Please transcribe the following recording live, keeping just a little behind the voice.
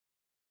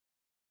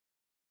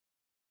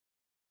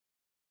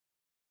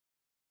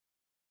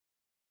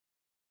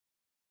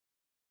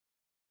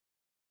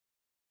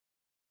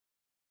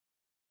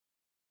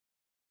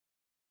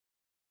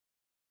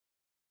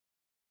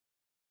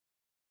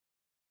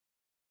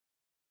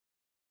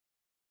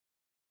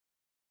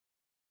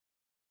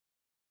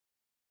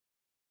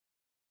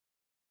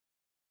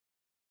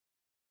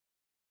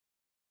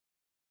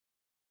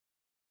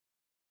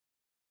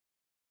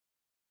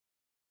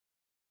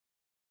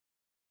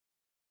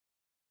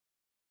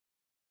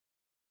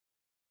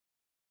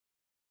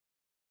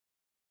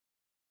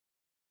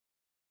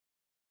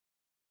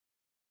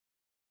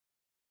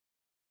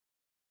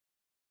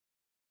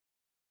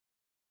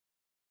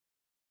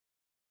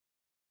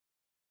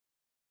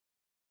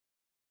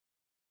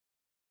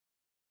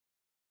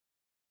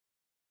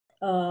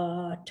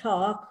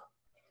talk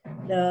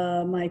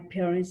my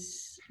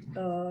parents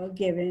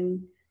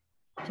given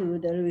to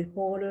the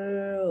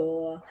reporter,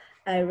 or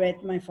I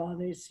read my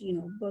father's,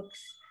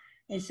 books.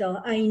 And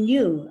so I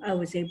knew I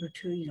was able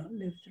to,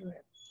 live through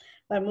it.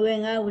 But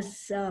when I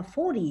was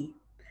 40,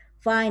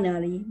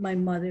 finally, my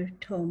mother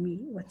told me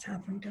what's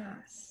happened to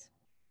us.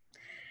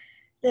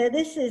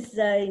 This is,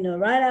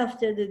 right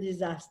after the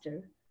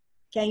disaster.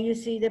 Can you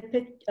see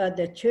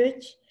the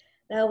church?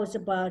 That was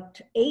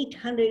about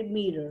 800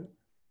 meters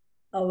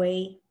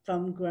away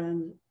from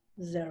ground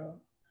zero,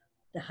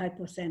 the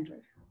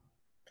hypocenter.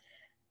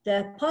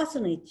 The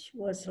parsonage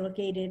was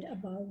located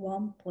about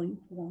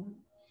 1.1.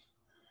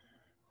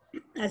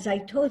 As I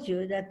told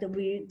you, that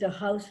the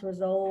house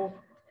was all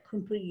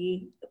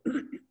completely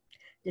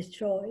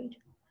destroyed,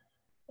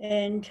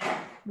 and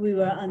we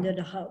were under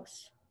the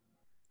house.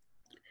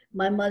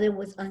 My mother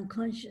was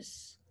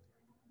unconscious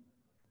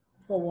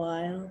for a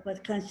while,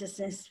 but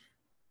consciousness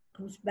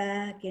comes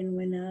back,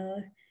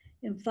 and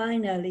and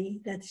finally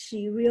that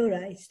she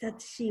realized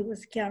that she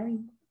was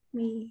carrying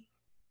me,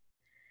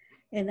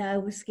 and I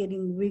was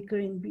getting weaker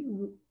and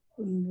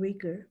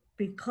weaker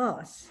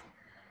because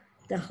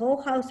the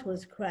whole house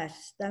was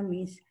crashed. That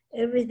means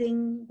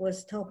everything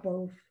was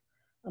toppled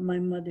on my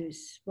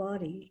mother's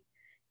body,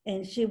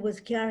 and she was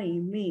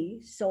carrying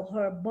me, so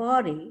her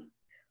body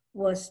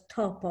was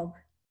top of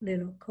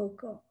little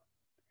Koko.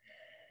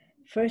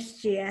 First,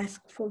 she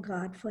asked for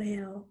God for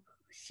help.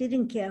 She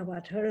didn't care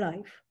about her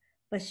life,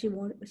 but she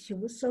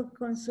was so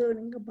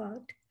concerned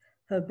about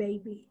her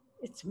baby.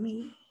 It's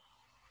me.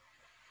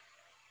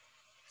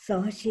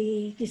 So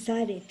she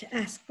decided to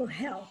ask for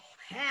help,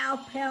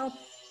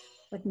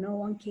 but no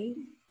one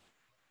came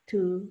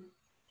to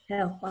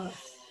help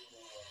us.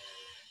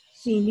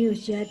 She knew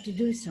she had to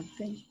do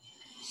something.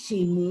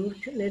 She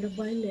moved little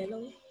by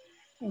little,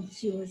 and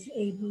she was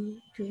able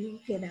to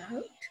get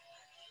out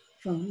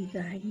from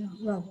the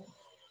rubble.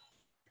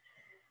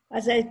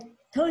 As I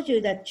told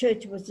you, that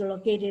church was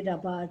located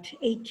about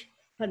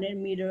 800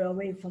 meters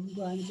away from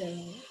ground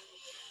zero.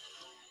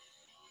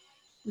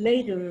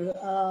 Later,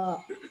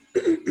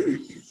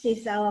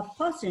 since our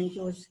parsonage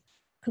was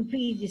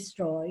completely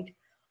destroyed,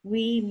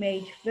 we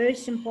made very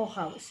simple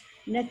house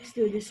next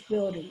to this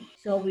building.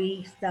 So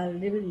we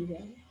started living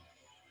there.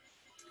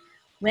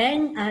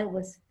 When I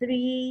was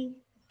 2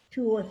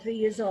 or 3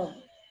 years old,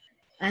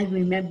 I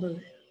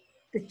remember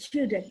the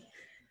children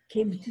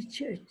came to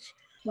church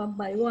one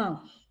by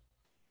one.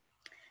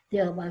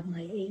 They were about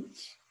my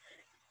age.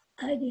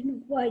 I didn't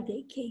know why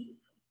they came.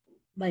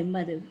 My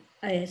mother,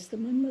 I asked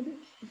my mother,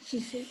 and she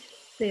said,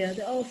 they are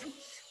the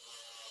orphans.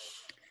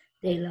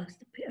 They lost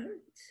the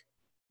parents,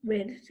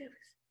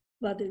 relatives,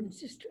 brothers and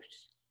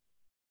sisters.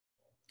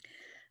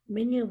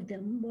 Many of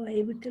them were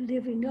able to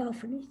live in the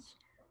orphanage,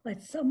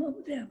 but some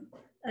of them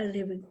are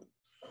living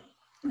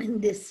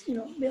in this,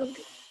 building.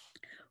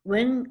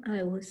 When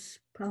I was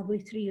probably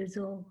 3 years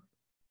old,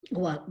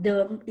 well,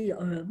 there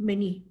were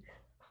many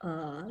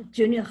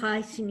junior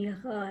high, senior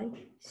high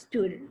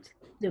students,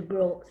 the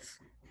girls,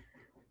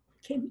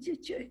 came to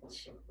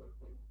church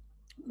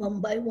one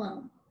by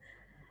one.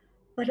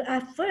 But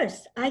at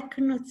first, I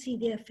could not see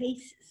their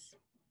faces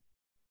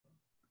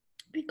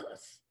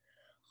because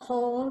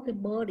all the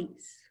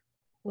bodies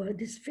were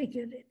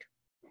disfigured.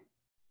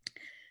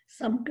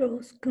 Some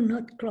girls could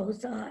not close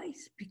their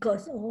eyes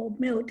because all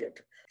melted.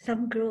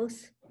 Some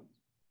girls,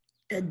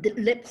 the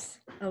lips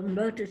are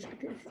melted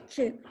to the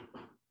chin.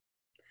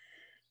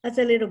 As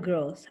a little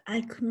girl,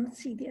 I could not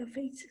see their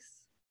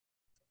faces.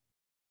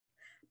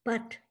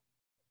 But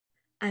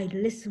I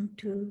listened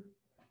to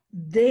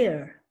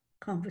their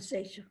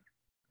conversation.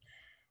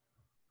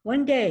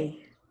 One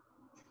day,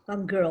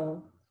 one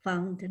girl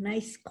found a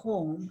nice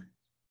comb.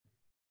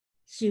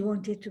 She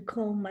wanted to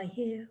comb my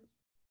hair.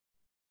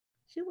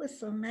 She was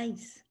so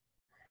nice.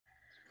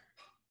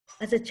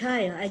 As a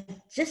child, I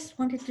just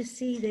wanted to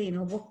see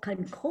what kind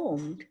of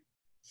comb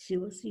she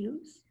was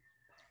used.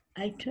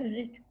 I turned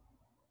it.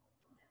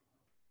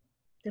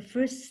 The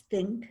first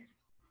thing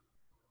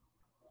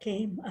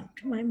came up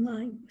to my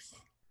mind was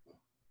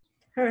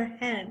her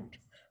hand,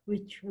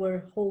 which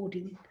were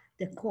holding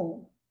the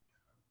comb.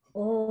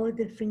 All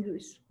the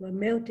fingers were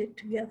melted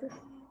together.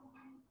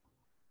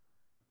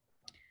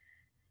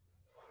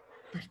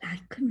 But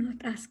I could not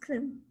ask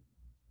them.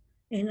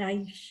 And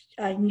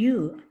I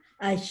knew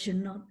I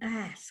should not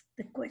ask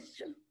the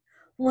question,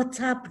 what's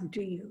happened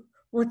to you?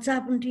 What's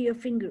happened to your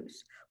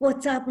fingers?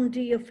 What's happened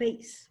to your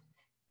face?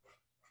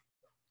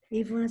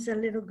 Even as a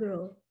little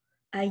girl,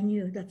 I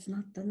knew that's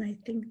not the right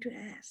thing to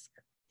ask.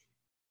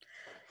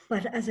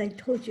 But as I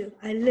told you,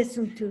 I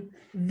listened to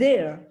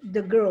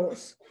the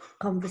girls'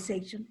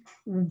 conversation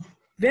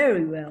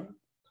very well.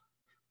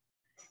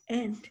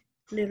 And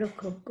little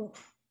Koko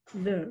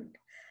learned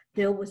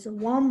there was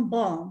one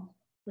bomb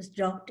was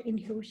dropped in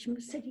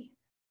Hiroshima City.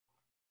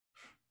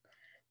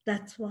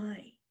 That's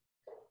why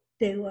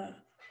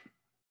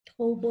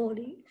whole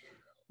body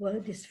were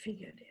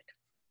disfigured.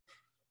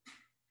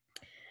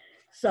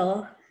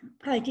 So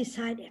I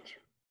decided,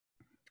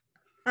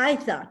 I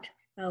thought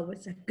I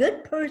was a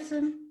good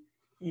person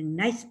a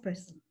nice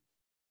person.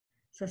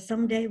 So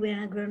someday when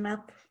I grow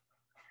up,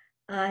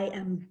 I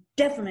am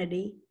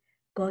definitely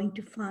going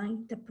to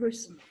find the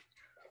person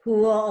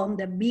who are on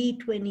the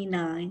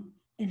B-29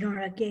 in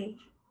Noragay.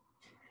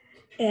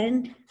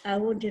 And I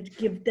wanted to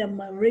give them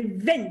a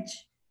revenge.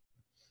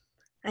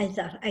 I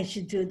thought I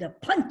should do the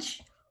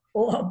punch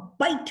or a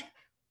bite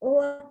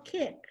or a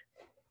kick,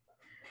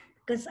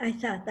 because I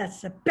thought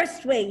that's the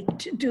best way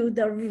to do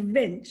the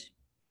revenge.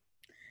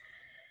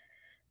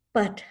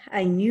 But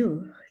I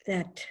knew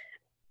that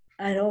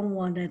I don't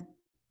want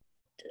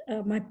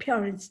my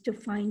parents to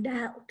find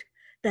out.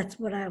 That's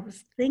what I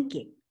was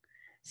thinking.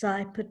 So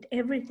I put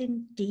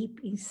everything deep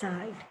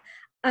inside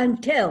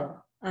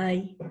until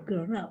I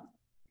grew up.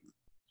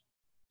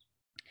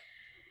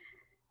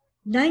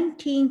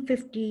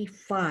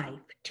 1955,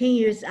 10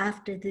 years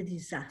after the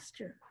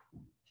disaster,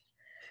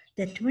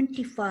 the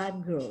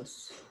 25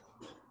 girls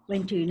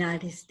went to the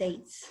United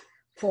States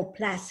for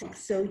plastic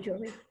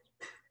surgery.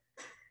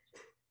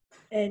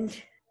 And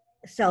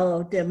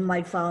so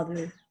my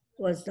father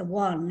was the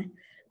one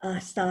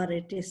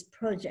started this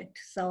project.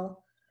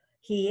 So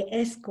he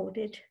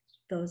escorted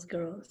those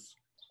girls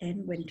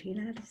and went to the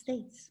United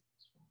States.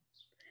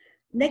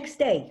 Next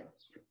day,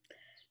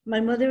 my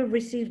mother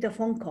received a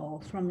phone call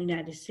from the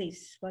United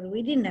States, but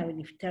we didn't have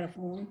any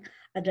telephone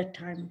at that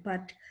time.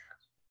 But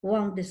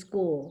one of the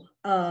school,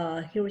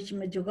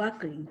 Hiroshima and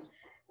Nagasaki,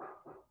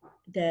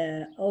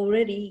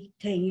 already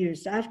 10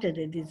 years after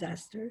the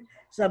disaster,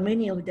 so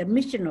many of the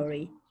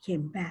missionary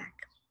came back.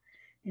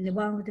 And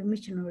one of the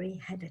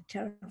missionary had a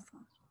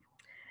telephone.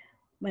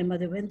 My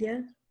mother went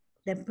there.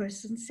 That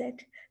person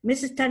said,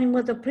 Mrs.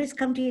 Tanimoto, please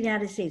come to the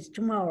United States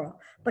tomorrow,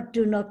 but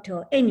do not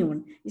tell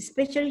anyone,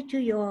 especially to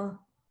your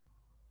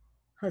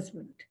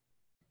husband.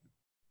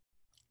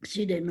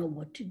 She didn't know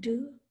what to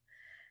do.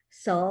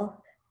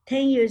 So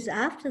 10 years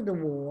after the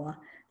war,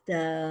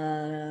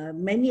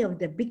 many of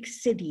the big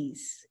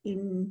cities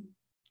in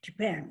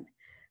Japan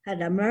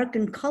had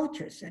American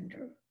Culture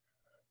Center,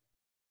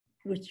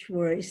 which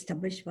were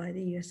established by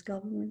the US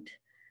government.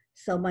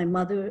 So my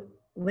mother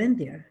went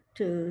there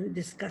to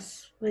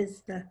discuss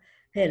with the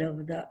head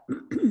of the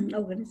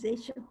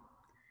organization.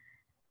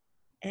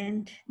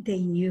 And they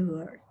knew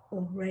her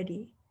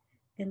already.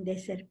 And they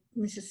said,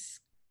 Mrs.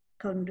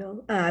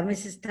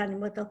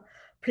 Tanimoto,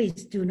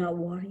 please do not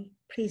worry.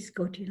 Please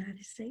go to the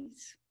United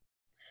States.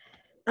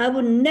 I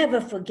will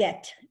never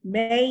forget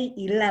May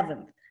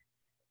 11th,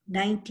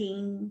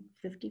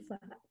 1955.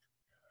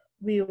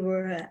 We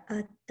were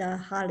at the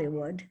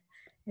Hollywood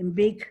in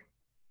big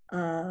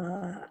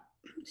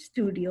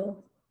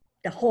studio,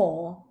 the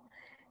hall,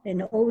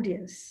 and the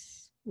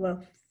audience were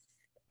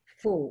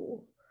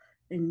full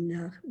in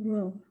the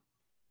room.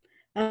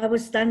 I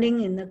was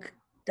standing in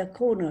the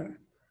corner,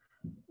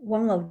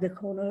 one of the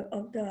corner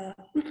of the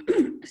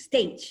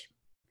stage.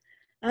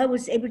 I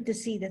was able to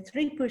see the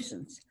three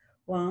persons.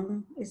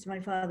 One is my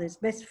father's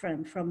best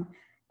friend from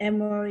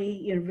Emory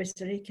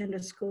University,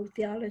 Kendall School of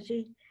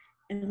Theology,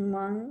 and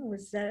one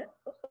was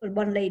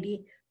one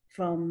lady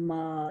from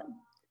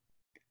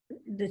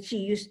that she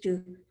used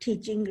to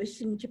teach English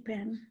in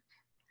Japan.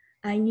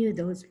 I knew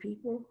those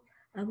people.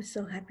 I was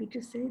so happy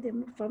to see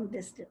them from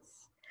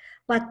distance.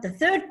 But the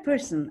third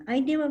person, I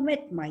never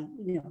met my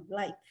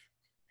life.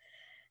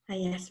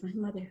 I asked my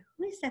mother,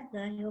 who is that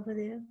guy over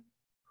there?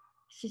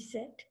 She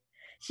said,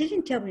 she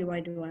didn't tell me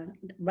right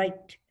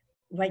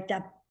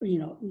up,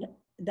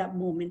 that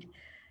moment.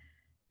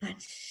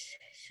 But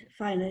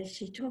finally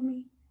she told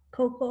me,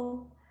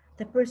 Koko,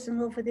 the person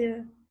over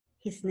there,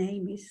 his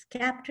name is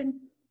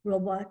Captain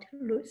Robert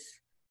Lewis,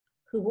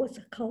 who was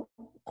a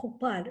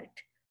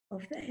co-pilot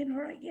of the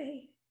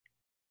NRA.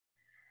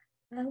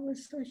 I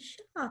was so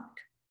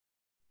shocked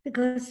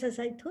because, as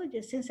I told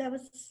you, since I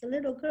was a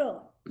little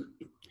girl,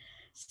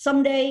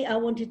 someday I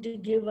wanted to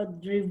give a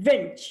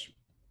revenge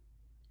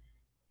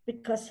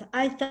because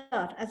I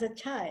thought as a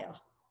child,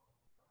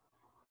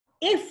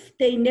 if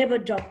they never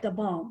dropped the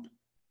bomb,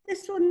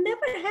 this will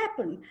never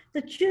happen.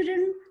 The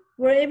children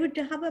were able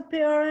to have a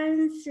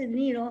parents, and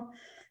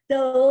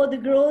the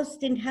girls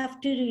didn't have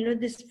to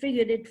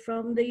disfigured it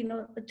from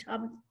the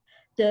atomic,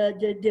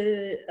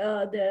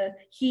 the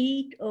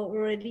heat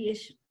or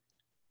radiation.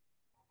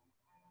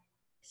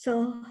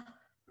 So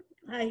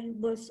I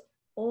was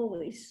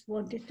always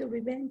wanted to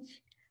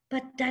revenge.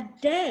 But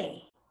that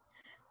day,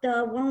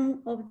 the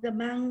one of the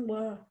men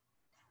were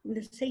in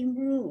the same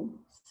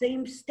room,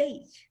 same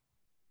stage.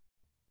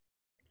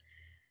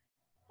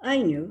 I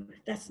knew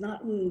that's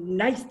not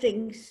nice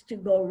things to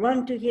go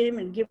run to him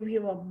and give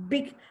him a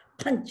big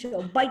punch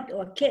or bite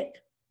or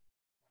kick.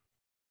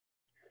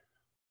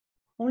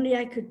 Only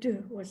I could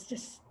do was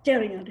just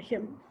staring at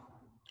him.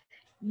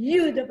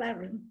 You the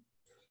Baron,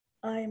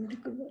 I am the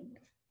good one.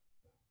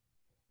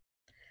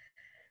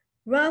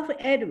 Ralph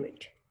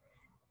Edward,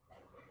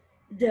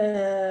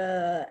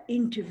 the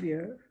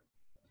interviewer,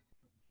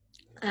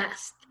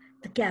 asked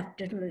the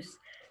Captain Lewis.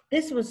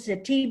 This was a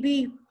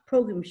TV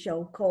program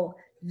show called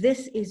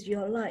This Is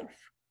Your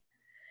Life.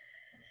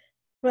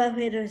 Ralph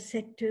Edward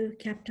said to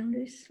Captain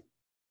Lewis,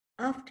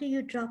 after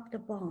you drop the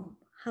bomb,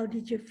 how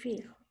did you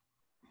feel?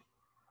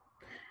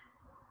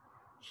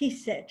 He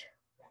said,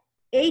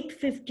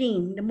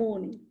 8:15 in the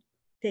morning,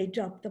 they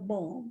dropped the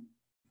bomb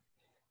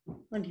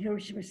on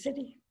Hiroshima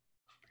City.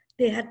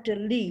 They had to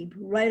leave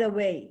right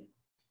away.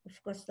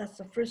 Of course, that's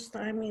the first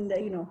time in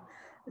the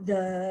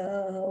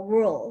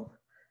world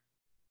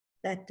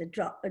that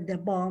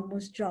the bomb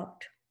was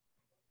dropped.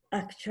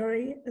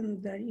 Actually,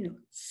 in the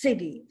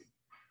city,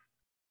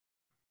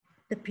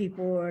 the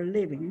people were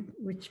living,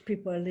 which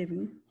people are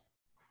living.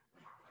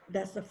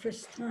 That's the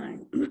first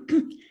time.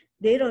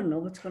 They don't know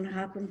what's going to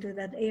happen to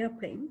that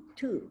airplane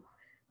too.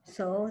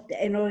 So the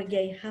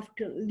NRA have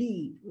to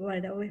leave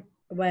right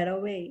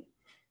away.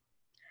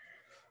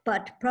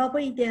 But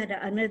probably they had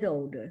another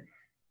order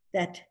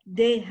that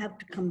they have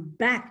to come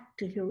back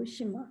to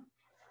Hiroshima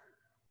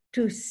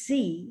to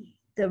see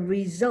the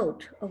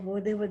result of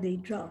whatever they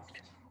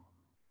dropped.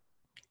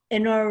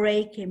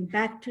 NRA came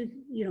back to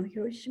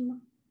Hiroshima.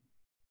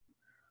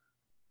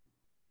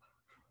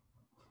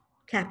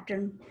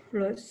 Captain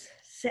Ross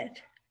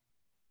said,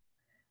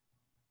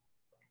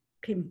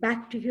 came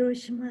back to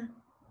Hiroshima,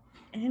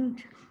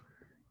 and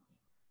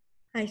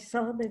I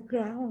saw the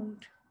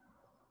ground.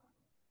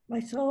 I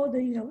saw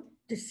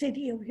the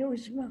city of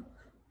Hiroshima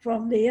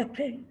from the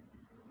airplane.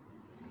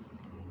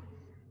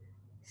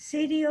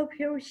 City of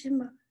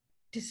Hiroshima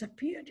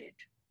disappeared.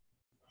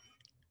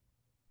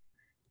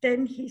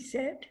 Then he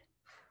said,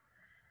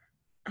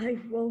 I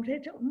wrote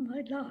it on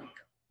my log.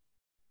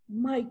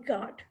 My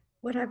God,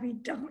 what have we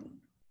done?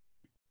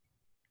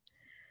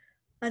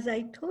 As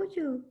I told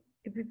you,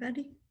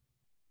 everybody,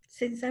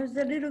 since I was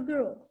a little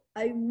girl,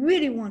 I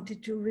really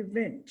wanted to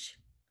revenge.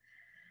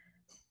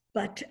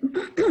 But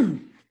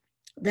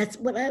that's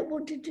what I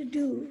wanted to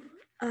do.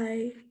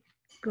 I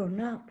grown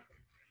up.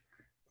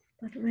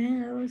 But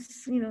when I was,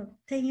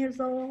 10 years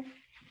old,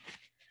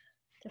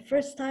 the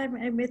first time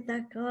I met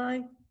that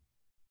guy,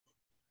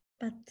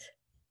 but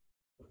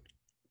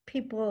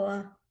people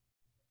are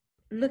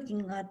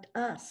looking at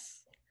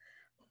us,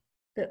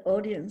 the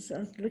audience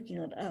are looking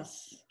at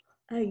us.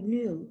 I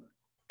knew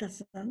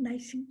that's not a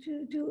nice thing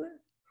to do.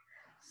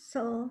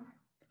 So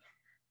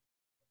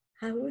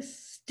I was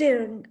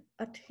staring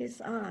at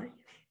his eye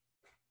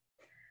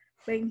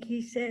when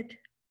he said,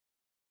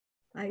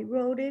 I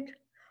wrote it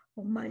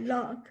on my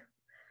log.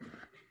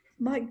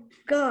 My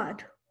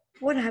God,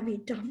 what have you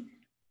done?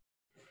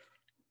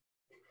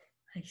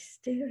 I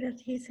stared at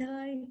his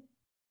eye.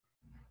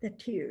 The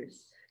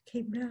tears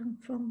came down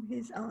from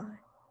his eye.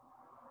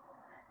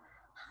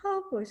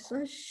 I was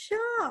so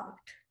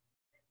shocked.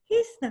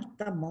 He's not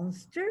the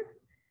monster.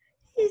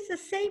 He's the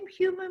same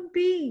human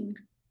being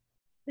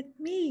with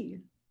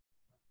me.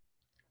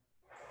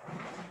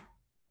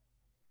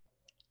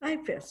 I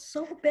felt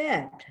so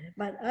bad,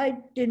 but I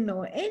didn't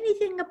know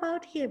anything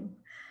about him.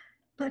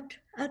 But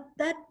at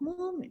that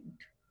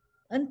moment,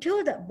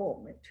 until that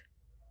moment,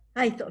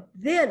 I thought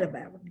they're the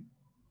bad one.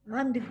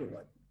 I'm the good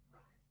one.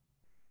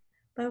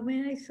 But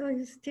when I saw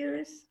his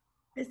tears,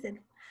 I said,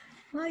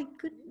 my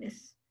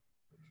goodness,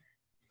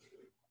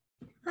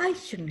 I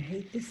shouldn't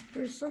hate this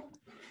person.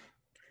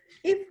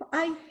 If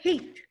I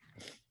hate,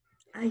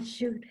 I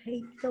should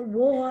hate the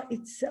war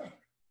itself,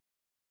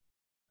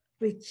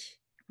 which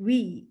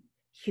we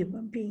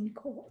human beings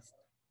caused.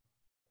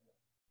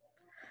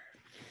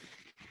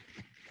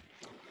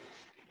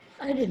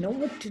 I didn't know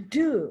what to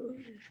do.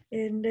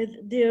 And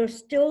they're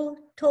still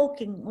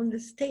talking on the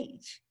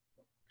stage.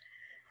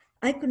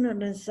 I couldn't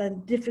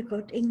understand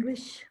difficult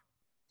English.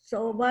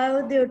 So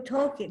while they're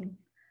talking,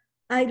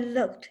 I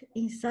looked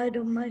inside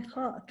of my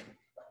heart.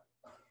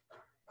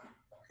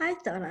 I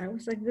thought I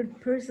was a good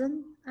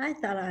person. I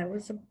thought I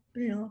was a,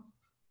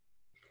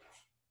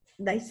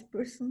 nice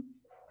person.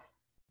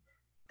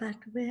 But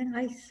when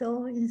I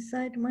saw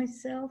inside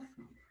myself,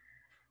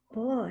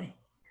 boy,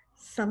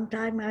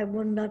 sometimes I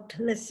would not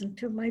listen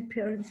to my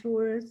parents'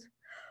 words,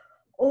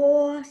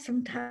 or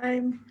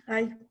sometimes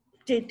I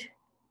did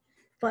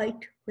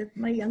fight with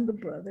my younger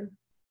brother.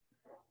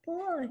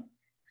 Boy,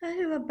 I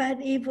have a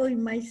bad evil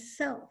in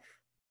myself.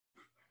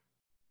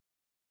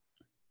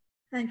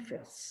 I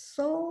feel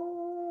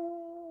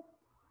so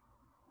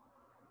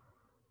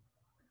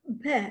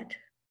bad,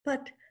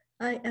 but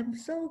I am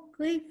so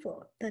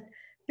grateful that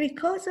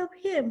because of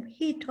him,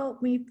 he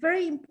taught me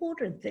very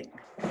important thing,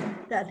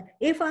 that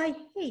if I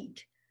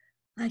hate,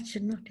 I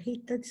should not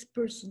hate this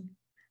person.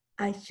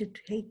 I should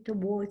hate the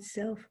war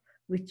itself,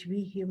 which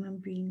we human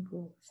beings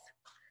caused.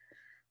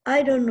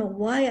 I don't know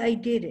why I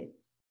did it,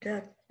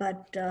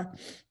 but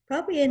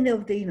probably end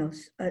of the,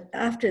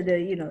 after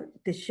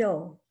the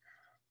show,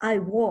 I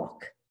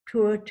walk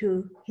toward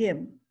to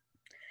him,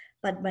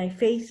 but my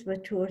face was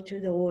toward to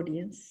the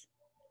audience.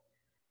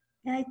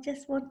 And I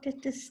just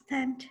wanted to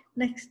stand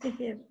next to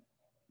him.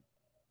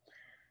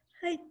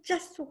 I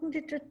just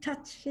wanted to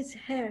touch his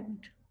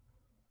hand.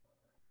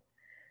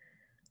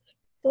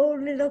 Oh,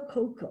 little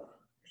Koko,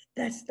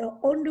 that's the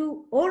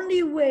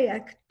only way I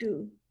could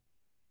do.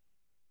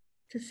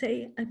 To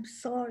say, I'm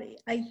sorry,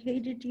 I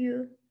hated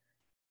you,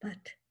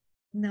 but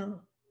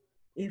no,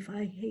 if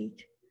I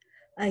hate,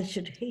 I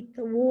should hate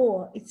the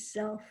war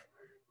itself,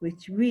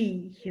 which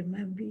we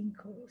human beings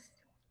cause.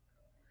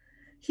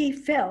 He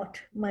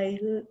felt my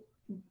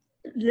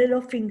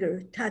little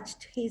finger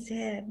touched his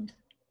hand.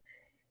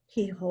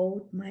 He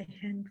held my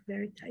hand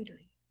very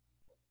tightly.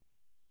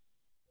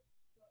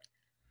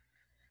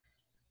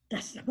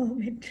 That's the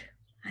moment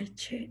I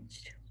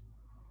changed.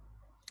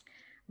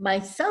 My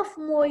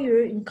sophomore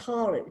year in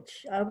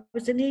college, I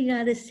was in the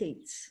United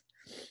States,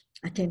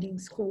 attending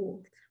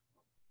school.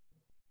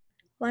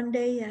 One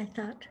day I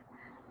thought,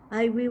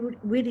 I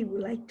really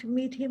would like to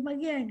meet him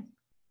again.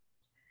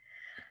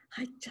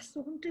 I just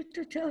wanted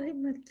to tell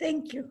him a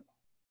thank you.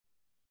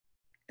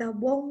 That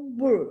one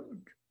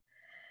word,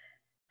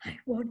 I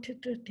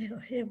wanted to tell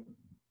him.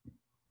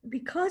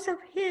 Because of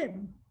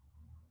him,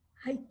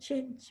 I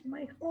changed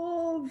my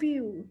whole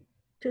view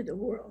to the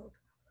world.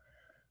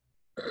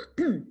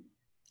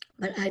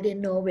 But I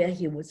didn't know where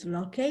he was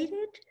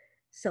located,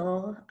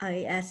 so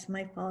I asked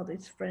my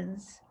father's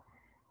friends,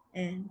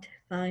 and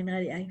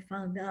finally I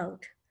found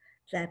out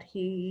that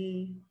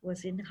he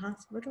was in the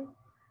hospital.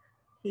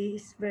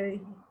 He's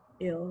very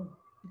ill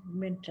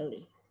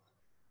mentally.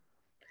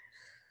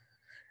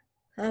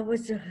 I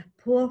was a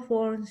poor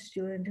foreign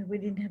student.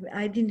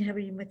 I didn't have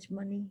any much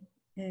money,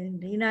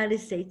 and the United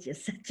States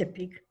is such a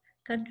big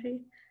country.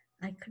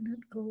 I could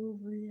not go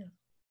over there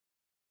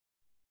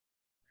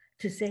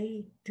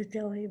to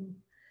tell him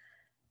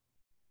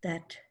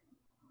that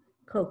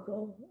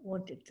Koko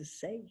wanted to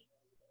say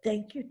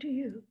thank you to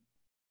you.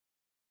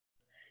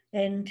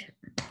 And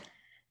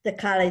the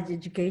college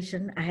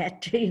education, I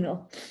had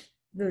to,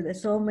 do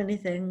so many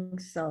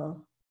things,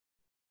 so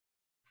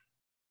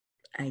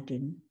I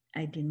didn't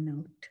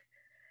not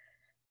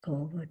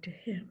go over to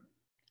him.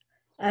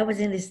 I was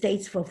in the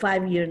States for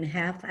 5.5 years.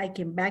 I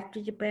came back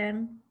to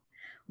Japan.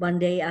 One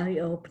day I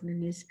opened the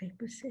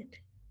newspaper, said,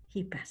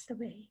 he passed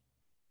away.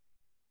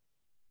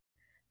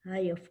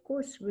 I, of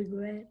course,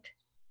 regret.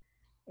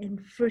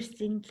 And first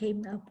thing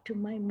came up to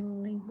my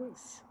mind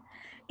was,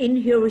 in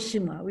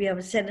Hiroshima, we have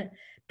a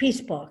peace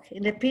park.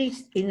 In the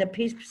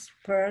peace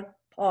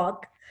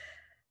park,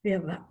 we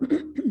have a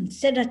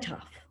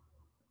cenotaph.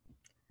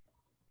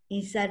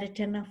 Inside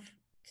the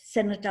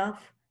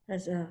cenotaph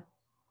has a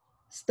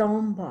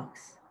stone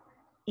box.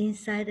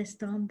 Inside the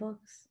stone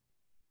box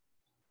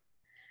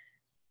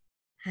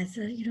has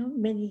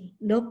many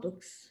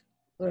notebooks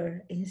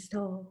were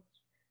installed.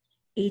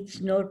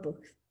 Each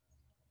notebook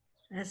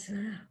has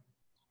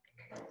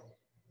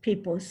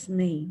people's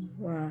name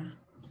were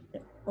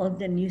on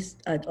the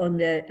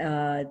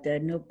the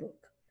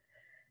notebook.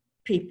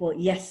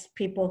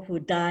 People who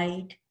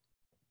died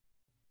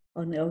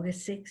on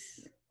August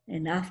 6th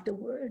and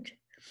afterward,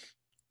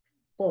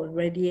 for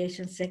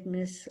radiation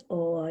sickness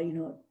or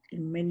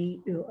in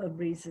many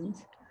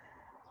reasons,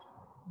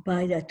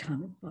 by the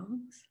atomic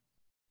bombs,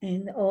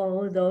 and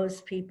all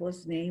those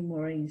people's names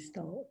were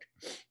installed.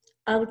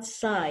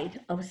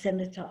 Outside of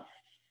cenotaph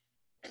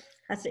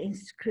has an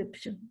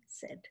inscription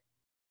said,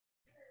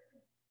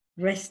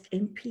 "Rest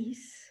in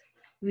peace.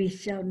 We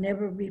shall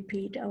never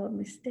repeat our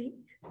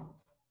mistake."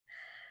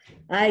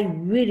 I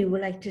really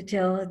would like to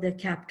tell the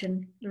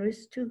captain,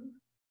 Louis too,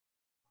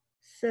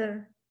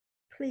 sir,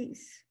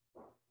 please,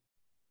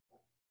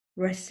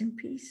 rest in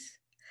peace.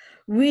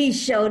 We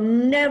shall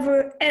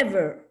never,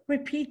 ever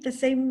repeat the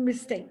same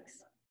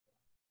mistakes.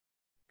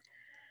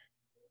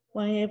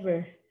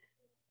 Whenever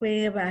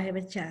I have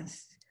a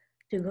chance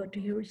to go to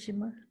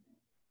Hiroshima,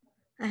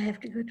 I have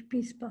to go to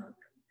Peace Park.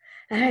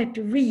 I have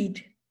to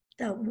read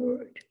that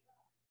word.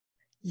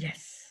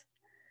 Yes.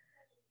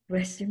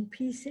 Rest in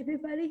peace,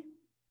 everybody.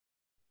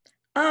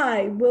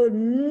 I will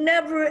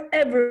never,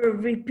 ever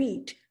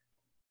repeat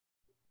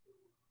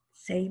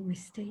same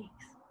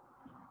mistakes.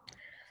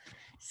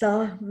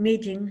 So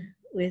meeting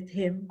with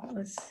him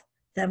was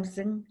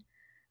something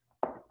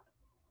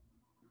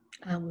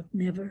I would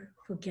never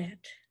forget.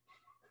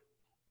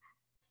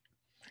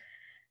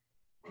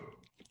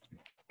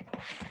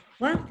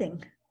 One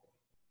thing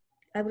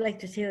I would like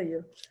to tell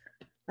you,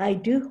 I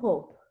do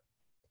hope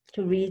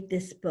to read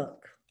this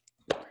book.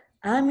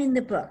 I'm in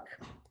the book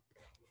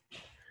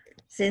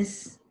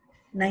since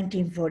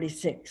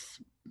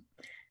 1946.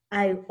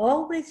 I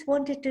always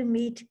wanted to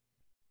meet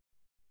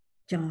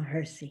John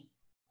Hersey.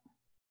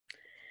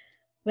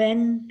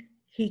 When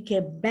he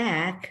came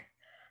back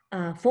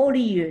 40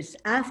 years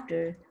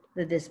after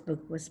this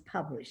book was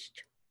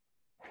published,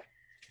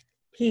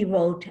 he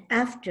wrote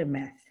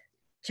Aftermath,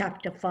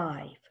 chapter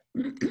 5.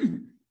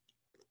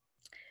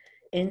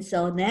 And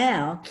so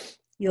now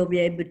you'll be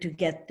able to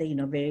get the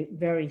very,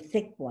 very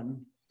thick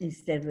one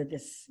instead of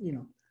this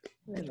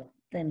little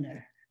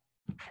thinner.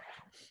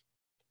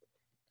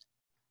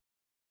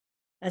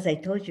 As I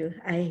told you,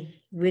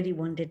 I really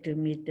wanted to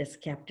meet this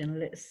Captain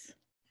Liz.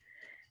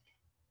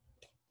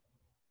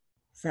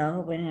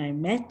 So when I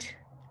met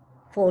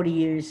 40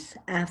 years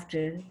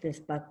after this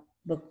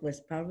book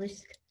was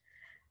published,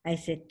 I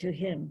said to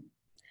him,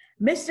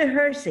 "Mr.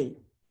 Hersey,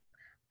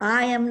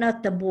 I am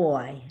not the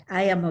boy,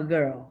 I am a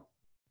girl.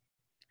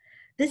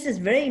 This is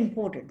very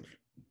important."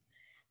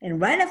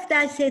 And right after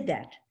I said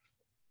that,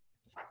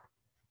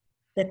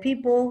 the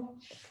people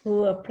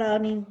who are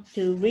planning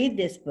to read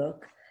this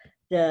book,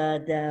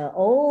 the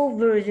old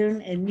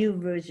version and new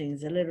version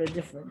is a little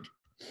different.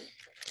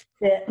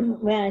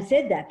 When I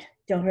said that,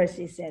 John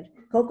Hersey said,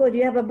 Koko, do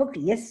you have a book?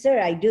 Yes, sir,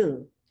 I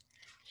do.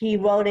 He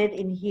wrote it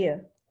in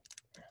here.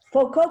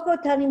 For Koko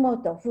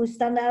Tanimoto, who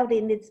stand out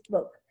in this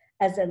book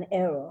as an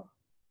error,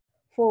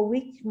 for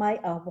which my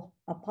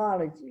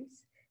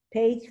apologies.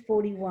 Page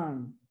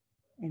 41,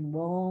 and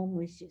warm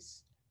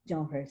wishes,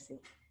 John Hersey.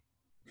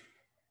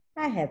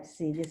 I have to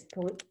see this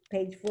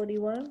page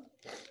 41.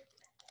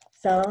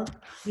 So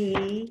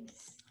he,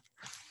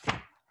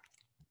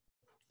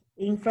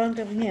 in front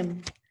of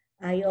him,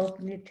 I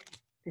opened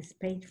this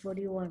page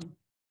 41.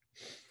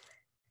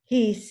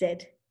 He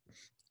said,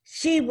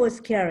 she was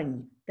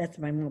carrying, that's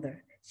my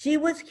mother, she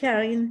was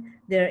carrying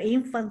their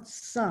infant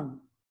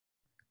son.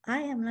 I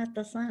am not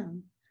the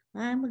son,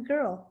 I'm a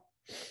girl,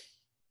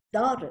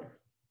 daughter.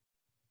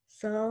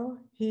 So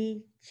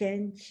he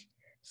changed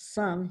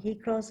son, he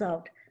crossed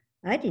out,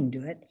 I didn't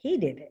do it, he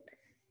did it,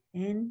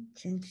 and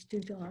changed to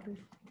daughter.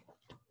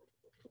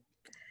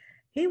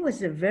 He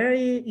was a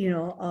very,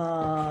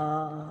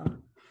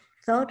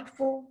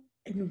 thoughtful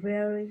and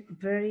very,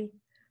 very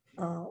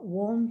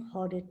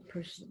warm-hearted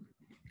person.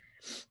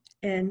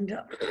 And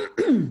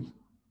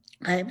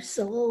I'm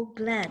so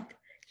glad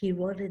he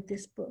wrote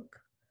this book.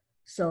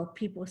 So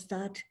people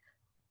start,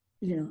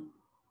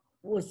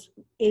 was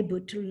able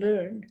to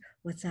learn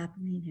what's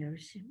happening in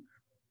Hiroshima.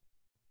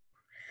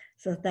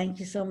 So thank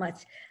you so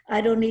much.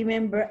 I don't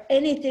remember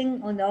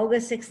anything on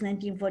August 6,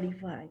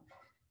 1945,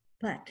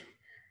 but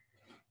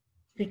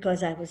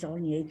because I was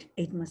only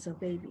 8 months of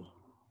baby.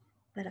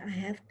 But I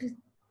have to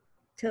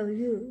tell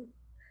you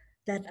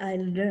that I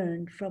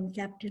learned from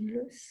Captain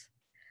Lewis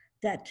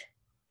that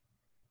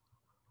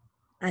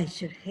I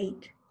should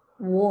hate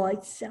war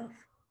itself.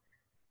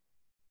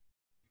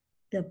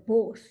 The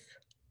both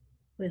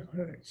will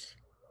hurt.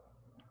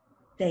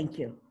 Thank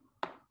you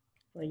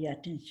for your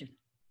attention.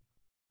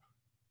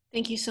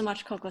 Thank you so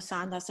much,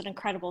 Koko-san. That's an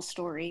incredible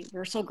story.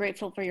 We're so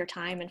grateful for your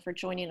time and for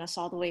joining us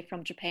all the way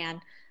from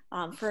Japan.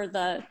 For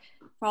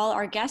all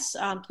our guests,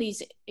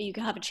 please, you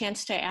can have a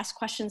chance to ask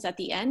questions at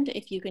the end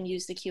if you can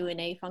use the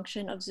Q&A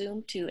function of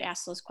Zoom to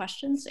ask those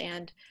questions.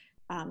 And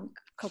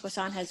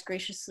Koko-san has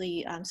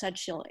graciously said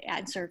she'll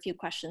answer a few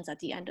questions at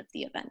the end of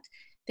the event.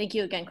 Thank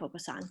you again,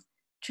 Koko-san.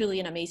 Truly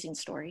an amazing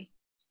story.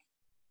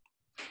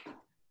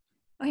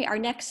 Okay, our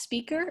next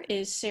speaker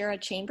is Saira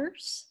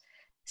Chambers.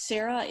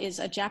 Saira is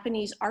a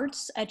Japanese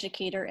arts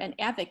educator and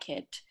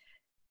advocate,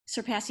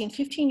 surpassing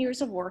 15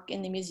 years of work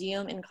in the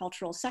museum and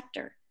cultural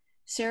sector.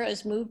 Saira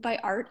is moved by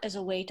art as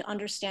a way to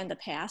understand the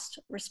past,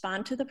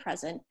 respond to the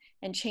present,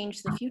 and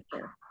change the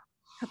future.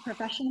 Her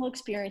professional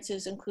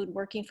experiences include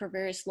working for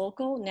various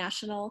local,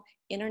 national,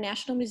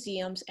 international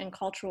museums and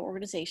cultural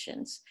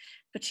organizations,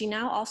 but she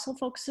now also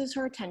focuses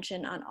her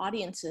attention on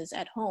audiences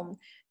at home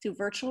through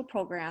virtual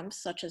programs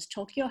such as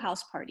Tokyo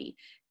House Party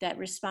that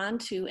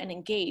respond to and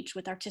engage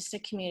with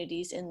artistic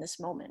communities in this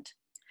moment.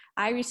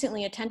 I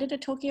recently attended a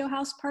Tokyo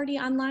House Party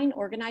online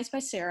organized by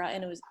Saira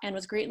and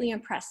was greatly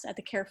impressed at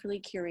the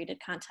carefully curated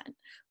content.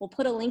 We'll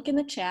put a link in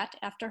the chat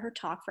after her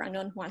talk for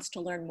anyone who wants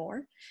to learn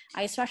more.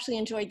 I especially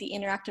enjoyed the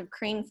interactive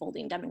crane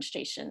folding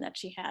demonstration that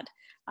she had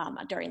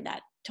during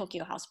that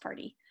Tokyo House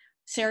Party.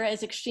 Saira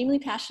is extremely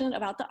passionate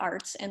about the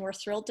arts, and we're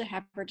thrilled to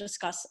have her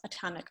discuss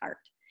atomic art.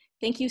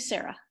 Thank you,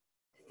 Saira.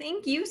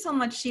 Thank you so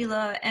much,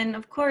 Sheila. And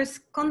of course,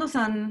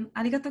 Kondo-san,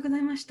 arigatou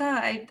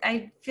gozaimashita.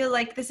 I feel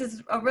like this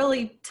is a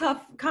really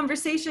tough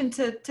conversation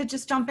to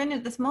just jump in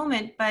at this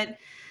moment. But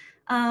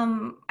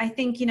I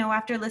think,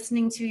 after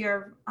listening to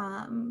your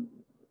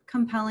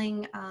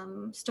compelling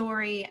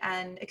story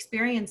and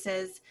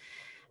experiences,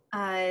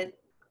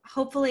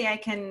 hopefully I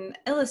can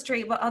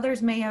illustrate what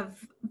others may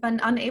have been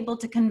unable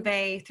to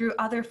convey through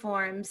other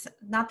forms.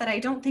 Not that I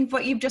don't think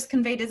what you've just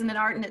conveyed isn't an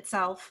art in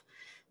itself,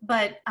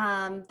 but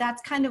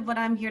that's kind of what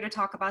I'm here to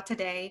talk about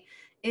today,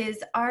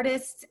 is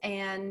artists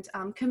and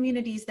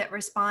communities that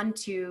respond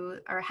to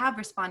or have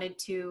responded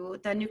to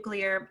the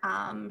nuclear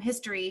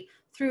history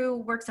through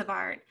works of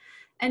art.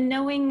 And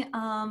knowing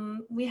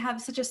we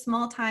have such a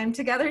small time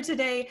together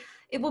today,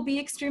 it will be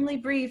extremely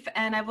brief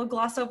and I will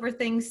gloss over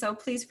things, so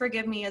please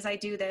forgive me as I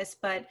do this,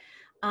 but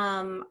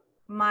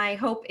my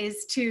hope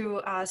is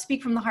to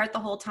speak from the heart the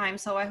whole time,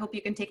 so I hope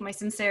you can take my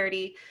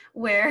sincerity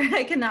where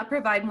I cannot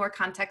provide more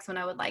context when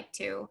I would like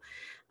to.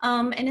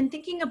 And in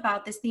thinking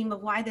about this theme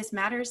of why this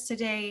matters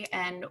today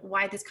and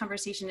why this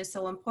conversation is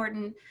so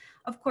important,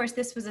 of course,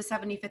 this was the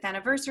 75th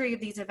anniversary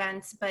of these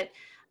events, but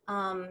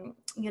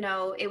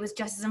it was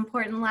just as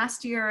important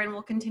last year and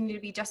will continue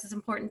to be just as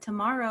important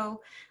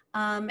tomorrow.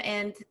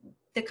 And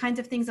the kinds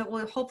of things that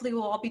hopefully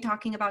we'll all be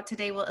talking about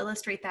today will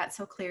illustrate that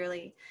so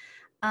clearly.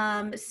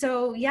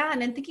 So yeah,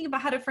 and in thinking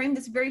about how to frame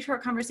this very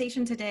short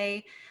conversation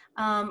today,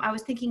 I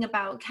was thinking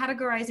about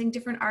categorizing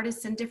different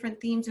artists and different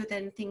themes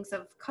within things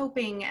of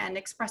coping and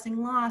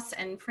expressing loss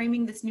and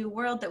framing this new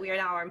world that we are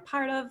now a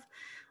part of,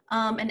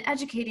 and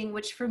educating,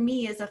 which for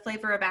me is a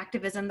flavor of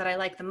activism that I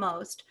like the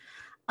most.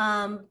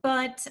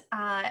 But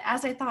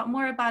as I thought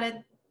more about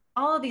it,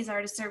 all of these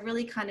artists are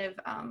really kind of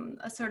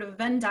a sort of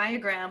Venn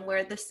diagram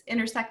where this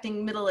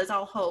intersecting middle is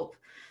all hope.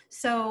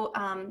 So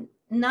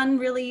none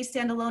really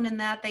stand alone in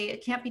that. They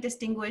can't be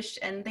distinguished,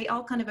 and they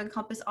all kind of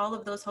encompass all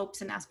of those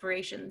hopes and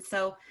aspirations.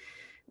 So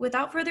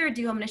without further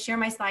ado, I'm going to share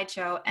my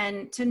slideshow,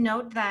 and to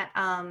note that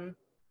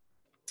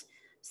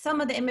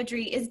some of the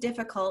imagery is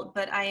difficult,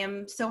 but I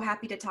am so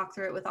happy to talk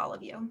through it with all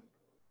of you.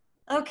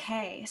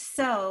 Okay,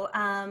 so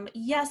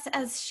yes,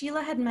 as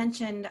Sheila had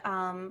mentioned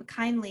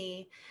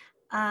kindly,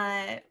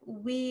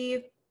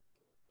 we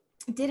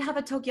did have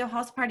a Tokyo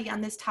house party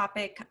on this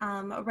topic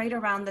right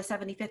around the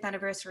 75th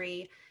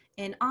anniversary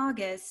in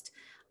August.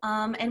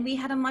 And we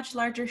had a much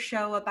larger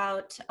show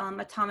about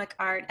atomic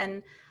art,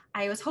 and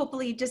I was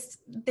hopefully just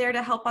there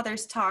to help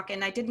others talk.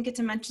 And I didn't get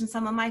to mention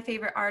some of my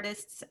favorite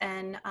artists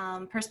and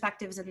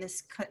perspectives in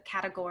this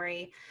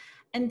category.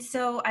 And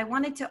so I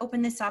wanted to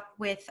open this up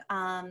with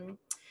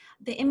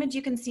the image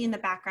you can see in the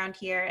background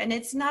here, and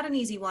it's not an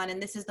easy one, and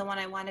this is the one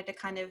I wanted to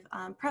kind of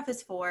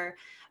preface for,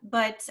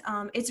 but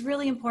it's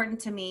really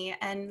important to me.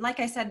 And like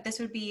I said, this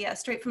would be a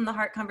straight from the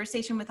heart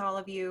conversation with all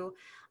of you.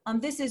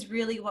 This is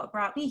really what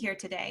brought me here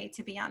today,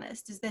 to be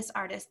honest, is this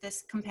artist,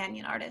 this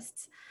companion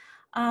artist.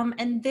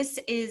 And this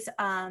is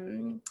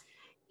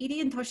Iri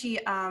and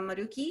Toshi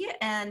Maruki,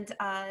 and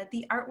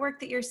the artwork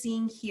that you're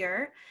seeing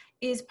here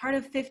is part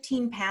of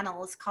 15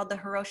 panels called the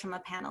Hiroshima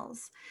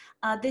panels.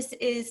 This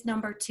is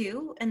number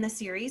 2 in the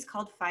series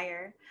called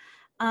Fire.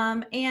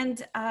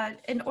 And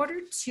in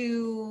order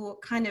to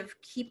kind of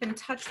keep in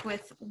touch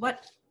with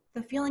what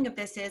the feeling of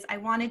this is, I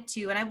wanted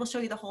to, and I will show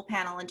you the whole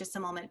panel in just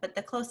a moment, but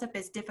the close-up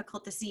is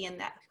difficult to see in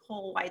that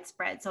whole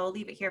widespread, so I'll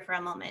leave it here for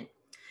a moment.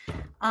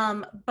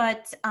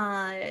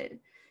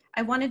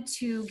 I wanted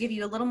to give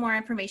you a little more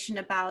information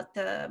about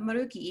the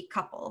Maruki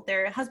couple.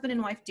 They're a husband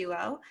and wife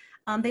duo.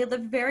 They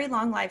lived very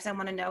long lives, I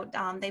want to note.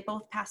 They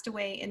both passed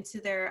away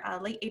into their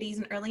late 80s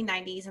and early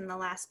 90s in the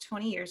last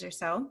 20 years or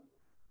so.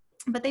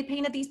 But they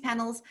painted these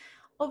panels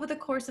over the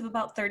course of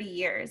about 30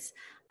 years.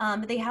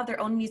 They have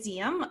their own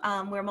museum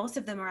where most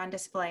of them are on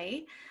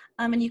display.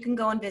 And you can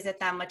go and visit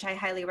them, which I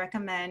highly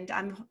recommend.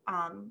 And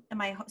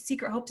my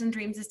secret hopes and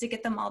dreams is to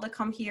get them all to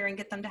come here and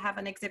get them to have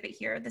an exhibit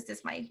here. This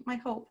is my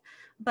hope.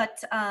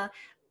 But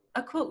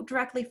a quote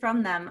directly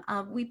from them,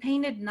 we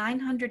painted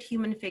 900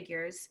 human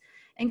figures,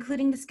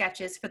 including the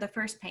sketches for the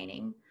first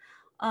painting.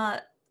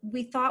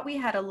 We thought we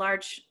had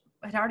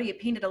already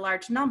painted a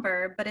large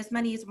number, but as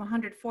many as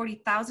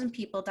 140,000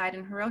 people died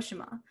in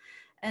Hiroshima.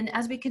 And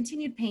as we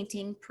continued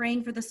painting,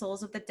 praying for the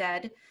souls of the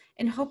dead,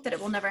 in hope that it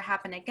will never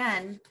happen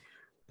again,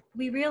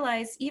 we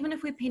realized even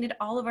if we painted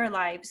all of our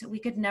lives, we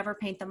could never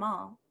paint them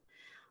all.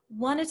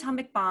 One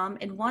atomic bomb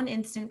in one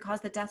instant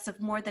caused the deaths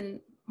of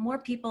more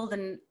people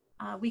than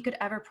we could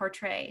ever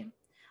portray.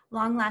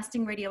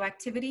 Long-lasting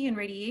radioactivity and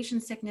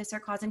radiation sickness are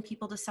causing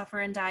people to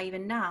suffer and die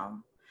even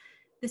now.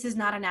 This is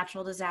not a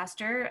natural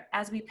disaster.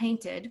 As we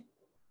painted,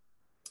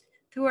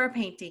 through our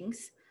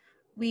paintings,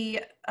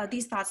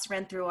 these thoughts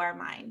ran through our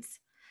minds.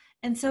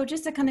 And so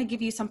just to kind of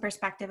give you some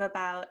perspective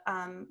about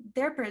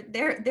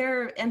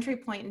their entry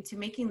point into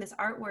making this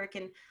artwork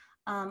and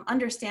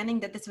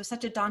understanding that this was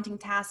such a daunting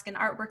task, and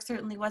artwork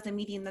certainly was a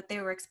medium that they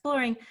were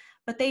exploring,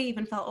 but they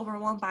even felt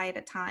overwhelmed by it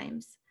at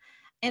times.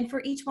 And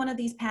for each one of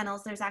these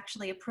panels, there's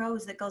actually a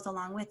prose that goes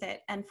along with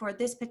it. And for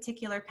this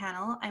particular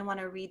panel, I want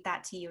to read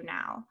that to you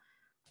now.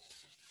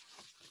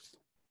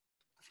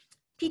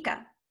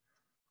 Pika,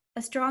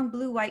 a strong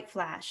blue-white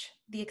flash,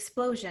 the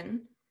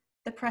explosion,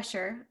 the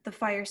pressure, the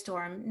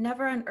firestorm.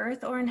 Never on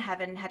earth or in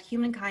heaven had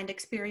humankind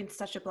experienced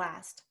such a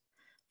blast.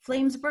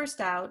 Flames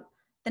burst out,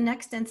 the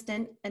next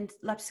instant, and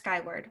leapt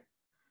skyward.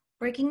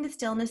 Breaking the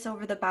stillness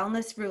over the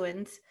boundless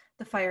ruins,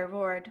 the fire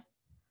roared.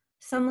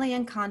 Some lay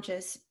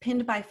unconscious,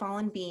 pinned by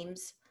fallen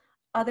beams.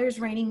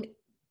 Others reining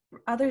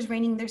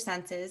their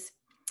senses,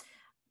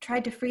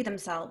 tried to free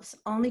themselves,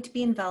 only to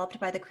be enveloped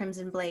by the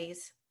crimson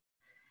blaze.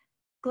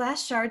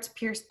 Glass shards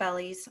pierced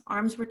bellies,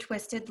 arms were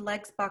twisted,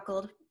 legs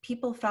buckled,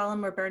 people fell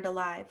and were burned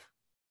alive.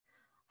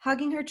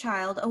 Hugging her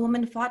child, a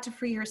woman fought to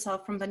free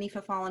herself from beneath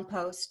a fallen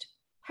post.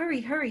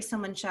 Hurry, hurry,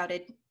 someone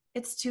shouted.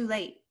 It's too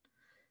late.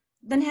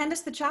 Then hand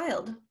us the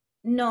child.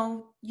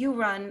 No, you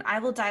run. I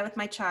will die with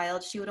my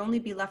child. She would only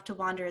be left to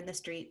wander in the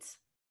streets.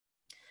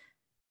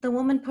 The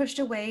woman pushed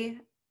away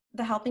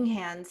the helping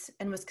hands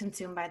and was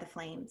consumed by the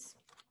flames.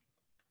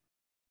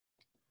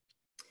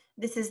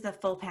 This is the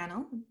full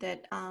panel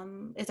that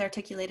is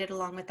articulated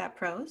along with that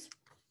prose.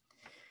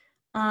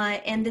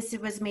 And this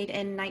was made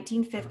in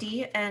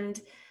 1950. And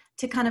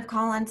to kind of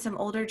call on some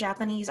older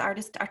Japanese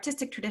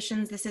artistic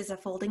traditions, this is a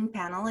folding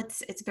panel.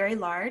 It's very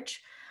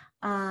large.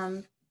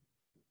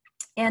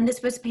 And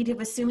this was painted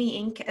with sumi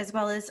ink, as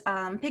well as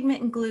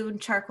pigment and glue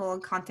and charcoal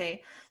and kante.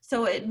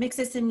 So it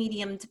mixes some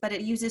mediums, but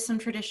it uses some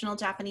traditional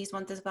Japanese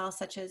ones as well,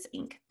 such as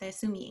ink, the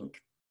sumi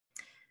ink.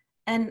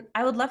 And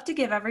I would love to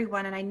give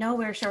everyone, and I know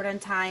we're short on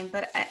time,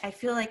 but I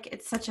feel like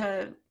it's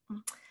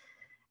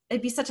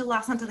it'd be such a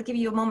loss not to give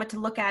you a moment to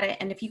look at it.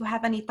 And if you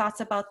have any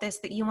thoughts about this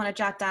that you want to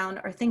jot down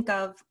or think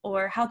of,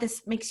 or how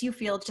this makes you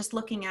feel just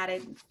looking at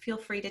it, feel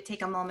free to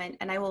take a moment,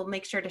 and I will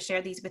make sure to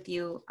share these with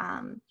you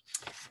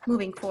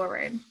moving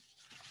forward.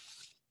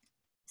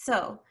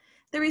 So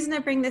the reason I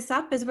bring this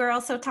up is we're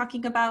also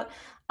talking about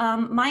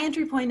my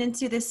entry point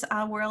into this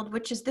world,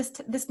 which is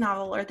this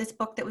novel, or this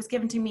book that was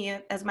given to me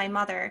as my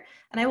mother.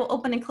 And I will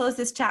open and close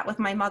this chat with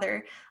my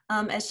mother,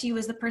 as she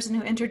was the person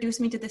who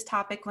introduced me to this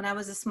topic when I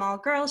was a small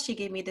girl. She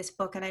gave me this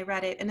book and I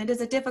read it, and it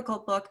is a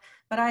difficult book,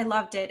 but I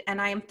loved it.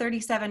 And I am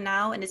 37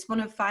 now, and it's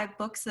one of 5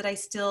 books that I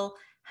still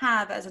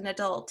have as an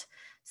adult.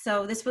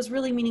 So this was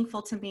really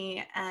meaningful to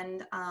me.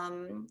 And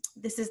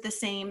this is the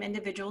same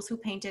individuals who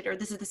painted, or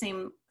this is the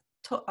same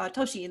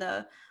Toshi,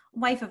 the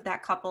wife of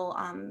that couple,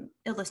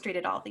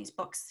 illustrated all these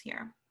books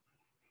here.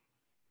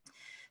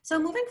 So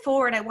moving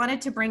forward, I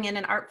wanted to bring in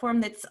an art form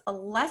that's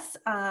less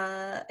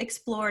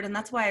explored, and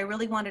that's why I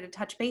really wanted to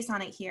touch base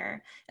on it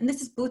here. And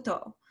this is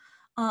Buto.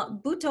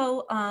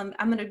 Buto,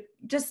 I'm gonna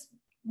just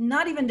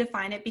not even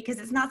define it because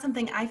it's not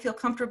something I feel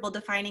comfortable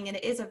defining, and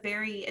it is a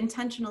very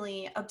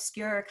intentionally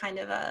obscure kind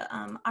of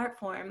a art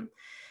form.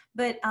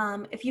 But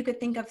if you could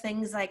think of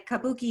things like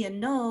kabuki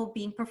and no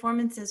being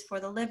performances for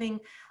the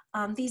living,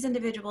 these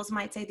individuals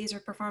might say these are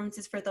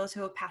performances for those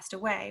who have passed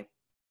away.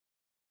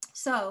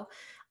 So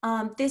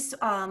this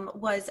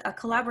was a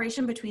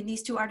collaboration between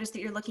these 2 artists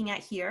that you're looking at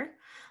here.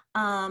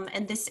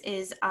 And this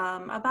is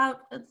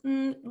about a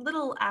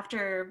little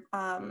after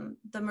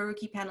the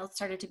Maruki panels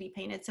started to be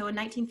painted. So in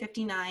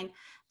 1959,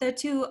 the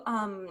 2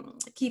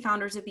 key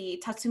founders would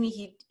be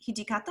Tatsumi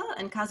Hijikata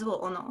and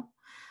Kazuo Ono.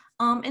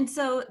 And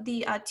so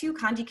the 2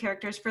 kanji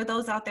characters, for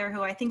those out there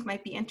who I think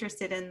might be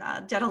interested in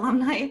JET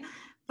alumni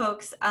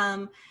folks,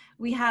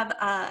 we have,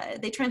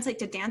 they translate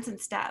to dance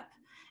and step.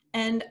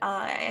 And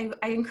I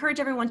encourage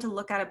everyone to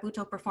look at a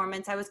Buto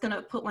performance. I was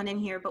gonna put one in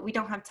here, but we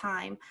don't have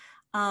time.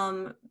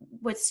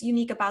 What's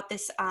unique about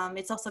this,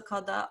 it's also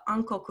called the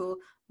Ankoku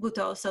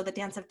Buto, so the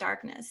dance of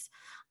darkness.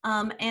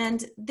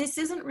 And this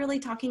isn't really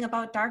talking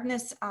about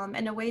darkness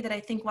in a way that I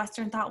think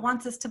Western thought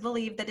wants us to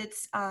believe, that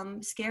it's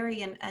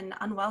scary and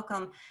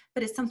unwelcome,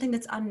 but it's something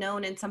that's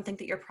unknown and something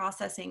that you're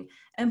processing.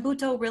 And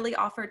Buto really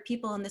offered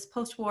people in this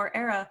post-war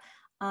era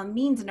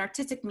means, an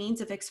artistic means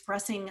of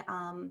expressing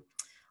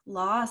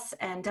loss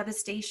and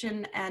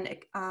devastation and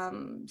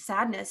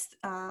sadness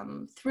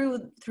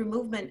through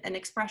movement and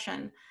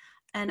expression.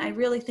 And I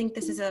really think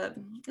this is it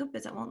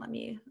won't let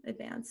me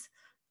advance,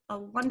 a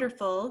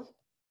wonderful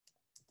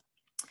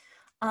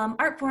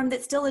art form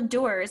that still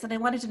endures. And I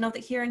wanted to note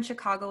that here in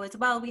Chicago as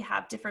well, we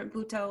have different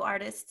Buto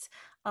artists.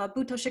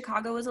 Buto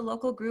Chicago is a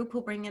local group who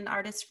bring in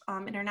artists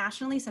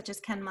internationally, such as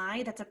Ken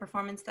Mai. That's a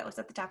performance that was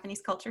at the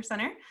Japanese Culture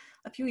Center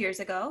a few years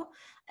ago.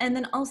 And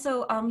then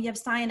also you have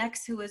Cyan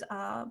X, who was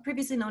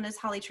previously known as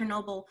Holly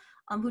Chernobyl,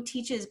 who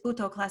teaches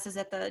Buto classes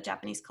at the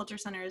Japanese Culture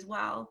Center as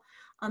well.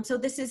 So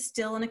this is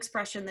still an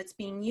expression that's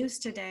being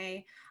used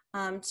today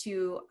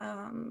to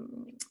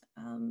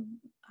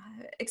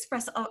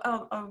express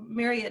a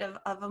myriad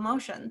of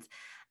emotions.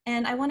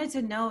 And I wanted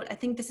to note, I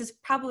think this is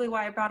probably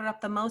why I brought it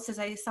up the most, as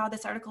I saw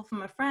this article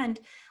from a friend,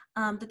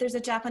 that there's a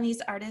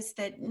Japanese artist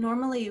that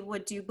normally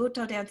would do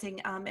Buto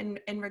dancing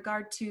in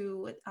regard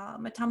to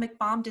atomic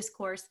bomb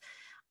discourse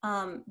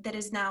that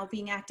is now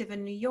being active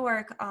in New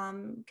York,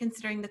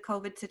 considering the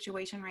COVID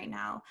situation right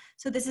now.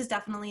 So this is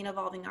definitely an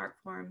evolving art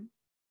form.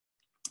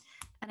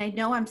 And I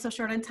know I'm so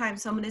short on time,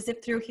 so I'm going to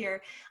zip through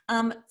here.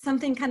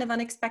 Something kind of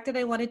unexpected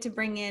I wanted to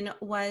bring in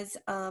was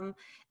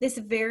this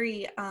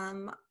very,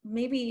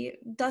 maybe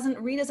doesn't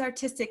read as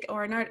artistic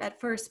or an art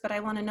at first, but I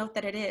want to note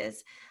that it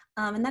is.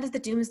 And that is the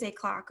Doomsday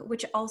Clock,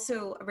 which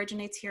also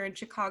originates here in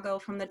Chicago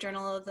from the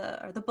Journal of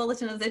the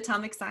Bulletin of the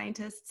Atomic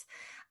Scientists.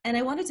 And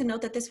I wanted to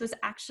note that this was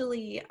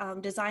actually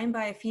designed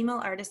by a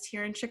female artist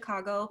here in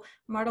Chicago,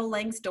 Martel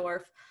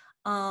Langsdorff.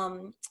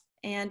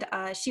 And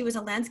she was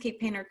a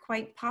landscape painter,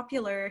 quite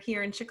popular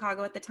here in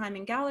Chicago at the time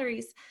in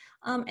galleries.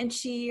 And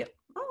she,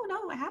 oh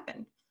no, what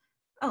happened?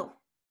 Oh,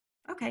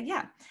 okay,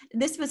 yeah.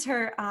 This was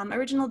her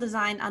original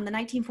design on the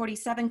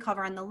 1947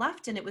 cover on the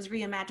left, and it was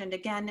reimagined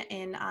again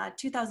in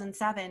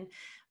 2007.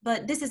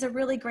 But this is a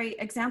really great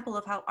example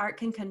of how art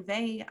can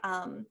convey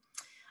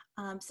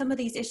some of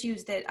these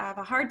issues that have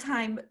a hard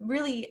time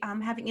really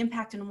having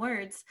impact in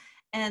words.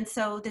 And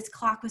so this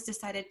clock was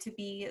decided to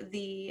be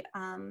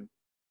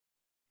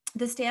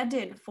the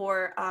stand-in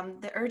for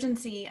the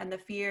urgency and the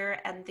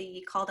fear and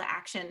the call to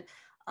action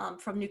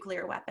from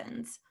nuclear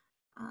weapons.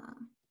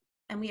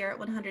 And we are at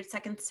 100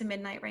 seconds to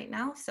midnight right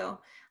now. So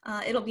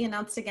it'll be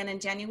announced again in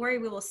January.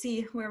 We will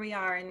see where we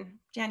are in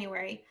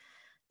January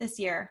this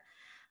year.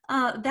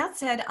 That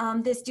said,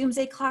 this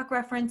Doomsday Clock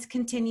reference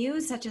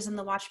continues, such as in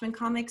the Watchmen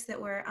comics that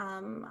were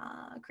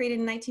created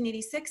in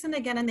 1986, and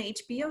again in the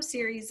HBO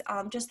series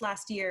just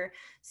last year.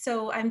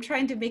 So I'm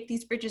trying to make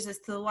these bridges as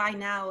to why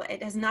now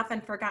it has not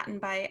been forgotten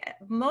by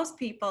most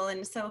people,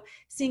 and so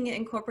seeing it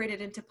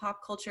incorporated into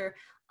pop culture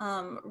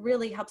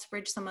really helps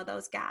bridge some of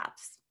those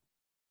gaps.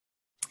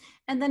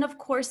 And then of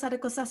course,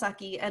 Sadako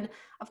Sasaki. And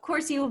of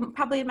course, you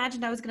probably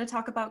imagined I was going to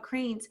talk about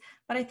cranes,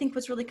 but I think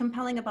what's really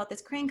compelling about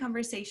this crane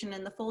conversation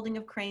and the folding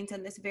of cranes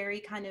and this very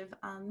kind of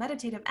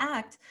meditative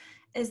act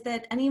is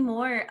that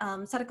anymore,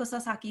 Sadako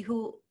Sasaki,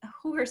 who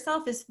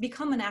herself has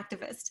become an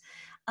activist,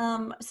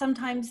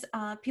 sometimes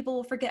people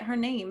will forget her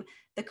name.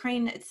 The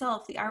crane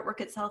itself, the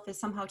artwork itself is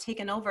somehow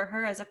taken over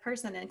her as a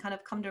person and kind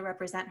of come to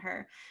represent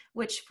her,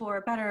 which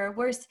for better or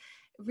worse,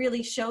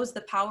 really shows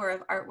the power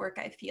of artwork,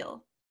 I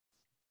feel.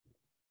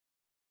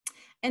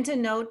 And to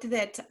note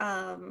that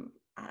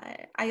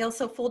I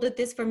also folded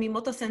this for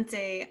Miyamoto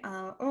sensei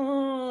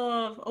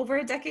over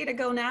a decade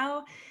ago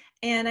now.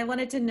 And I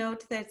wanted to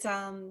note that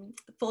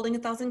folding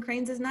 1,000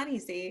 cranes is not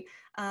easy.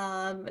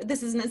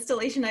 This is an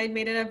installation I had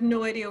made and I have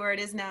no idea where it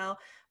is now.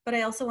 But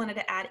I also wanted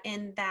to add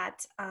in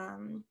that I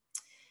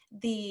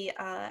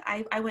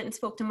went and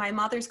spoke to my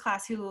mother's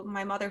class,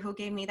 my mother who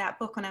gave me that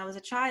book when I was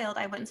a child.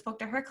 I went and spoke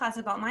to her class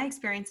about my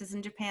experiences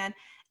in Japan,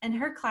 and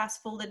her class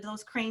folded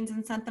those cranes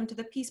and sent them to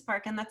the Peace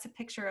Park. And that's a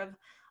picture of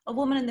a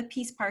woman in the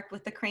Peace Park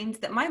with the cranes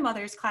that my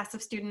mother's class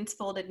of students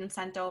folded and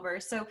sent over.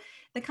 So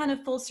the kind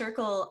of full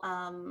circle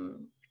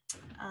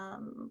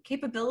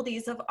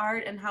capabilities of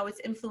art and how it's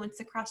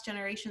influenced across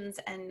generations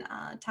and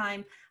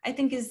time, I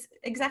think is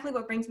exactly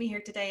what brings me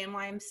here today and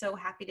why I'm so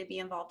happy to be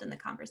involved in the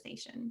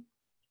conversation.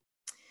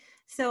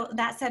 So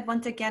that said,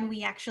 once again,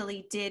 we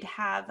actually did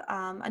have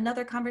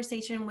another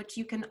conversation, which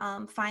you can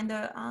find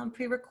the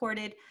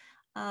pre-recorded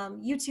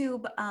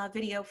YouTube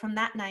video from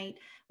that night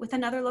with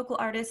another local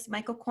artist,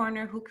 Michael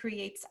Corner, who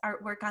creates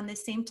artwork on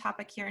this same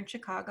topic here in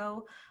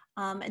Chicago.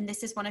 And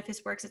this is one of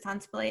his works. It's on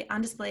display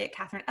at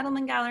Catherine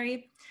Edelman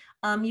Gallery.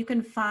 You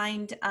can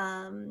find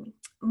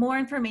more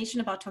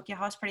information about Tokyo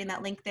House Party in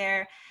that link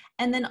there.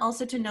 And then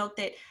also to note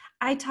that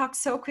I talked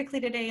so quickly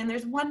today and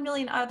there's 1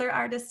 million other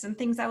artists and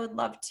things I would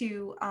love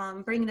to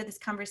bring into this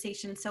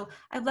conversation. So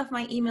I've left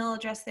my email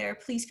address there.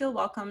 Please feel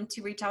welcome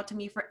to reach out to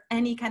me for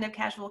any kind of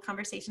casual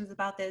conversations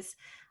about this.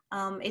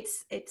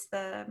 It's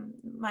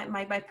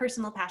my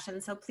personal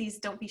passion. So please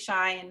don't be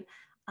shy.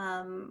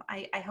 And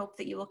I hope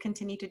that you will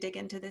continue to dig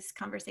into this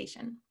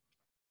conversation.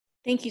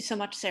 Thank you so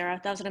much, Sarah.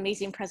 That was an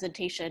amazing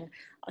presentation.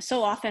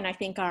 So often, I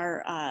think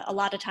a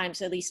lot of times,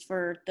 at least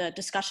for the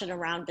discussion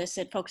around this,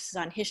 it focuses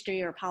on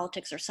history or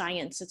politics or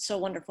science. It's so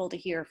wonderful to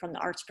hear from the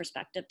arts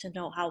perspective to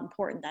know how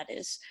important that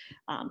is,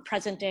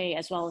 present day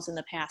as well as in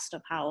the past,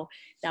 of how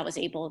that was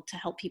able to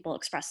help people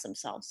express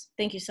themselves.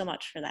 Thank you so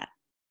much for that.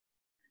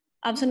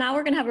 So now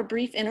we're going to have a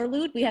brief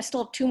interlude. We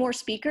still have 2 more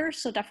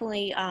speakers, so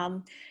definitely,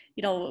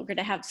 we're going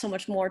to have so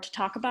much more to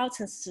talk about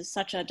since this is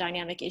such a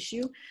dynamic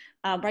issue.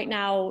 Right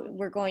now,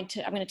 I'm going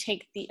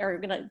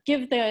to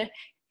give the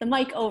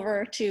mic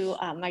over to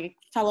my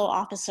fellow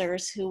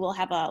officers who will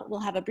have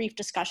a brief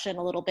discussion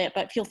a little bit,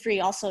 but feel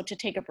free also to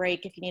take a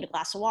break if you need a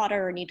glass of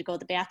water or need to go to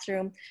the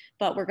bathroom.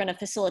 But we're going to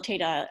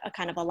facilitate a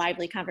kind of a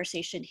lively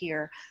conversation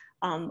here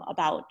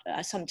about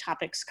some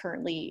topics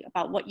currently,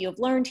 about what you have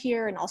learned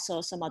here and also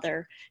some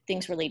other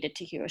things related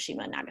to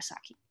Hiroshima and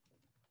Nagasaki.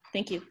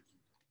 Thank you.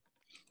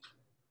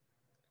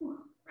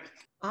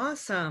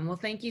 Awesome. Well,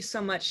 thank you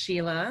so much,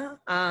 Sheila.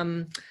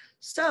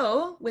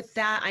 So with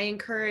that, I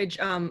encourage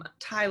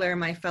Tyler,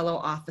 my fellow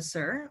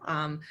officer,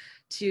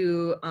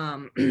 to,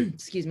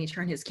 excuse me,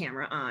 turn his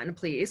camera on,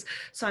 please.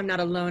 So I'm not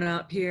alone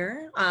up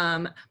here.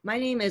 My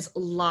name is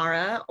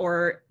Lara,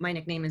 or my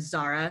nickname is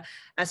Zara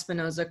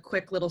Espinoza.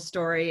 Quick little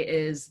story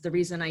is the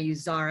reason I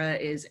use Zara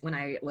is when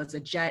I was a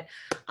jet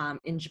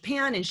in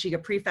Japan, in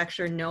Shiga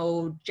Prefecture,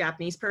 no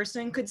Japanese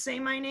person could say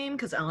my name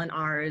because L and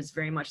R is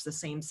very much the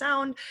same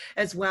sound,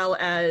 as well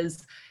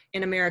as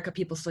in America,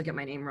 people still get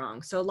my name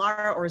wrong. So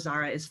Lara or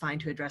Zara is fine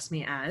to address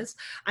me as.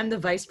 I'm the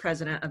vice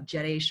president of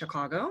JETAA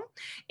Chicago.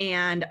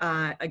 And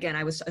again,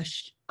 I was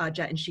a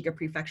jet in Shiga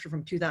Prefecture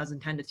from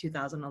 2010 to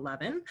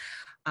 2011.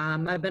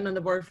 I've been on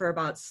the board for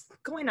about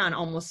going on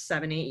almost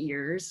 7-8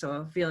 years. So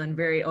I'm feeling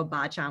very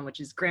oba-chan, which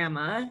is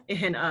grandma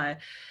in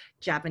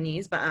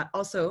Japanese. But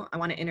also I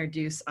wanna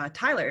introduce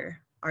Tyler,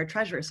 our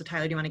treasurer. So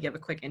Tyler, do you wanna give a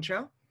quick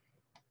intro?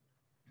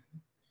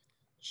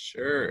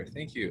 Sure,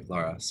 thank you,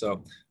 Laura.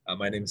 So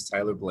my name is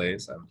Tyler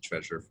Blaze. I'm the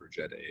treasurer for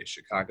JETAA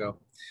Chicago.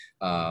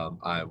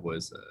 I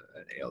was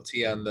an ALT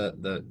on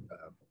the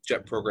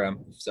JET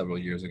program several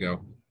years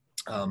ago.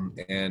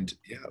 And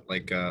yeah,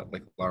 like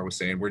Laura was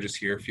saying, we're just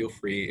here. Feel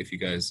free if you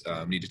guys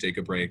need to take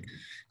a break,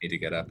 need to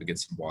get up and get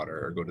some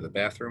water or go to the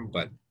bathroom.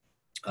 But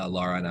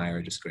Laura and I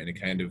are just going to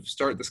kind of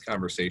start this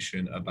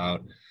conversation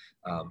about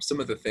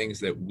some of the things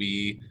that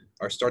we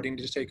are starting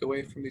to take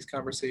away from these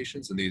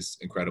conversations and these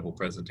incredible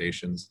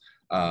presentations,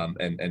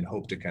 and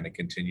hope to kind of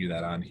continue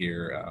that on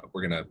here.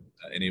 We're going to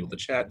enable the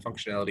chat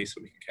functionality so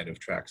we can kind of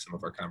track some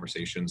of our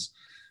conversations.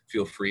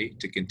 Feel free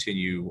to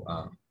continue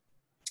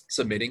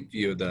submitting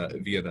via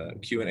the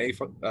Q&A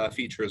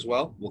feature as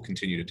well. We'll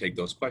continue to take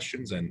those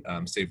questions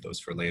and save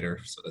those for later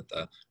so that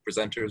the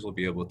presenters will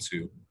be able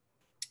to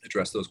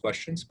address those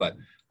questions. But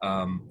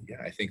yeah,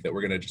 I think that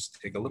we're going to just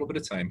take a little bit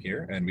of time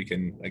here and we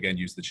can, again,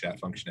 use the chat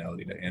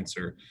functionality to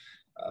answer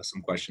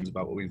some questions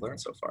about what we've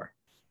learned so far.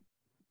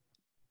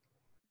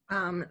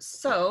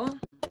 So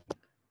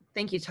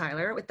thank you,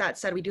 Tyler. With that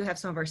said, we do have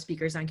some of our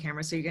speakers on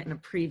camera, so you're getting a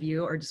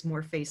preview or just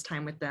more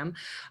FaceTime with them.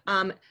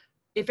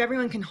 If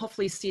everyone can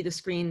hopefully see the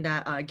screen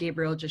that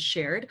Gabriel just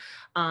shared,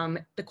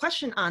 the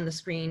question on the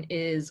screen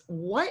is,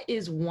 what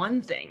is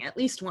one thing, at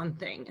least one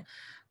thing,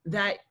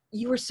 that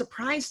you were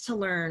surprised to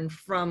learn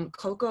from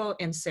Koko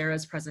and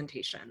Saira's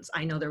presentations?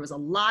 I know there was a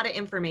lot of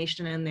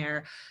information in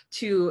there,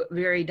 two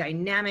very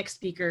dynamic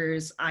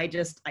speakers. I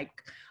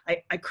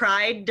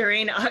cried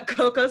during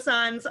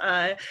Koko-san's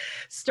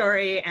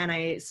story, and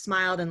I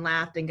smiled and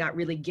laughed and got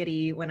really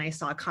giddy when I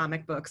saw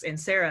comic books in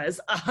Saira's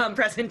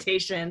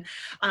presentation.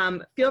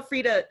 Feel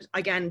free to,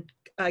 again,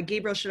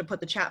 Gabriel should have put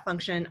the chat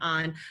function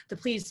on to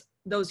please,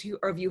 those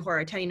of you who are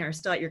attending are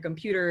still at your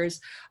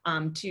computers,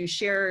 to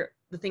share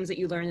the things that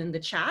you learn in the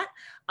chat,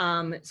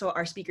 so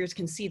our speakers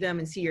can see them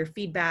and see your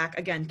feedback.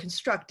 Again,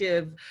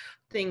 constructive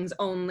things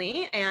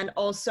only. And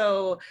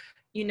also,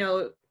 you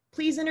know,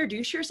 please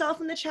introduce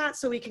yourself in the chat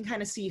so we can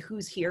kind of see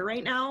who's here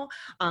right now.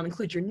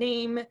 Include your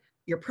name,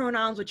 your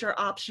pronouns, which are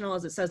optional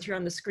as it says here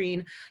on the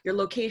screen, your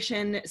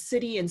location,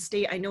 city and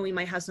state. I know we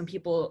might have some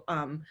people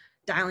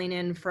dialing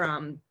in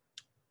from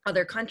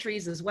other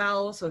countries as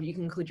well, so you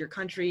can include your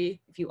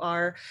country if you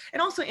are,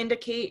 and also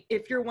indicate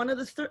if you're one of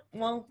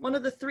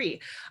the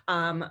three,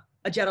 a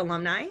JET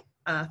alumni,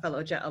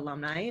 fellow JET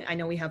alumni. I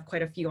know we have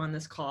quite a few on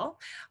this call.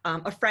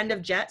 A friend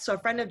of JET. So a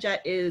friend of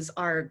JET is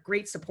our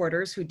great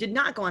supporters who did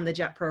not go on the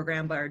JET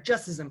program but are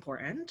just as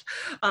important,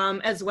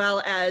 as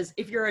well as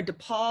if you're a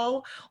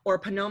DePaul or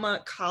Pomona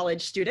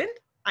College student.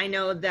 I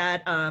know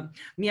that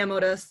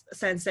Miyamoto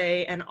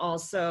sensei and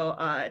also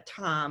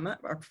Tom,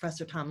 or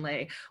Professor Tom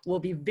Lay, will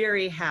be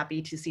very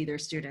happy to see their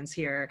students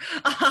here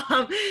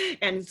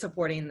and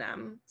supporting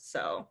them.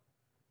 So,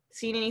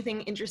 seen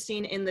anything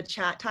interesting in the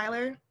chat,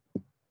 Tyler?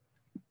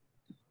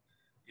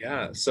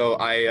 Yeah, so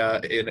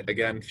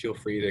again, feel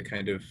free to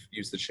kind of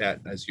use the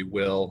chat as you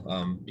will.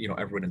 You know,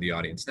 everyone in the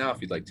audience now,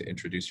 if you'd like to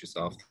introduce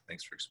yourself,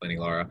 thanks for explaining,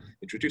 Laura.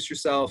 Introduce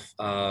yourself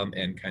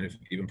and kind of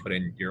even put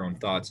in your own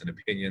thoughts and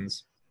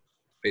opinions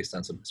based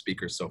on some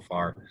speakers so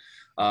far.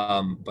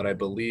 But I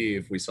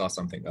believe we saw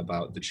something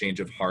about the change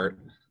of heart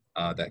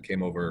that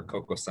came over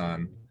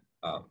Koko-san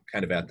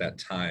kind of at that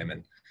time.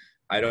 And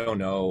I don't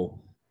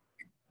know,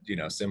 you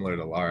know, similar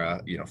to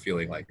Laura, you know,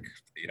 feeling like,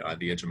 you know, on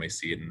the edge of my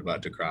seat and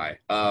about to cry.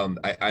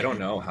 I don't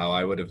know how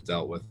I would have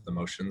dealt with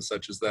emotions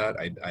such as that.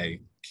 I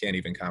can't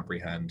even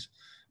comprehend,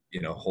 you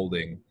know,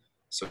 holding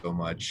so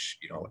much,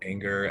 you know,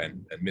 anger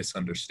and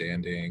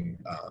misunderstanding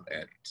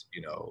and,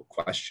 you know,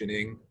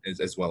 questioning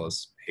as well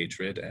as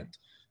hatred, and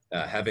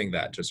having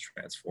that just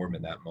transform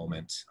in that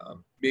moment.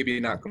 Maybe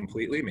not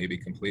completely, maybe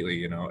completely,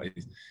 you know,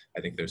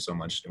 I think there's so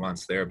much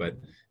nuance there, but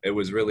it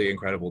was really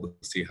incredible to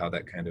see how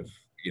that kind of,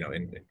 you know,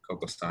 in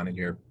Koko-san and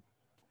your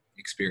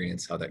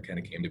experience, how that kind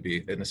of came to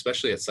be. And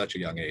especially at such a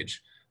young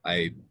age,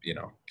 I, you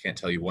know, can't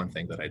tell you one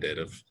thing that I did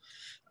of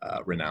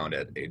renowned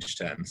at age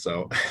 10.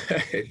 So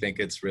I think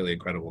it's really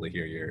incredible to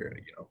hear your,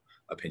 you know,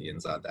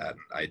 opinions on that. And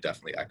I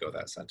definitely echo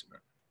that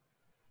sentiment.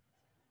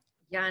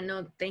 Yeah,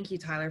 no, thank you,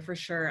 Tyler, for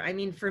sure. I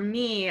mean, for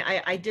me,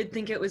 I did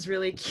think it was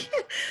really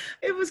cute.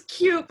 It was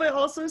cute, but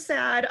also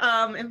sad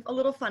and a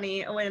little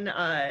funny when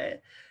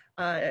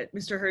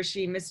Mr.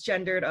 Hersey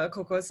misgendered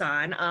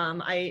Koko-san.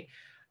 I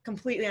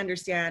completely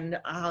understand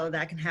how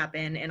that can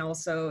happen, and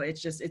also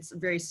it's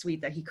very sweet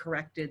that he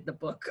corrected the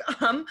book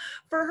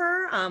for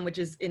her, which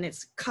is in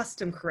its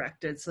custom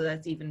corrected, so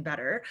that's even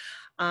better.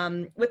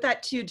 With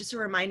that too, just a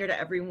reminder to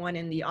everyone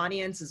in the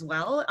audience as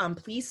well,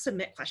 please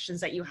submit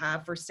questions that you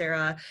have for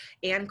Saira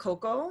and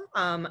Koko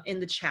in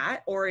the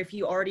chat, or if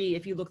you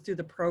look through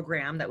the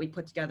program that we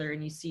put together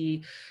and you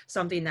see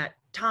something that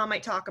Tom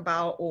might talk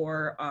about,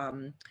 or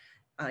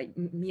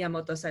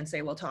Miyamoto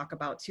sensei will talk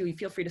about too, you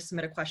feel free to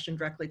submit a question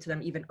directly to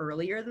them even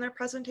earlier than their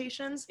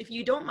presentations. If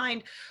you don't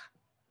mind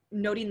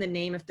noting the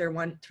name if they're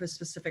one to a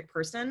specific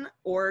person,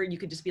 or you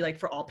could just be like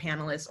for all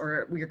panelists,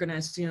 or we're going to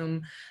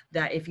assume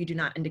that if you do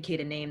not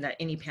indicate a name that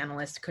any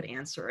panelist could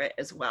answer it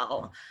as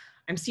well.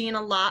 I'm seeing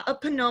a lot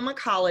of Pomona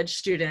College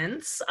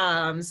students.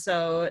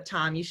 So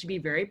Tom, you should be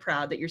very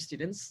proud that your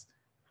students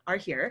are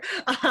here.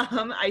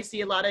 I see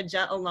a lot of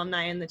JET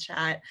alumni in the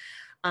chat.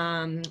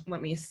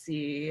 Let me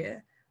see.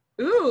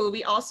 Ooh,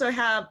 we also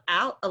have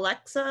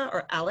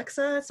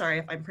Alexa, sorry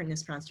if I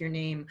mispronounced your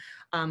name,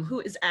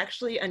 who is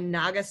actually a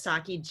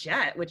Nagasaki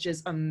JET, which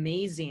is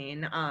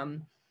amazing.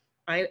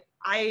 I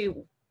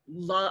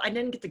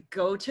didn't get to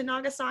go to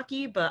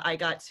Nagasaki, but I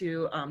got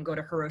to go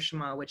to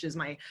Hiroshima, which is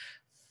my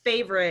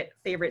favorite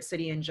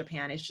city in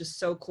Japan. It's just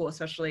so cool,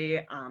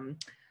 especially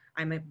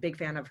I'm a big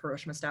fan of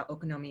Hiroshima style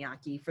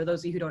okonomiyaki. For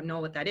those of you who don't know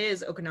what that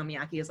is,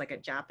 okonomiyaki is like a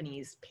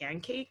Japanese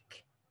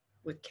pancake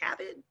with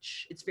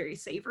cabbage. It's very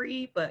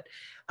savory, but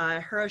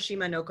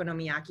Hiroshima no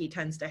okonomiyaki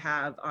tends to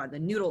have the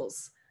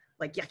noodles,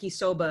 like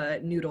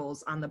yakisoba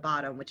noodles on the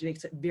bottom, which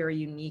makes it very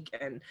unique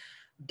and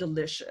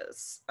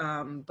delicious.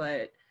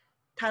 But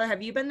Tyler,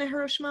 have you been to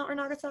Hiroshima or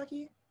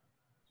Nagasaki?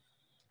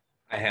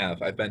 I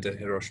have. I've been to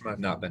Hiroshima. I've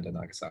not been to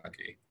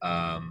Nagasaki.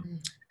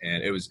 And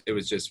it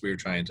was just, we were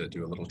trying to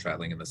do a little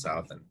traveling in the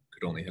South and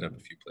could only hit up a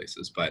few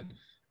places, but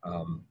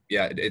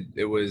yeah,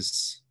 it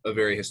was a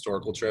very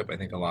historical trip. I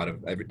think a lot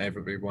of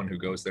everyone who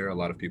goes there, a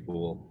lot of people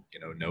will, you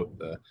know, note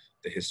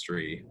the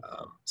history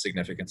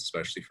significance,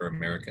 especially for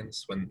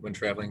Americans when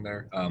traveling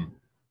there.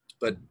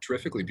 But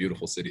terrifically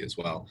beautiful city as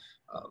well.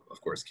 Of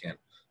course, can't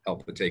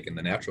help but take in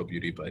the natural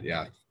beauty, but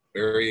yeah,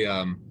 very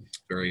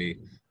very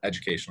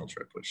educational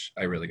trip, which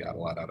I really got a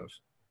lot out of.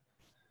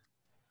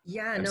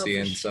 Yeah, I'm no,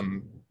 seeing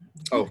some,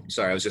 oh,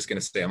 sorry, I was just going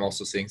to say, I'm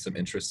also seeing some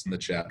interest in the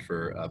chat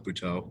for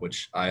Buto,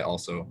 which I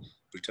also,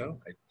 Buto?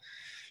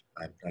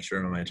 I'm not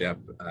sure on my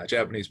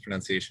Japanese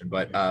pronunciation,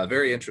 but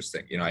very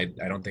interesting. You know, I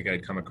don't think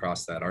I'd come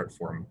across that art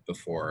form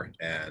before,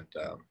 and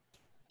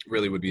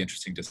really would be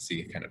interesting to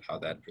see kind of how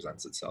that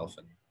presents itself,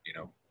 and, you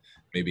know,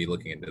 maybe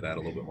looking into that a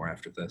little bit more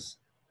after this.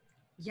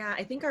 Yeah,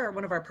 I think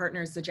one of our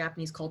partners, the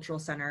Japanese Cultural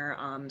Center,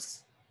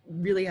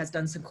 really has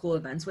done some cool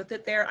events with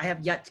it there. I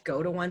have yet to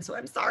go to one, so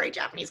I'm sorry,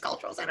 Japanese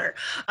Cultural Center,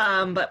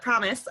 but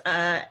promise.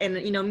 And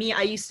you know, me,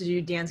 I used to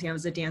do dancing. I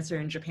was a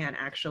dancer in Japan,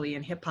 actually,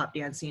 in hip hop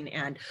dancing,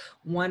 and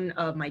one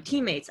of my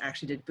teammates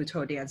actually did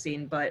Buto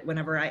dancing, but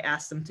whenever I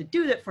asked them to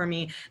do that for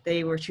me,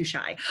 they were too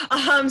shy.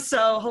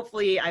 So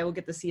hopefully I will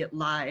get to see it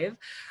live.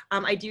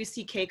 I do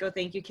see Keiko.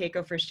 Thank you,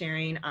 Keiko, for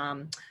sharing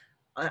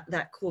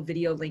that cool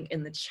video link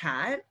in the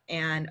chat.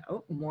 And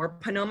oh, more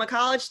Pomona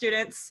College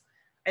students.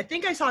 I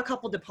think I saw a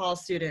couple DePaul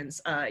students,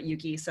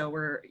 Yuki, so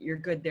you're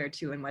good there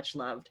too, and much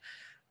loved.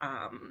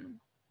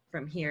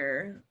 From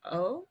here,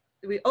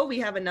 we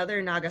have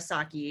another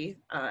Nagasaki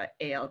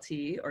ALT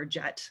or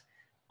JET,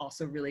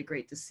 also really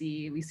great to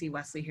see. We see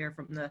Wesley here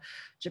from the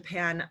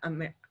Japan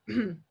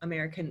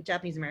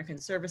Japanese American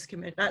Service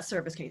Committee, not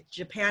Service Committee,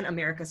 Japan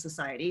America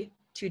Society,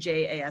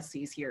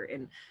 2JASCs here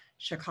in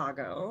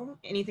Chicago.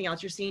 Anything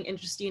else you're seeing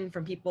interesting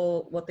from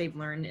people, what they've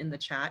learned in the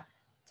chat,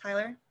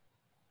 Tyler?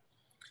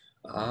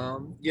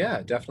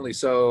 Yeah, definitely.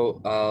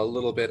 So a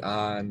little bit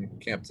on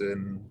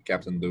Captain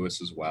Lewis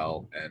as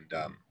well.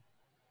 And,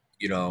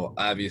 you know,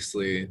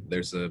 obviously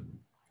there's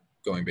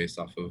going based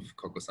off of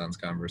Koko-san's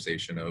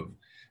conversation of,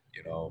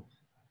 you know,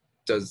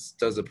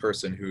 does a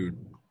person who,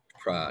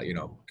 you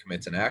know,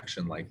 commits an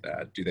action like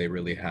that, do they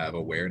really have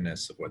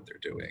awareness of what they're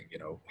doing? You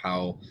know,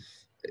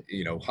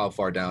 how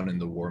far down in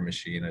the war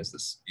machine is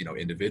this, you know,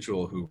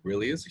 individual who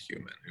really is a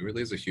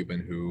human,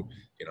 who,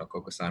 you know,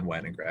 Koko-san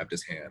went and grabbed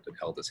his hand and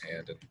held his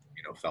hand and,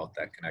 you know, felt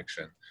that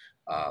connection.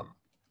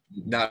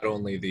 Not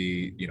only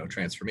the, you know,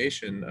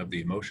 transformation of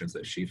the emotions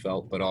that she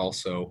felt, but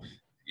also,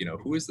 you know,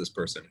 who is this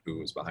person who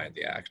was behind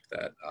the act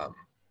that,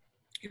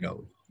 you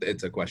know,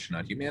 it's a question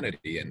on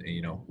humanity and,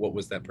 you know, what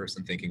was that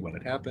person thinking when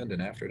it happened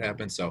and after it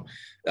happened. So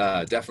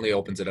definitely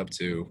opens it up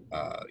to,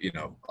 you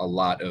know, a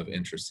lot of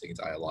interesting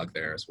dialogue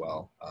there as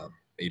well.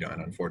 You know,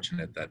 and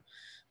unfortunate that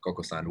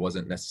Koko-san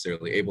wasn't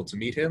necessarily able to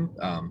meet him,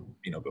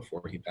 you know,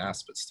 before he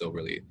passed, but still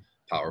really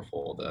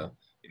powerful,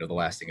 you know, the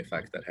lasting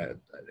effect that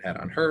had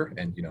on her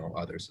and, you know,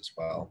 others as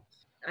well.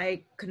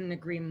 I couldn't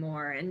agree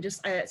more. And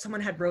just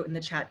someone had wrote in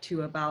the chat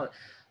too about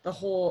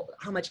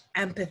how much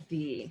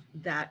empathy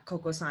that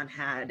Koko-san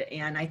had.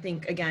 And I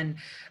think, again,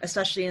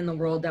 especially in the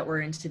world that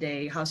we're in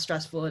today, how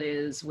stressful it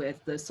is with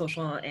the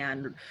social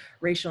and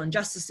racial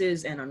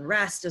injustices and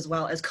unrest, as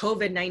well as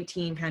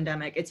COVID-19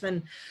 pandemic. It's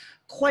been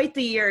quite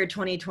the year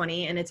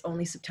 2020, and it's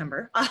only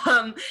September.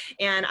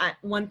 And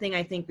one thing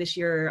I think this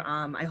year,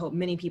 I hope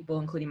many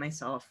people, including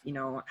myself, you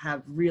know,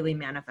 have really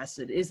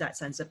manifested is that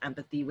sense of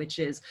empathy, which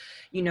is,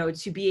 you know,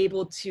 to be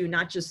able to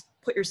not just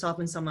put yourself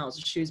in someone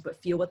else's shoes, but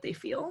feel what they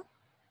feel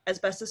as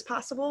best as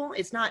possible.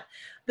 It's not,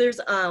 there's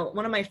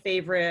one of my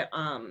favorite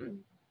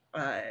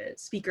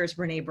speakers,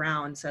 Brene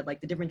Brown, said,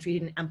 like, the difference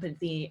between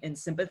empathy and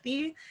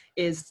sympathy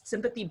is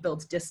sympathy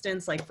builds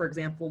distance. Like, for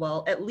example,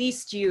 well, at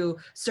least you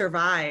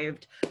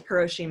survived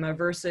Hiroshima,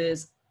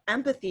 versus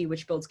empathy,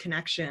 which builds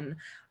connection,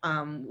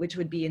 which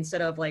would be,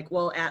 instead of like,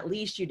 well, at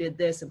least you did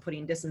this and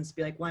putting distance,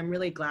 be like, well, I'm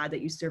really glad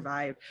that you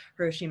survived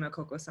Hiroshima,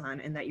 Koko-san,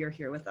 and that you're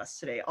here with us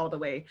today, all the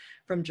way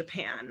from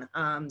Japan.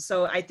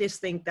 So I just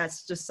think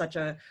that's just such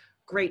a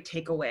great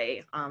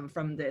takeaway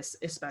from this,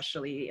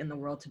 especially in the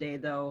world today,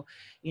 though,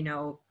 you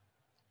know,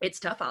 it's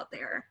tough out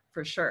there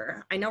for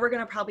sure. I know we're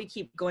going to probably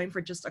keep going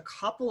for just a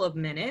couple of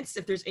minutes.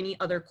 If there's any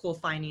other cool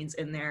findings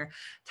in there,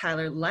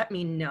 Tyler, let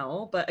me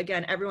know. But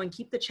again, everyone,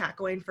 keep the chat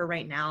going for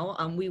right now.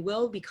 We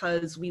will,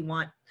 because we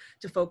want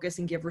to focus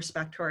and give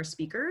respect to our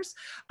speakers,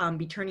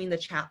 be turning the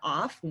chat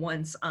off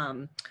once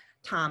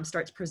Tom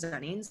starts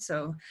presenting.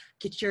 So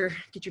get your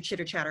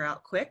chitter chatter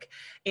out quick.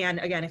 And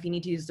again, if you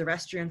need to use the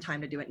restroom, time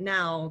to do it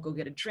now. Go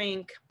get a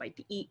drink, bite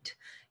to eat,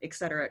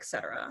 etc.,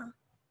 etc.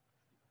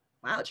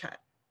 Wow, chat.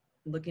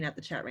 Looking at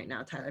the chat right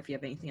now, Tyler, if you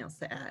have anything else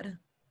to add.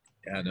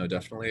 Yeah, no,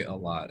 definitely a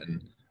lot.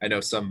 And I know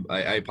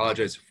I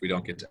apologize if we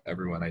don't get to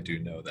everyone. I do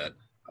know that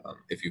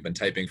if you've been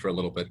typing for a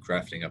little bit,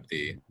 crafting up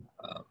the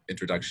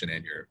introduction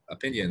and your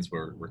opinions,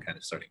 we're kind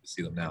of starting to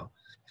see them now.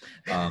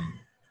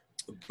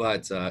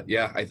 But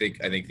yeah, I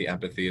think the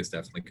empathy is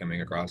definitely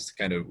coming across.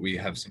 Kind of, we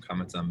have some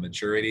comments on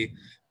maturity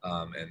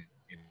and,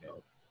 you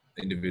know,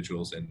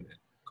 individuals in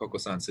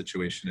Koko-san's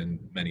situation and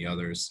many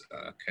others,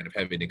 kind of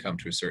having to come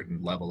to a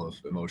certain level of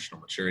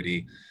emotional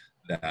maturity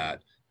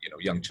that, you know,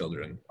 young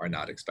children are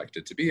not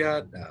expected to be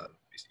at,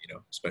 you know,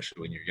 especially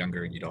when you're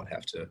younger and you don't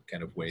have to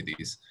kind of weigh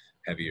these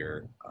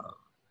heavier,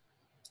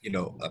 you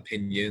know,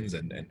 opinions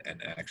and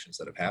actions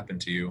that have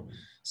happened to you.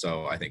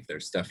 So I think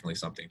there's definitely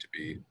something to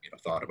be, you know,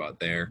 thought about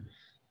there.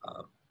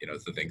 You know,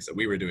 the things that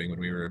we were doing when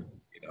we were,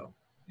 you know,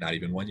 not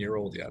even 1 year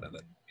old yet, and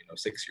then, you know,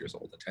 6 years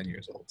old and 10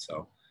 years old.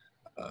 So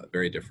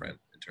very different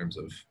in terms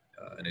of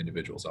an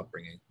individual's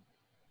upbringing.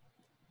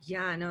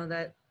 Yeah, no,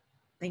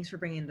 thanks for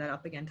bringing that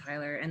up again,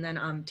 Tyler. And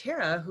then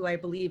Tara, who I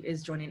believe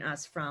is joining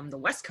us from the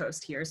West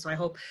Coast here. So I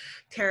hope,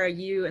 Tara,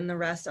 you and the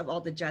rest of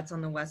all the Jets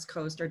on the West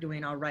Coast are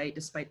doing all right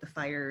despite the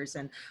fires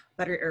and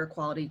better air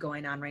quality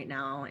going on right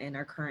now in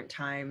our current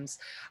times.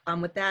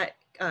 With that,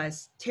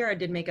 Tara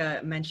did make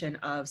a mention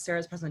of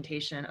Sarah's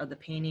presentation of the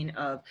painting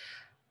of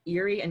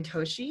Eri and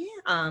Toshi,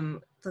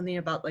 something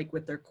about like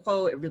with their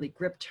quote, it really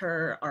gripped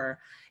her,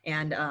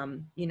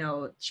 and you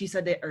know, she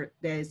said that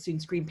they've seen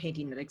screen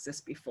painting that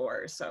exists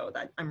before, so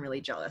that I'm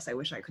really jealous. I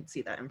wish I could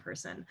see that in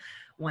person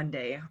one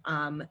day.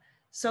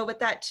 So with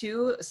that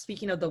too,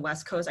 speaking of the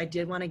West Coast, I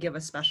did want to give a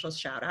special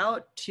shout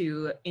out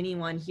to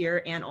anyone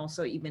here and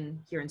also even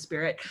here in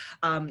spirit,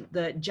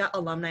 the JET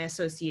Alumni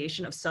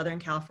Association of Southern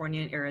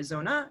California and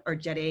Arizona, or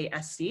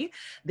JETAA SC.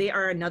 They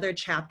are another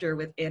chapter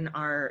within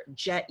our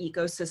JET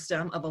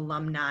ecosystem of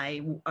alumni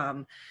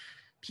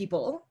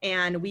people,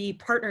 and we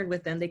partnered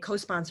with them. They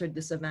co-sponsored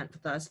this event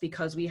with us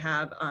because we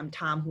have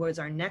Tom, who is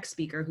our next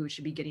speaker, who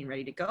should be getting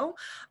ready to go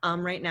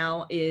right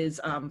now, is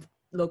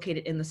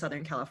located in the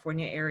Southern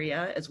California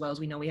area, as well as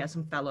we know we have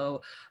some fellow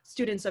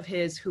students of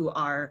his who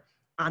are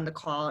on the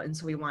call, and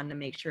so we wanted to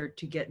make sure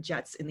to get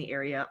Jets in the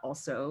area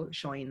also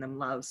showing them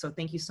love. So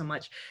thank you so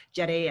much,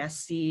 JETAA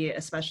SC,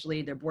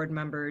 especially their board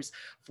members,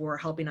 for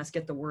helping us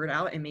get the word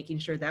out and making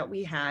sure that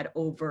we had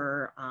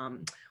over,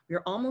 we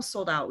were almost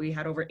sold out. We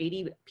had over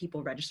 80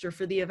 people register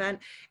for the event,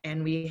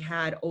 and we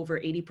had over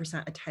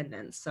 80%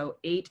 attendance. So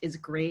 8 is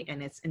great,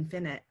 and it's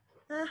infinite.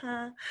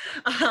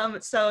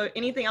 So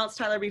anything else,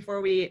 Tyler, before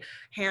we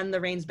hand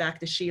the reins back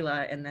to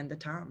Sheila and then to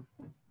Tom?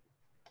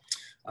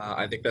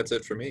 I think that's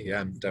it for me. Yeah,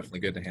 I'm definitely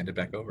good to hand it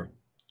back over.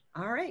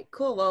 All right,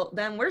 cool. Well,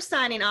 then we're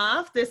signing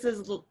off. This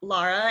is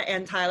Laura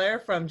and Tyler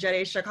from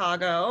JETAA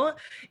Chicago,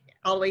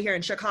 all the way here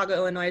in Chicago,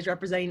 Illinois,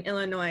 representing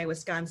Illinois,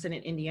 Wisconsin,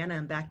 and Indiana.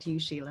 And back to you,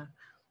 Sheila.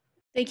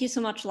 Thank you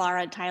so much,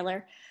 Laura and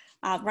Tyler.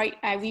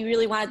 We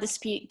really wanted this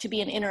to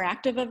be an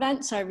interactive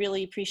event, so I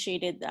really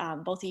appreciated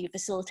both of you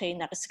facilitating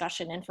that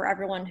discussion, and for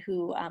everyone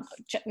who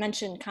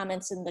mentioned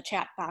comments in the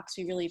chat box,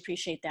 we really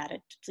appreciate that.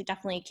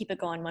 Definitely keep it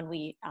going when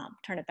we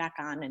turn it back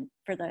on, and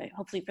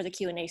hopefully for the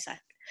Q&A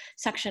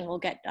section, we'll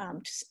get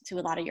to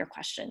a lot of your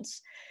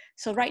questions.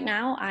 So right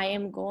now, I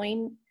am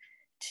going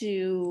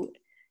to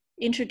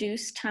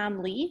introduce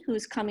Tom Lee, who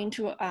is coming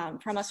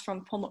from us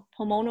from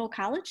Pomona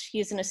College. He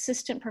is an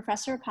assistant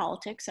professor of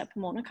politics at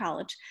Pomona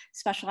College,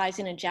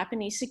 specializing in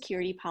Japanese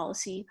security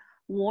policy,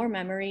 war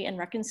memory and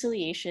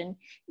reconciliation,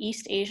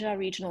 East Asia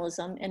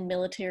regionalism, and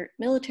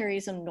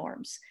militarism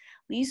norms.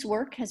 Lee's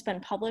work has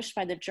been published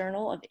by the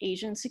Journal of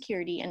Asian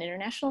Security and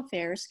International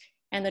Affairs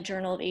and the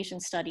Journal of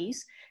Asian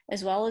Studies,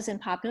 as well as in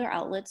popular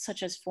outlets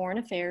such as Foreign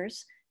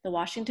Affairs, The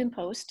Washington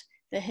Post,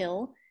 The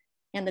Hill,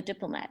 and The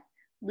Diplomat.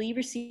 Lee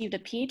received a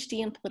PhD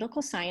in political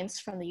science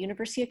from the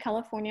University of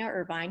California,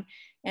 Irvine,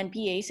 and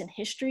BAs in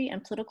history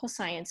and political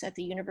science at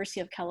the University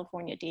of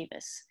California,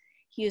 Davis.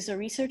 He is a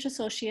research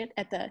associate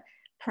at the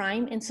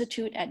Prime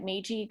Institute at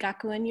Meiji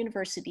Gakuin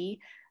University,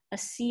 a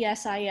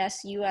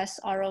CSIS US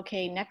ROK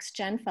Next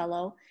Gen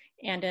Fellow,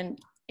 and an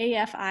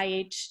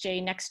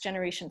AFIHJ Next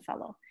Generation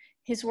Fellow.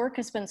 His work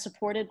has been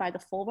supported by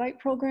the Fulbright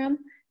Program,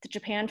 the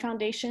Japan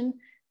Foundation,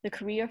 the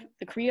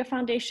Korea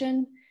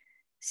Foundation,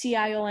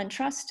 CION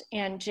Trust,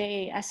 and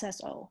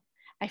JASSO.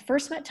 I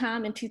first met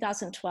Tom in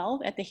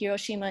 2012 at the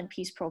Hiroshima and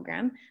Peace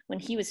Program when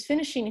he was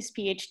finishing his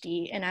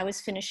PhD and I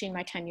was finishing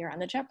my tenure on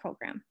the JET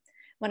program.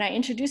 When I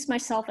introduced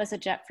myself as a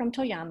JET from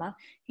Toyama,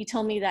 he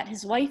told me that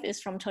his wife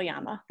is from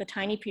Toyama, the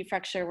tiny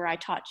prefecture where I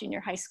taught junior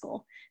high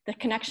school. The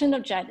connection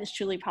of JET is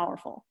truly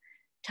powerful.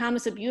 Tom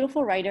is a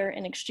beautiful writer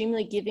and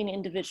extremely giving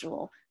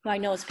individual who I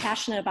know is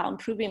passionate about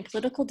improving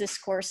political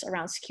discourse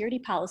around security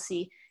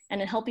policy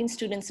and in helping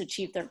students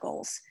achieve their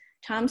goals.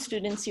 Tom,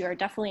 students, you are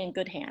definitely in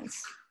good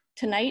hands.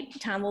 Tonight,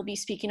 Tom will be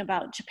speaking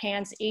about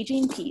Japan's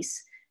aging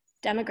peace,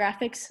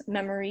 demographics,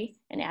 memory,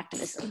 and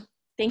activism.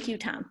 Thank you,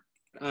 Tom.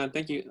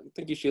 Thank you,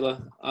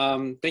 Sheila.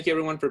 Thank you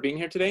everyone for being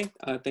here today.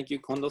 Thank you,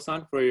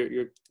 Kondo-san, for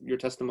your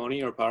testimony,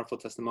 your powerful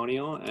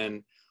testimonial,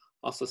 and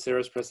also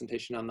Sarah's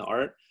presentation on the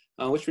art.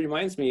 Which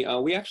reminds me,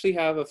 we actually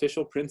have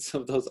official prints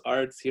of those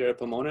arts here at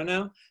Pomona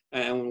now,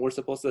 and we're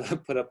supposed to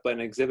put up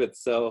an exhibit.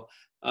 So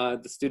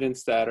the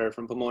students that are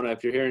from Pomona,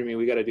 if you're hearing me,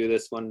 we got to do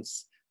this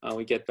once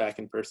we get back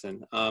in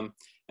person.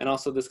 And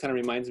also this kind of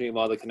reminds me of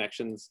all the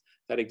connections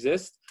that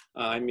exist.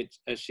 I met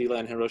Sheila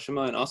in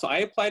Hiroshima, and also I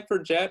applied for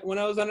JET when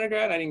I was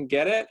undergrad. I didn't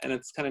get it, and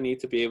it's kind of neat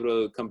to be able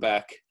to come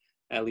back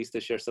at least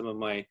to share some of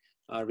my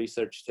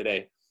research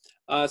today.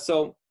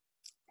 So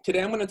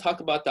Today, I'm going to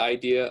talk about the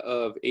idea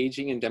of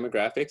aging and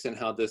demographics and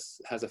how this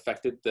has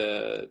affected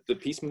the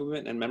peace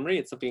movement and memory.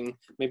 It's something,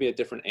 maybe a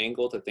different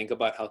angle to think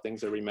about how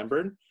things are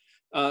remembered.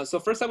 So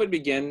first I would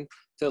begin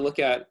to look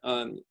at,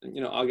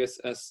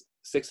 August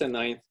 6th and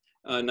 9th,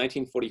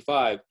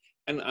 1945.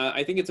 And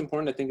I think it's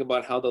important to think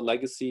about how the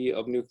legacy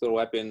of nuclear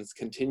weapons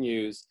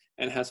continues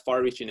and has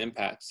far-reaching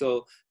impact.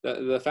 So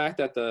the fact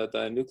that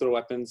the nuclear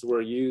weapons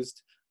were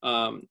used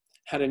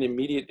had an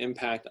immediate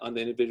impact on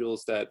the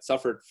individuals that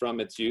suffered from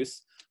its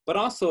use, but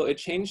also it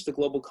changed the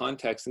global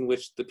context in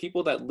which the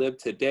people that live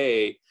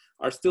today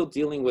are still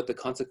dealing with the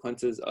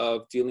consequences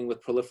of dealing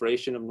with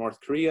proliferation of North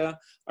Korea,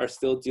 are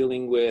still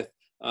dealing with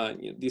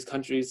these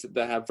countries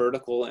that have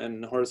vertical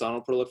and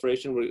horizontal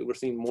proliferation. We're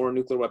seeing more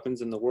nuclear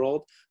weapons in the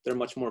world. They're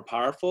much more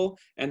powerful.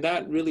 And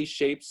that really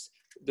shapes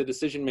the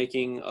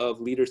decision-making of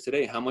leaders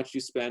today, how much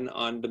you spend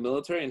on the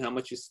military and how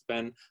much you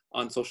spend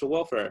on social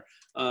welfare.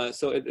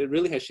 So it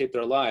really has shaped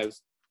our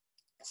lives.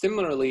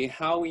 Similarly,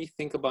 how we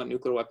think about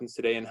nuclear weapons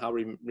today and how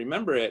we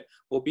remember it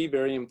will be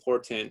very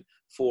important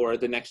for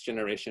the next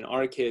generation,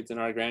 our kids and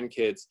our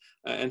grandkids.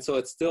 And so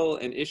it's still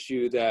an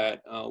issue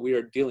that we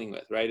are dealing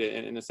with, right?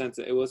 In a sense,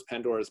 it was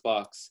Pandora's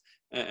box,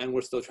 and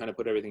we're still trying to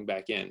put everything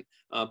back in.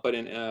 But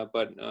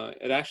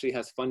it actually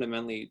has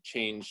fundamentally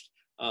changed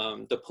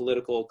the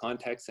political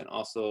context and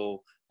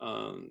also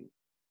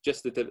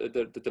just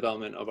the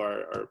development of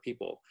our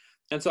people.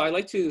 And so I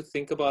like to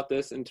think about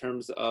this in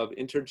terms of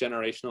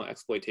intergenerational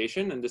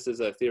exploitation. And this is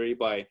a theory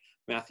by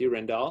Matthew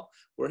Rendell,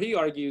 where he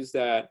argues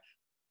that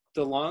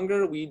the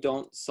longer we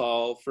don't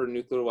solve for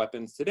nuclear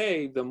weapons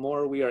today, the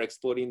more we are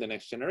exploiting the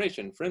next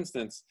generation. For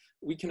instance,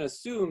 we can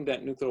assume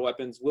that nuclear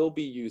weapons will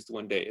be used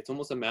one day. It's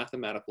almost a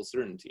mathematical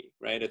certainty,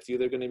 right? It's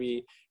either going to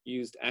be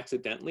used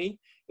accidentally,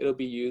 it'll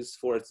be used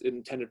for its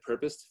intended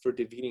purpose for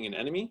defeating an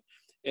enemy.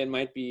 It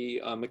might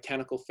be a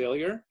mechanical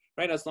failure,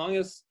 right? As long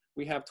as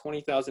we have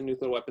 20,000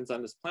 nuclear weapons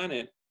on this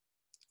planet,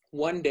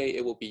 one day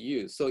it will be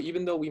used. So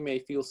even though we may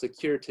feel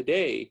secure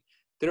today,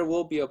 there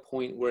will be a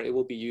point where it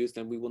will be used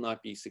and we will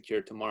not be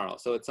secure tomorrow.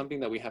 So it's something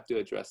that we have to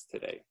address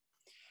today.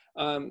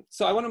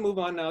 So I want to move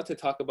on now to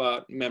talk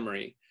about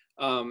memory.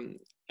 And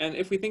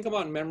if we think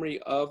about memory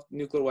of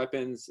nuclear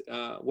weapons,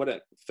 what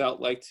it felt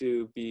like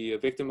to be a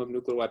victim of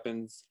nuclear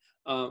weapons,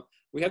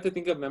 we have to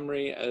think of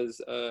memory as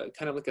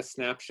kind of like a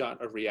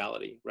snapshot of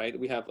reality, right?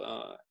 We have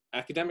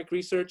academic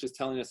research is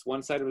telling us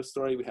one side of the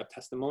story. We have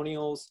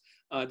testimonials.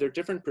 They're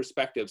different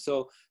perspectives.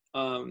 So,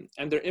 and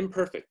they're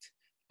imperfect.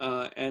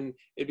 And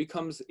it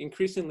becomes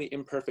increasingly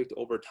imperfect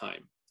over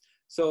time.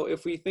 So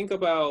if we think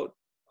about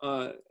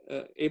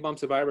A-bomb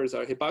survivors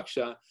or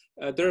hibakusha,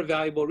 they're a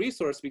valuable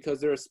resource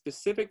because they're a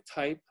specific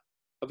type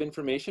of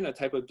information, a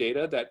type of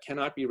data that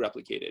cannot be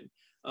replicated.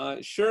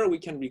 Sure, we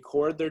can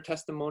record their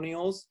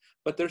testimonials,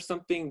 but there's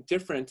something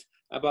different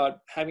about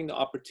having the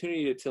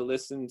opportunity to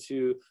listen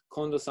to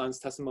Kondo-san's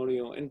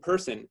testimonial in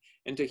person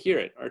and to hear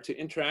it or to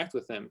interact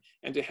with them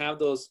and to have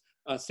those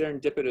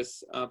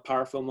serendipitous,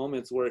 powerful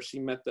moments where she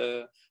met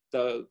the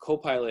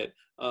co-pilot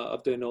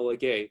of the Enola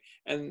Gay.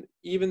 And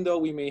even though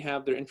we may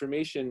have their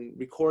information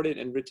recorded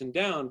and written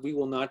down, we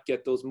will not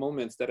get those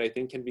moments that I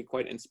think can be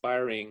quite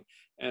inspiring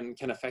and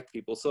can affect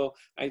people. So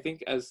I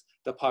think as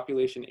the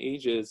population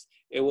ages,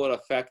 it will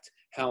affect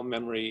how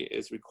memory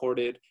is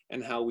recorded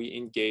and how we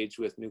engage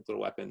with nuclear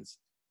weapons.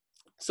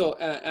 So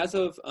as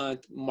of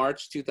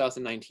March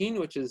 2019,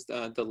 which is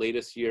the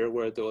latest year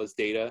where there was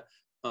data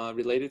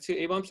related to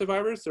A-bomb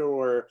survivors, there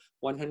were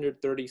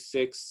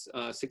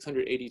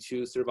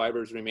 682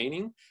 survivors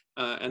remaining,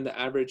 and the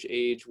average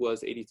age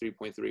was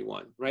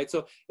 83.31, right?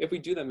 So if we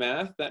do the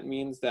math, that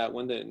means that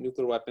when the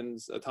nuclear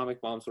weapons,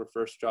 atomic bombs were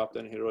first dropped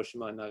on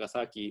Hiroshima and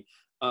Nagasaki,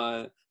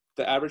 the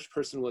average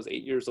person was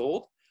 8 years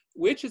old,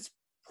 which is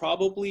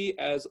probably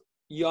as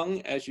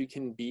young as you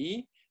can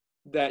be,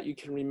 that you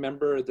can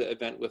remember the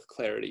event with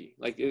clarity,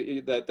 like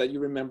that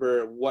you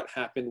remember what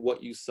happened,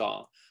 what you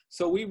saw.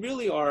 So we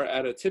really are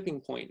at a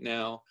tipping point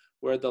now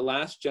where the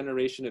last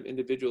generation of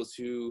individuals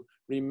who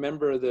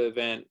remember the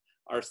event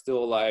are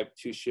still alive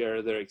to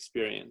share their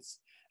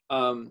experience.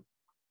 And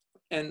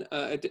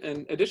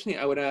additionally,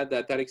 I would add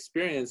that that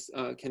experience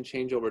can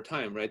change over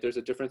time, right? There's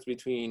a difference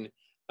between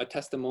a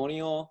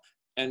testimonial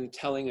and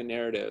telling a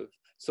narrative.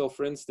 So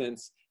for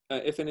instance,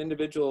 if an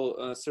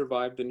individual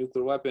survived a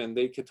nuclear weapon,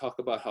 they could talk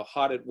about how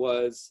hot it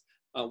was,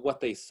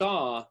 what they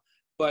saw,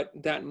 but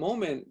that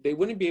moment, they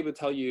wouldn't be able to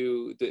tell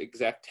you the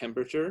exact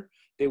temperature.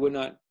 They would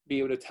not be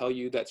able to tell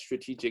you that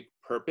strategic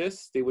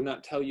purpose. They would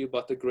not tell you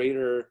about the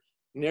greater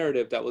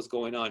narrative that was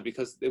going on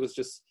because it was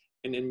just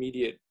an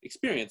immediate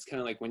experience,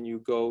 kind of like when you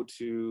go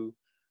to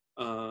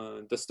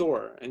the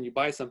store and you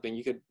buy something,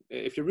 you could,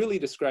 if you're really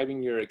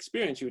describing your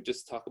experience, you would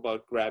just talk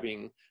about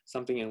grabbing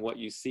something and what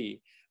you see.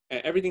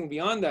 Everything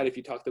beyond that, if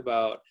you talked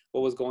about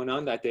what was going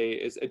on that day,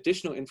 is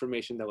additional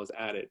information that was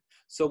added.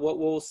 So what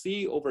we'll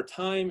see over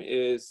time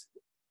is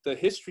the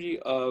history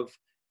of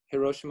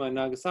Hiroshima and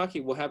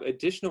Nagasaki will have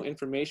additional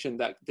information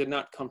that did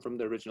not come from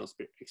the original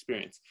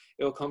experience.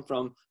 It will come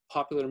from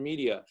popular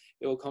media.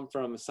 It will come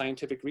from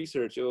scientific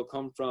research. It will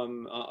come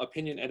from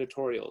opinion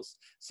editorials.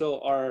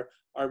 So our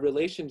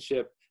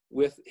relationship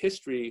with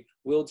history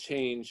will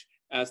change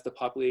as the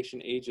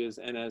population ages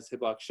and as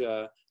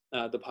hibakusha,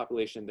 the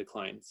population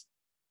declines.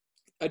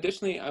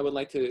 Additionally, I would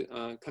like to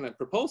kind of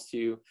propose to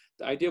you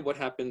the idea of what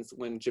happens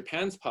when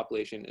Japan's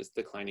population is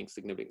declining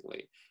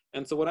significantly.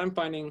 And so what I'm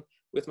finding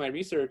with my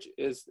research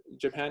is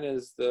Japan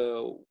is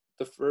the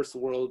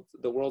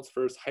world's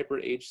first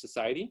hyper-age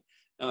society,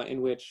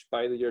 in which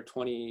by the year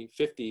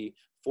 2050,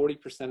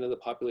 40% of the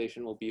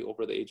population will be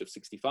over the age of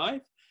 65,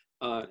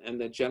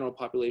 and the general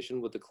population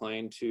will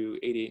decline to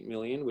 88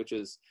 million, which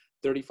is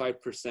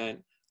 35%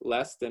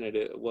 less than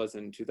it was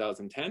in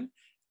 2010.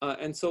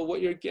 And so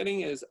what you're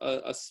getting is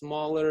a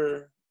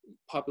smaller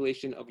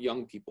population of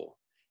young people.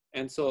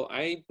 And so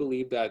I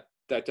believe that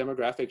that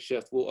demographic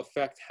shift will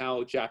affect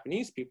how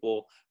Japanese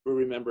people will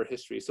remember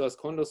history. So as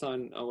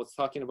Kondo-san was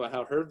talking about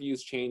how her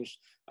views changed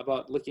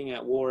about looking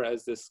at war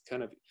as this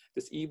kind of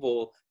this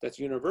evil that's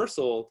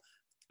universal,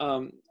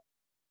 I'm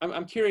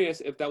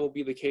curious if that will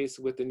be the case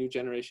with the new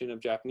generation of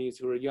Japanese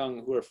who are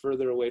young, who are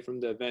further away from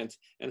the event,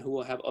 and who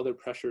will have other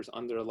pressures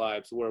on their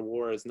lives where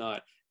war is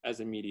not as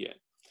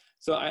immediate.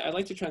 So I'd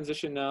like to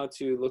transition now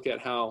to look at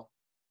how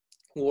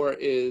war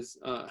is,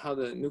 how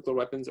the nuclear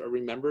weapons are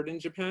remembered in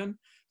Japan.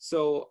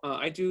 So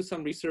I do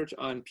some research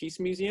on peace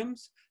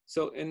museums.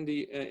 So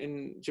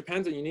in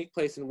Japan's a unique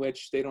place in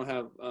which they don't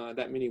have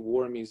that many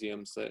war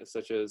museums,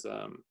 such as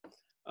like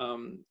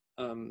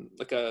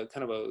a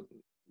kind of a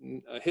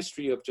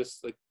history of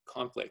just like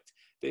conflict.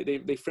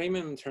 They frame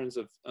them in terms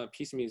of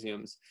peace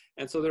museums.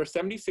 And so there are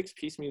 76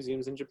 peace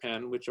museums in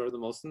Japan, which are the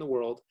most in the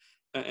world.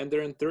 And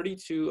they're in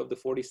 32 of the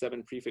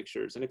 47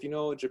 prefectures. And if you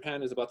know,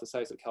 Japan is about the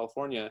size of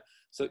California.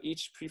 So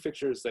each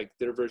prefecture is like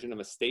their version of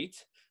a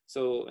state.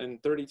 So in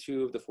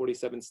 32 of the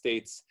 47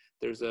 states,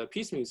 there's a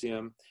peace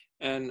museum.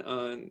 And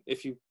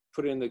if you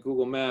put it in the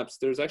Google Maps,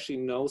 there's actually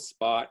no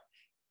spot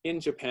in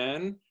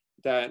Japan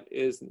that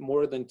is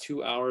more than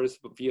 2 hours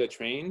via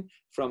train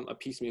from a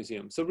peace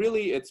museum. So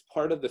really it's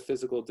part of the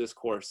physical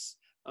discourse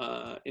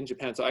in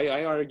Japan. So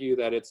I argue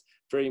that it's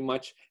very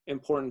much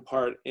important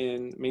part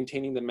in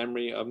maintaining the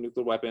memory of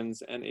nuclear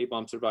weapons and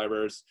A-bomb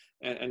survivors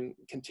and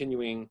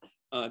continuing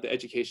the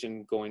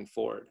education going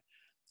forward.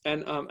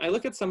 And I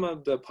look at some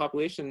of the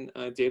population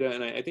data,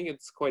 and I think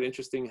it's quite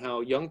interesting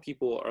how young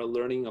people are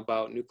learning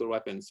about nuclear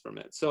weapons from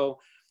it. So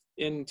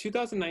in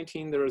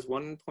 2019, there was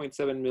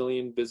 1.7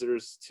 million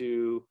visitors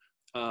to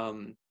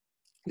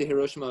the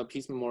Hiroshima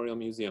Peace Memorial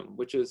Museum,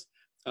 which is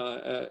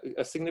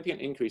a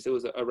significant increase. It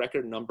was a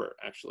record number,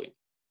 actually.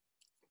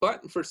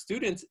 But for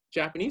students,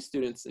 Japanese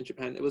students in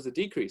Japan, it was a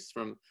decrease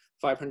from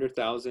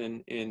 500,000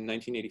 in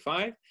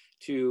 1985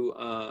 to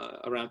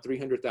around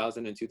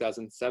 300,000 in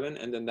 2007.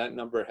 And then that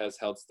number has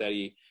held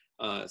steady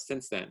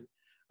since then.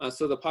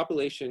 So the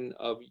population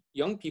of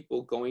young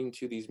people going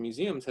to these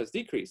museums has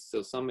decreased.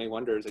 So some may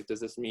wonder, like,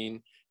 does this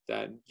mean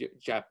that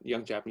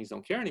young Japanese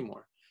don't care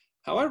anymore?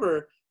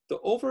 However, the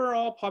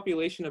overall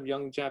population of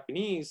young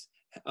Japanese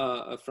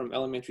from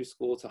elementary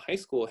school to high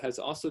school has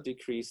also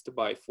decreased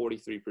by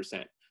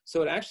 43%.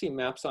 So it actually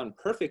maps on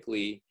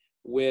perfectly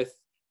with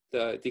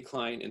the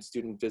decline in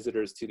student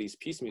visitors to these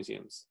peace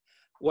museums.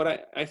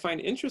 What I find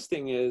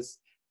interesting is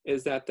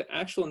that the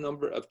actual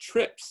number of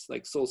trips,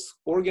 like so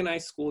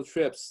organized school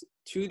trips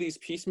to these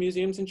peace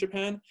museums in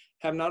Japan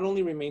have not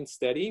only remained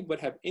steady, but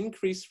have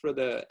increased for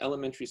the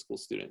elementary school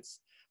students.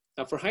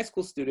 Now for high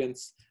school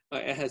students,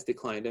 it has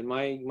declined. And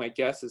my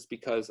guess is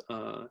because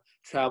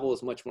travel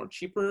is much more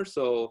cheaper.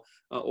 So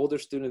older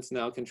students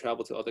now can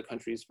travel to other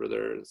countries for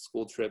their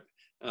school trip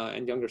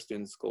and younger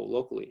students go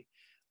locally.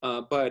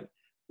 But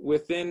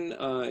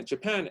within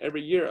Japan,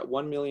 every year,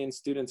 1 million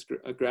students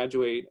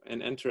graduate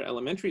and enter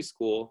elementary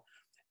school.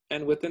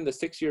 And within the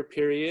 6-year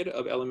period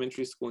of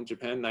elementary school in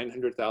Japan,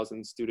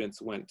 900,000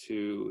 students went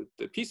to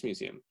the Peace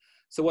Museum.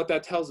 So what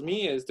that tells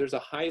me is there's a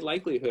high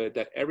likelihood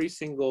that every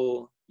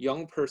single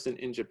young person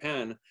in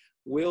Japan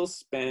will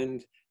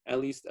spend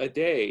at least a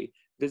day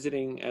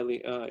visiting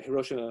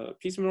Hiroshima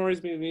Peace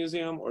Memorial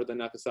Museum or the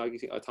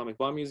Nagasaki Atomic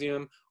Bomb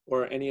Museum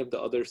or any of the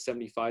other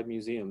 75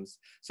 museums.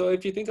 So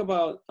if you think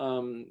about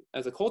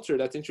as a culture,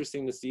 that's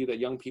interesting to see that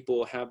young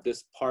people have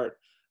this part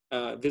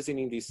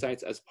visiting these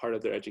sites as part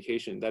of their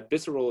education, that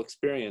visceral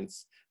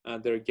experience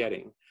they're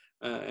getting.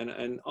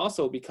 And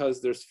also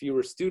because there's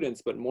fewer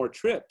students but more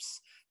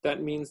trips,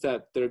 that means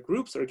that their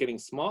groups are getting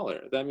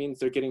smaller. That means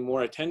they're getting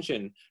more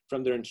attention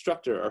from their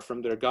instructor or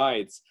from their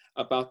guides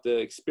about the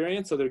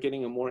experience, so they're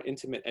getting a more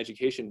intimate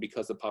education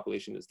because the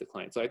population has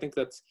declined. So I think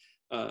that's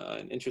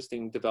an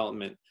interesting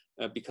development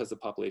because the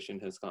population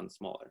has gone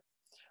smaller.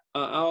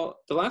 The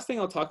last thing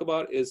I'll talk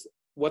about is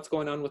what's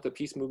going on with the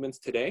peace movements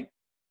today.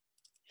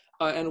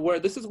 And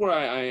this is where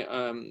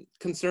I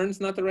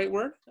concern's not the right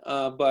word,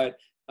 but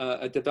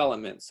a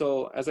development.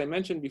 So as I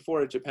mentioned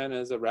before, Japan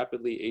has a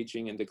rapidly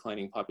aging and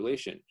declining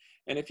population.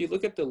 And if you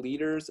look at the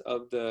leaders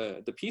of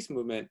the peace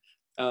movement,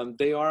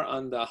 they are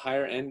on the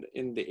higher end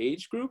in the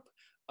age group.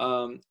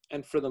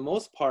 And for the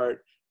most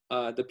part,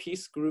 the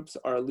peace groups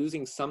are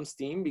losing some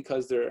steam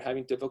because they're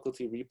having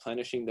difficulty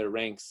replenishing their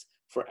ranks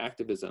for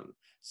activism.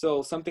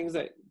 So some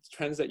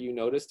trends that you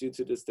notice due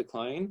to this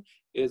decline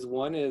is,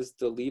 one is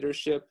the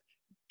leadership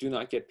do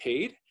not get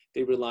paid.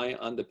 They rely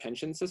on the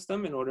pension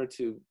system in order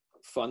to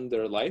fund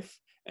their life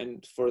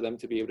and for them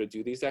to be able to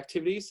do these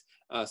activities.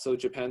 So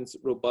Japan's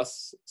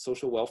robust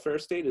social welfare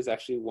state is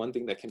actually one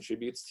thing that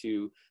contributes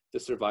to the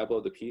survival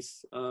of the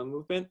peace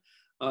movement.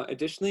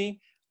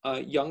 Additionally,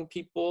 young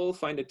people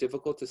find it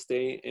difficult to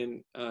stay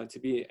in, to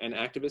be an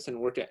activist and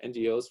work at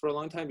NGOs for a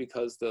long time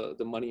because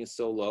the money is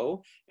so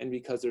low and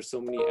because there's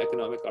so many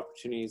economic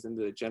opportunities in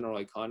the general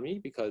economy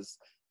because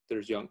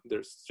there's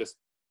just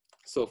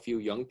so few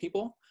young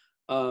people.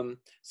 I'm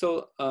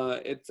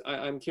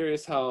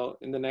curious how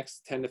in the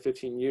next 10 to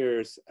 15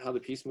 years, how the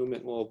peace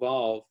movement will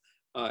evolve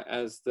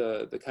as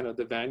the kind of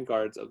the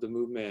vanguards of the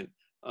movement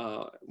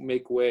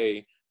make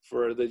way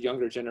for the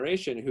younger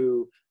generation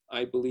who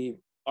I believe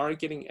are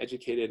getting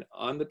educated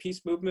on the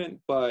peace movement,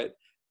 but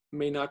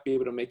may not be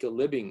able to make a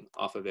living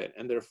off of it.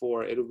 And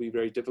therefore it'll be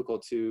very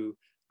difficult to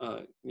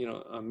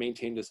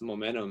maintain this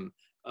momentum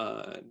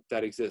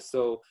that exists.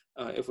 So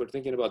if we're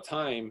thinking about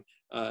time,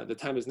 the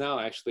time is now.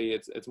 Actually,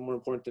 it's more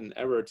important than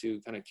ever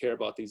to kind of care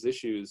about these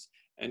issues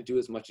and do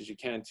as much as you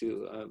can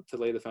to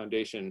lay the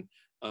foundation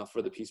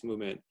for the peace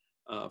movement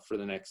for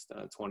the next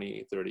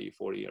 20, 30,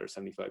 40, or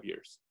 75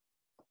 years.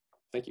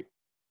 Thank you.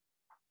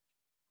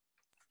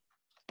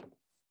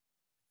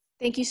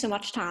 Thank you so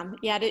much, Tom.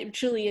 Yeah, it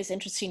truly is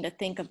interesting to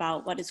think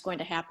about what is going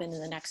to happen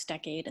in the next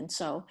decade. And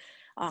so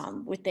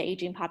with the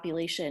aging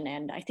population,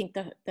 and I think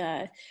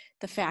the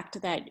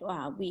fact that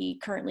we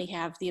currently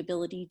have the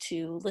ability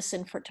to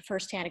listen to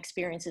firsthand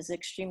experience is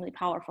extremely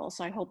powerful.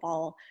 So I hope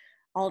all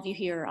of you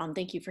here,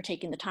 thank you for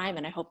taking the time,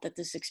 and I hope that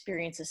this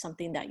experience is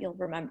something that you'll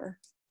remember.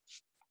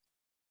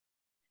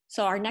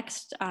 So our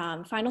next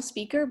final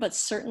speaker, but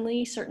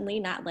certainly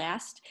not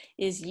last,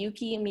 is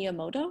Yuki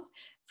Miyamoto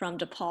from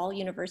DePaul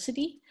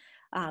University.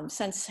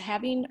 Since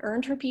having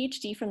earned her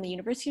PhD from the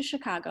University of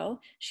Chicago,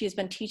 she has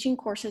been teaching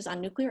courses on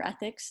nuclear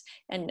ethics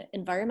and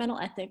environmental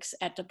ethics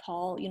at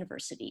DePaul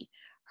University.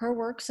 Her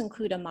works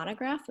include a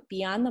monograph,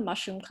 Beyond the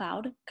Mushroom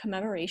Cloud,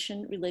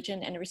 Commemoration,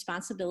 Religion, and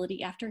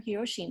Responsibility After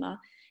Hiroshima,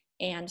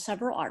 and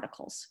several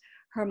articles.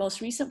 Her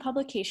most recent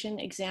publication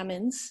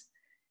examines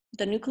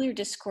the nuclear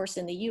discourse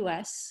in the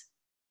US,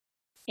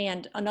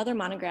 and another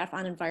monograph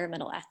on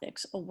environmental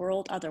ethics, A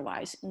World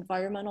Otherwise,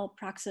 Environmental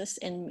Praxis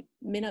in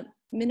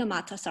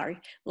Minamata,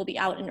 will be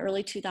out in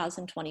early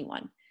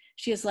 2021.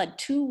 She has led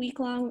 2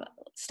 week-long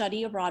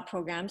study abroad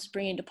programs,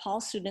 bringing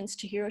DePaul students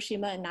to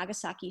Hiroshima and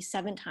Nagasaki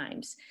 7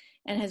 times,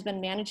 and has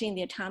been managing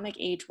the Atomic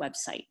Age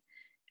website.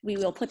 We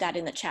will put that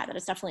in the chat. That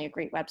is definitely a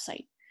great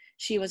website.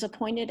 She was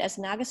appointed as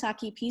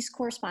Nagasaki Peace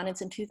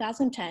Correspondent in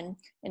 2010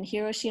 and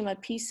Hiroshima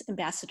Peace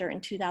Ambassador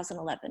in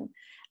 2011.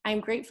 I am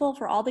grateful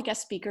for all the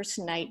guest speakers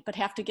tonight, but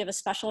have to give a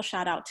special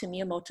shout out to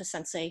Miyamoto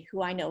Sensei,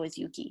 who I know is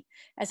Yuki.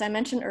 As I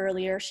mentioned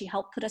earlier, she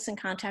helped put us in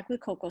contact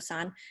with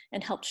Koko-san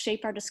and helped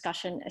shape our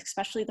discussion,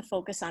 especially the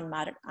focus on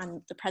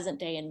the present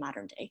day and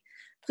modern day.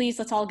 Please,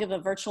 let's all give a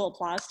virtual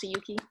applause to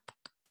Yuki.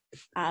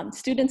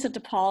 Students at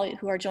DePaul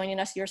who are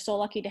joining us, you're so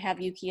lucky to have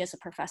Yuki as a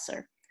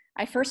professor.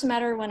 I first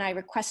met her when I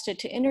requested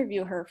to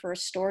interview her for a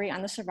story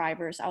on the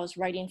survivors I was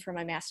writing for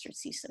my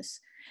master's thesis.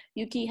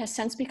 Yuki has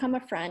since become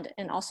a friend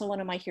and also one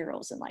of my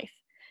heroes in life.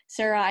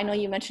 Sarah, I know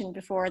you mentioned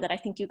before that I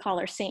think you call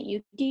her Saint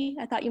Yuki,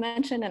 I thought you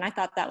mentioned, and I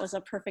thought that was a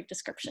perfect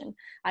description.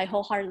 I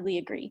wholeheartedly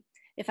agree.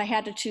 If I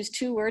had to choose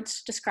 2 words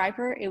to describe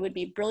her, it would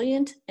be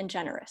brilliant and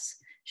generous.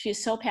 She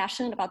is so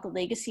passionate about the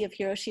legacy of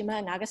Hiroshima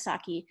and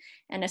Nagasaki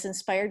and has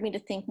inspired me to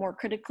think more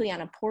critically on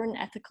important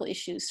ethical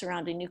issues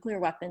surrounding nuclear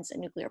weapons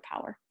and nuclear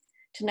power.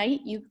 Tonight,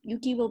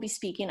 Yuki will be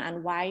speaking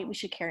on why we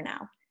should care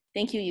now.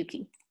 Thank you,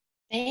 Yuki.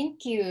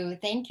 Thank you,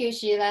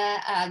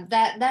 Sheila.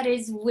 That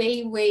is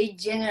way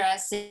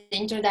generous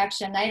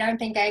introduction. I don't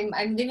think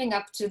I'm living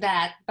up to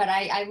that, but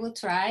I will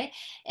try.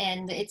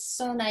 And it's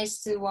so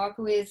nice to work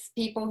with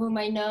people whom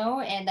I know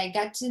and I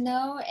got to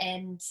know.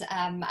 And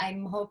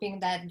I'm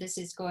hoping that this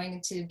is going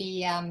to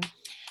be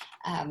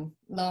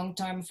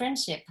long-term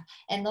friendship.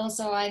 And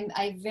also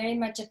I very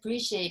much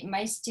appreciate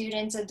my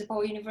students at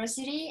DePaul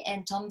University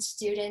and Tom's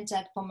students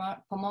at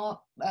Pomona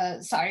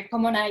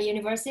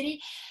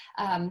University,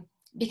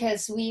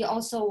 because we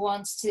also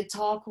want to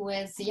talk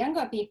with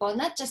younger people,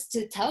 not just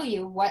to tell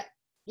you what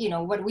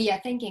we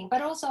are thinking,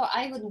 but also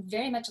I would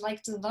very much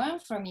like to learn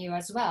from you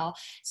as well.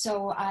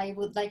 So I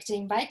would like to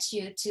invite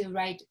you to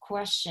write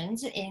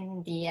questions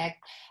in the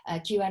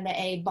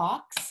Q&A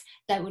box.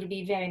 That would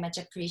be very much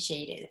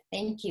appreciated.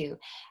 Thank you.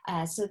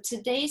 So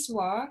today's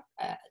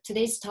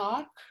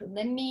talk,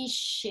 let me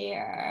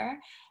share.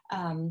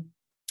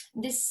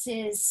 This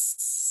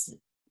is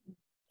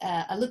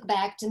a look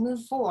back to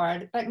move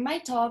forward. But my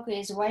talk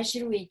is Why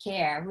Should We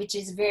Care, which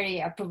is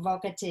very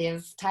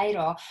provocative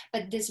title,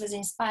 but this was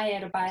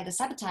inspired by the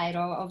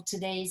subtitle of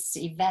today's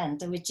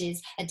event, which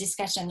is a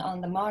discussion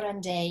on the modern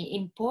day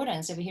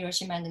importance of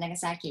Hiroshima and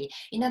Nagasaki.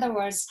 In other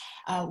words,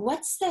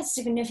 what's the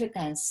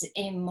significance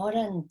in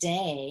modern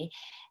day?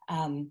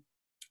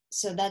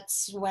 So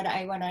that's what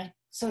I want to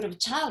sort of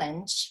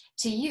challenge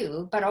to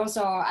you, but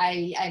also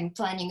I'm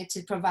planning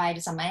to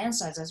provide some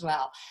answers as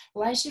well.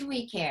 Why should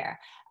we care?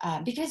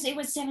 Because it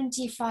was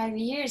 75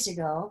 years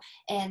ago,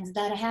 and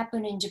that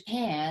happened in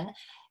Japan,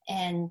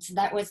 and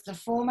that was the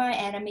former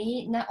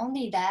enemy. Not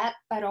only that,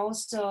 but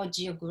also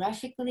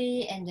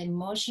geographically and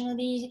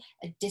emotionally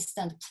a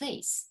distant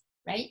place,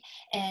 right?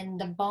 And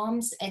the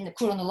bombs, and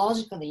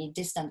chronologically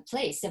distant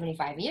place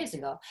 75 years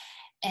ago.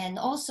 And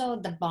also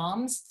the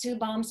bombs, 2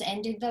 bombs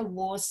ended the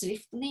war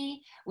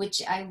swiftly,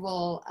 which I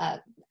will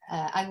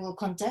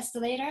contest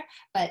later,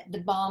 but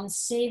the bombs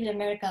saved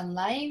American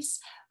lives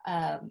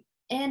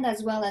and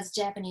as well as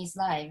Japanese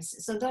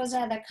lives. So those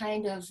are the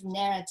kind of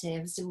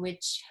narratives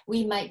which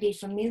we might be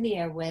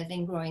familiar with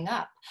in growing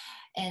up.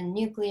 And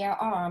nuclear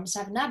arms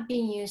have not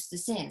been used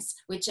since,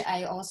 which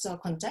I also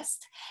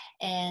contest.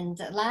 And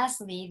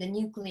lastly, the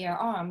nuclear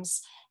arms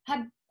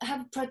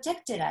have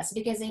protected us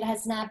because it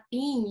has not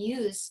been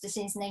used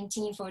since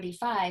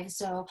 1945.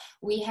 So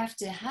we have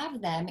to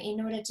have them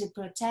in order to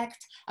protect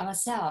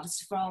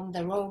ourselves from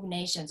the rogue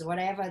nations,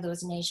 whatever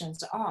those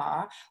nations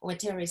are, or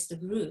terrorist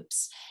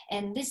groups.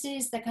 And this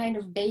is the kind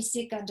of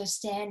basic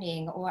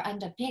understanding or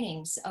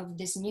underpinnings of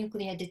this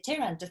nuclear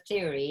deterrent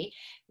theory,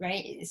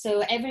 right?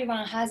 So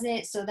everyone has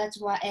it, so that's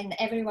why, and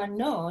everyone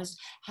knows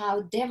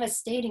how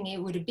devastating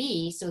it would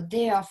be. So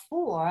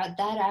therefore,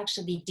 that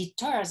actually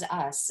deters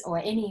us or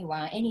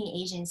anyone,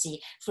 any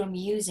agency from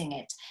using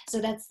it.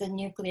 So that's the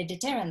nuclear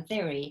deterrent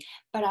theory.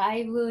 But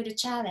I would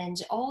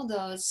challenge all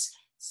those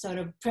sort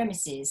of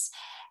premises,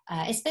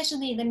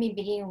 especially let me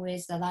begin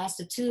with the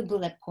last 2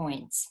 bullet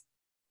points.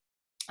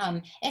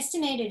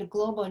 Estimated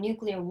global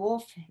nuclear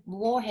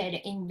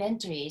warhead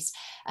inventories.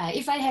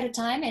 If I had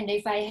time and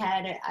if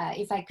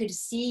I could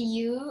see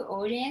you,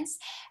 audience,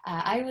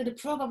 I would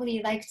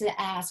probably like to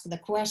ask the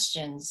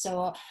question.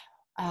 So,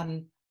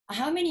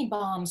 how many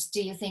bombs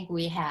do you think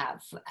we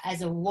have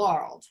as a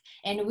world?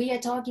 And we are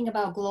talking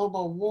about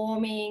global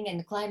warming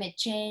and climate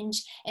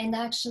change. And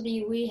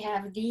actually we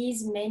have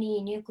these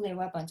many nuclear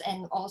weapons.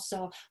 And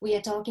also we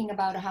are talking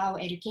about how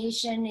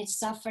education is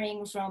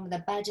suffering from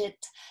the budget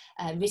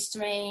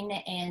restraint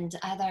and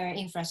other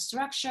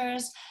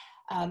infrastructures.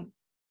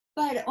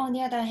 But on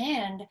the other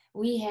hand,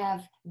 we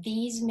have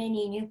these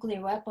many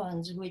nuclear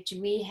weapons, which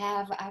we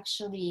have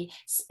actually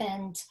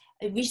spent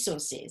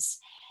resources.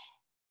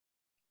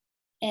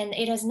 And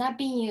it has not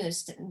been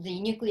used, the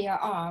nuclear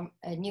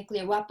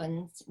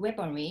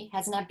weaponry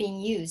has not been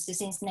used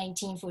since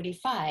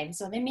 1945.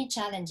 So let me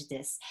challenge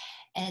this.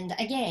 And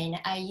again,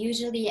 I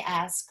usually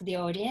ask the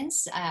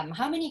audience,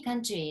 how many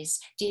countries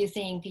do you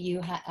think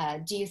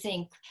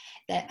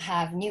that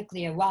have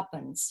nuclear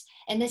weapons?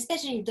 And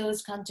especially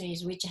those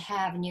countries which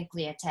have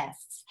nuclear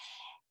tests.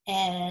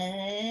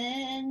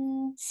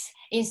 And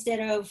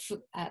instead of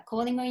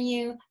calling on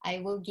you, I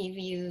will give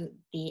you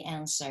the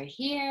answer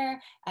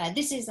here.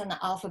 This is an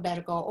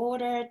alphabetical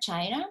order: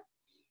 China,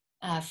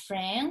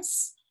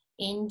 France,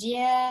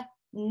 India,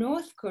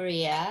 North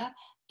Korea,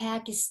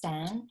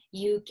 Pakistan,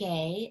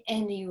 UK,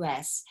 and the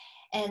US.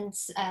 And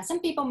some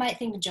people might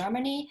think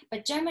Germany,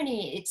 but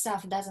Germany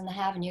itself doesn't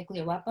have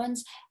nuclear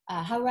weapons.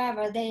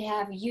 However, they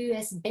have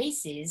US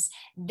bases.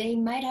 They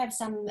might have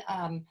some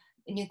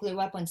nuclear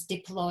weapons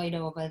deployed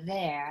over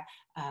there,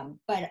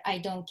 but I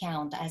don't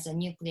count as a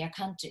nuclear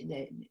country,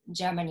 the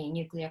Germany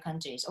nuclear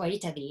countries or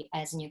Italy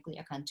as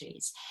nuclear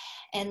countries.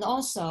 And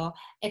also,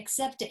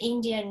 except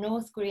India,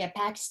 North Korea,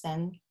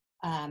 Pakistan,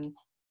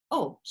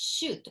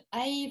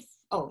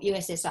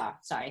 USSR,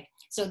 sorry.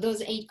 So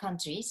those 8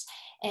 countries,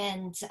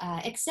 and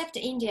except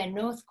India,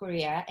 North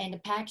Korea,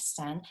 and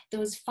Pakistan,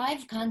 those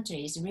 5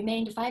 countries,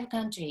 remained 5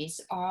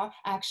 countries are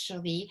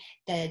actually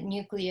the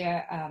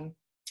nuclear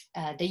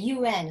the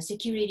UN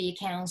Security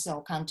Council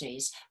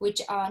countries,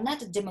 which are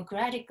not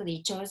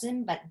democratically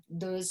chosen, but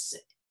those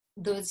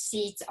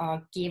seats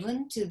are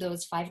given to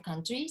those 5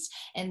 countries,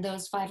 and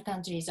those 5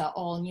 countries are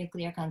all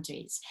nuclear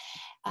countries.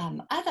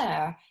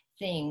 Other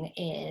thing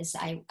is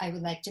I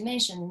would like to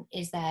mention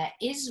is that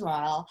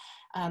Israel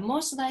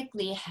most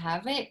likely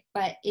have it,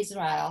 but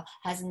Israel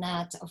has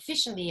not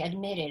officially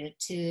admitted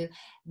to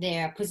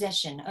their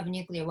possession of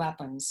nuclear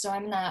weapons. So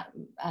I'm not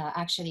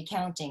actually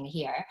counting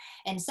here.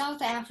 And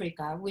South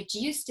Africa, which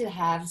used to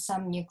have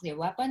some nuclear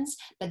weapons,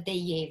 but they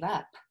gave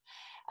up.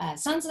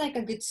 Sounds like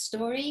a good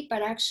story,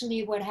 but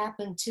actually what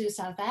happened to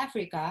South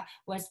Africa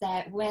was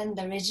that when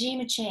the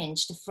regime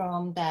changed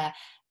from the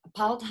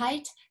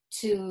apartheid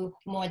to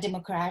more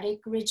democratic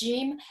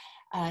regime,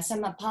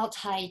 some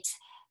apartheid,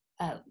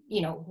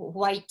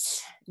 white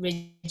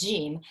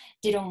regime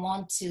didn't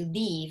want to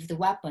leave the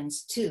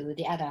weapons to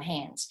the other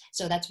hands.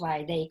 So that's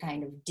why they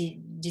kind of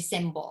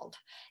disassembled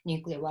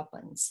nuclear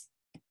weapons.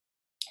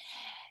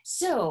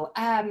 So,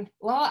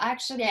 well,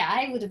 actually,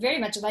 I would very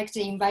much like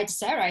to invite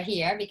Saira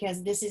here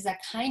because this is a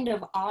kind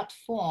of art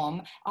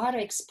form, art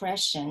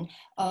expression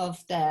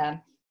of the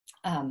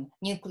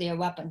nuclear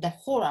weapon, the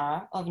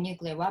horror of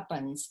nuclear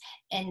weapons.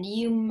 And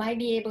you might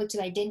be able to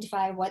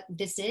identify what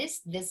this is.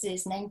 This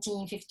is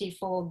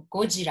 1954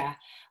 Gojira,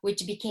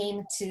 which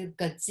became to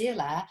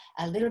Godzilla,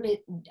 a little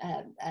bit,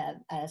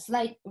 a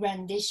slight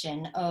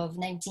rendition of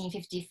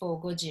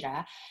 1954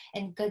 Gojira.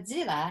 And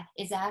Godzilla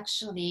is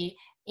actually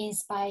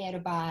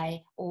inspired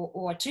by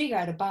or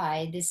triggered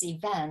by this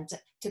event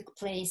took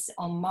place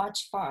on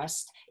March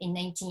 1st in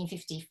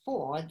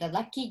 1954, the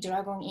Lucky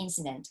Dragon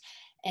incident.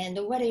 And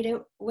what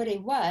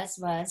it was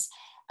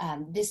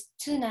this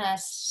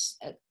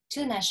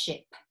tuna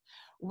ship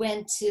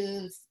went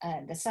to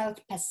the South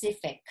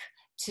Pacific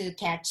to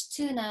catch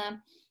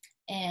tuna,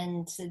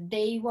 and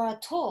they were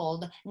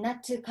told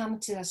not to come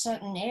to a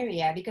certain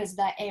area because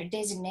that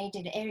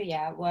designated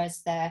area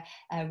was the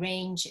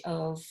range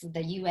of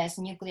the US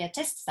nuclear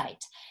test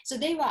site. So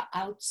they were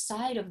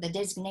outside of the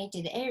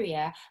designated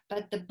area,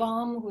 but the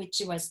bomb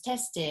which was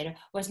tested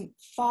was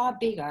far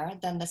bigger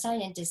than the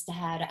scientists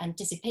had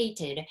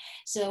anticipated.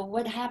 So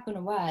what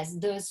happened was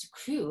those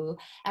crew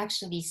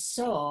actually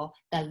saw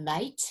the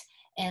light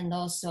and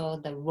also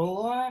the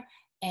roar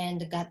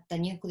and got the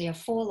nuclear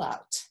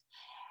fallout.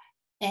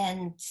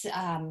 And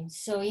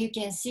so you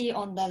can see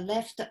on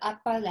the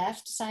upper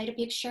left side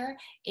picture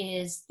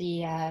is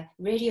the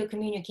radio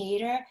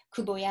communicator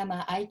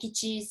Kuboyama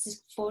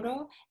Aikichi's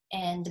photo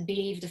and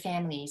bereaved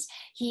families.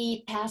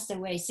 He passed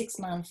away 6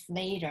 months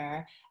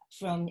later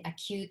from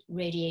acute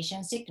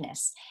radiation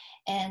sickness.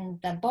 And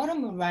the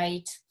bottom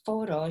right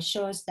photo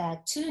shows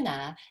that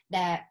tuna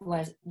that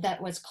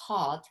was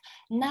caught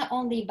not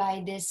only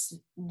by this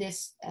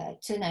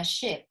tuna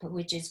ship,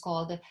 which is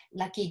called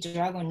Lucky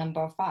Dragon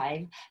number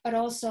 5, but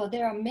also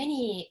there are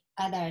many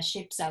other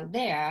ships out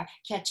there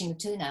catching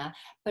tuna.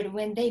 But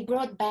when they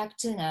brought back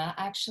tuna,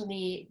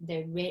 actually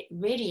the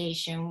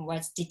radiation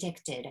was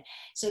detected.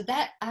 So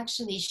that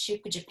actually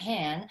shook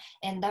Japan,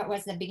 and that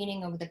was the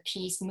beginning of the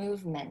peace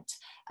movement.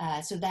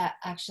 So that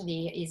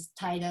actually is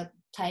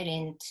tied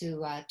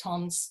into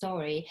Tom's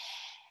story.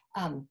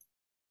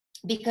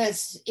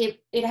 Because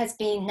it has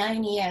been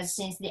 9 years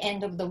since the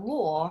end of the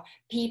war,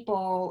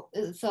 people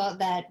thought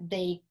that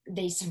they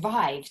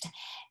survived.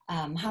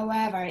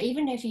 However,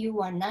 even if you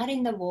were not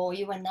in the war,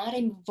 you were not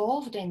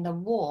involved in the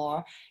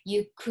war,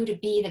 you could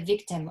be the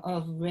victim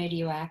of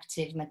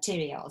radioactive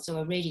materials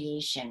or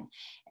radiation.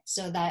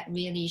 So that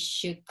really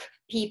shook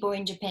people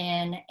in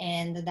Japan,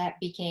 and that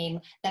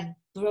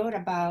brought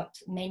about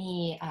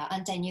many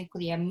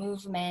anti-nuclear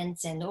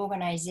movements and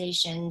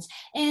organizations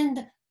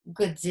and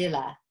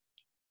Godzilla.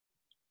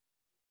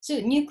 So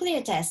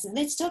nuclear tests,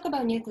 let's talk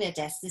about nuclear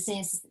tests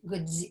since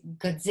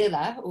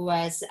Godzilla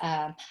was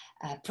a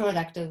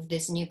product of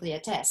this nuclear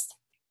test.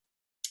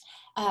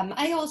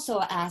 I also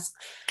ask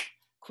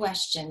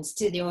questions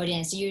to the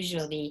audience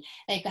usually,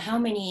 like how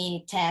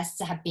many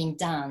tests have been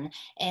done,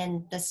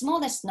 and the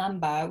smallest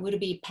number would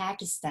be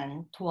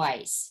Pakistan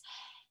twice.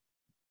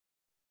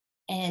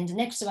 And the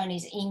next one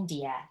is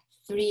India,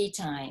 3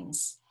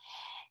 times.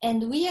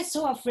 And we are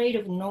so afraid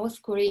of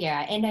North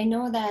Korea, and I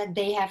know that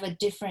they have a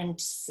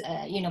different,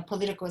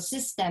 political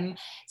system.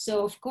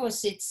 So of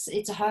course,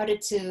 it's harder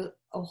to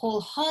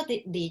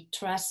wholeheartedly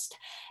trust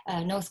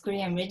North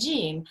Korean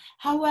regime.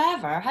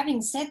 However,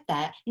 having said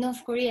that,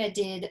 North Korea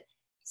did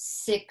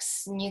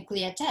 6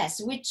 nuclear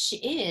tests, which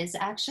is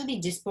actually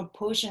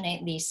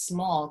disproportionately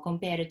small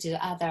compared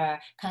to other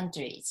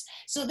countries.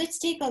 So let's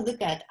take a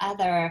look at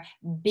other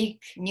big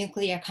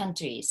nuclear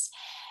countries.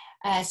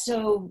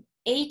 So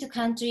 8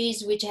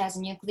 countries which has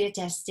nuclear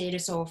tested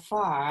so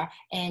far,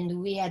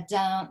 and we are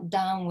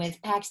down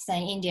with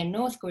Pakistan, India,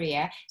 North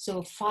Korea.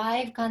 So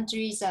 5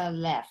 countries are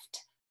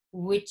left.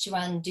 Which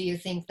one do you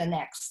think the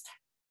next?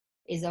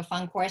 Is a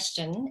fun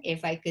question.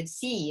 If I could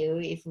see you,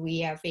 if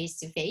we are face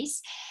to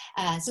face.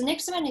 So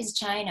next one is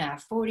China,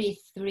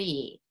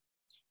 43.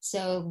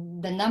 So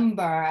the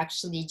number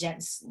actually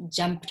just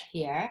jumped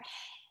here.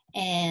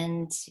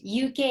 And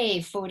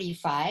UK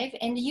 45,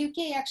 and the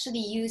UK actually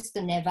used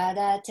the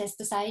Nevada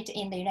test site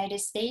in the United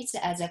States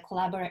as a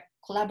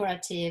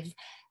collaborative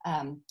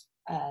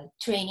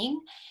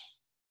training.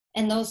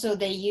 And also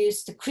they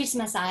used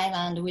Christmas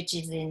Island, which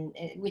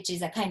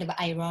is a kind of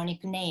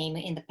ironic name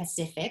in the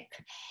Pacific.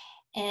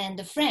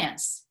 And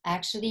France,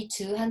 actually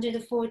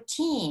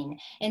 214.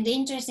 And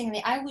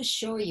interestingly, I will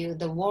show you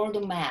the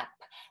world map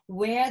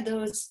where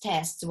those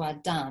tests were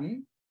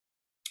done.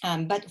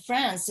 But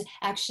France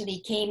actually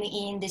came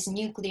in this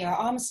nuclear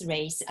arms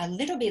race a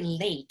little bit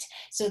late,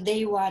 so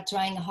they were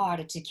trying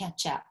hard to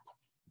catch up.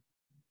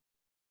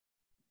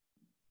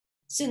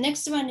 So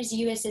next one is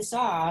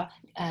USSR,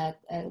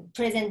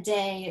 present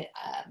day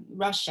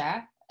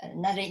Russia,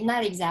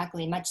 not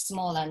exactly, much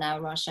smaller now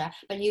Russia,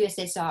 but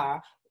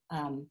USSR,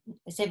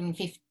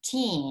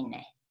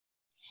 715.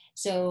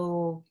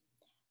 So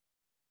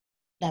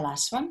the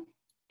last one,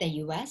 the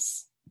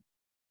US.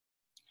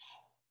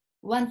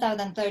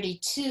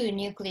 1,032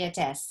 nuclear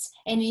tests.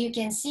 And you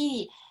can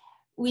see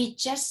we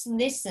just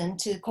listened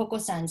to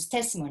Koko-san's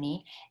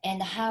testimony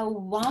and how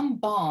one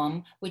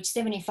bomb, which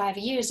 75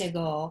 years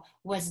ago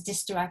was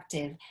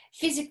destructive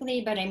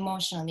physically, but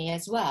emotionally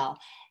as well.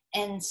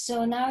 And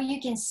so now you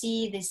can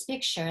see this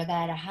picture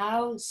that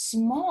how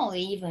small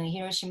even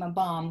Hiroshima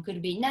bomb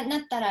could be.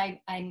 Not that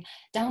I'm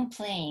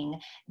downplaying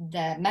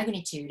the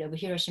magnitude of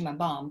Hiroshima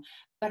bomb,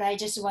 but I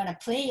just want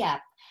to play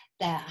up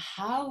that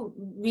how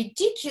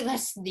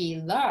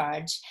ridiculously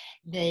large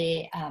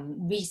the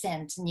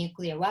recent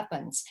nuclear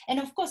weapons. And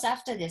of course,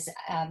 after this,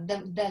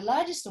 the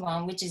largest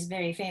one, which is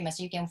very famous,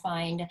 you can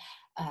find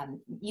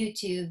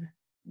YouTube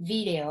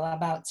video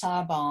about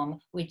Tsar bomb,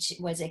 which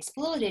was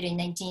exploded in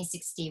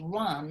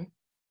 1961.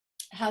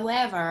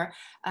 However,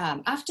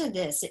 after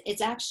this,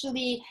 it's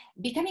actually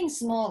becoming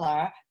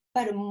smaller,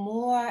 but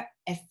more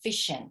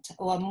efficient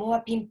or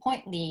more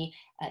pinpointly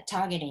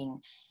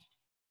targeting.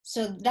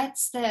 So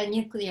that's the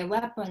nuclear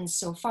weapons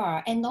so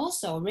far, and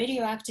also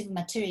radioactive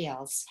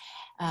materials.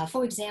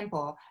 For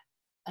example,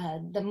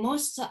 the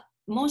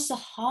most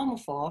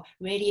harmful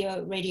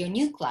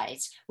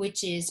radionuclides,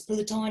 which is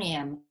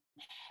plutonium.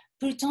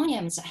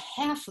 Plutonium's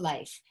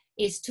half-life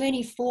is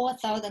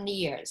 24,000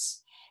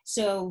 years.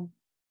 So,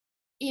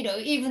 you know,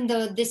 even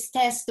though this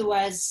test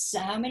was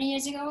how many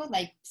years ago?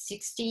 Like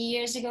 60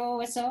 years ago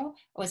or so,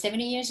 or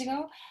 70 years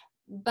ago?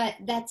 But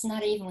that's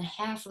not even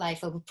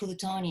half-life of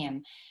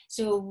plutonium.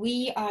 So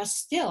we are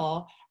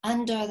still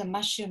under the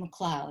mushroom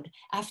cloud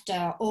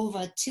after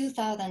over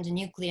 2,000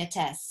 nuclear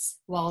tests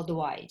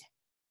worldwide.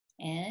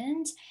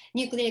 And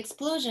nuclear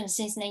explosions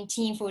since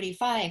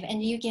 1945.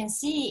 And you can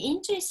see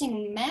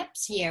interesting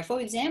maps here. For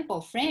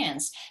example,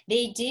 France,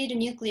 they did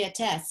nuclear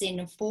tests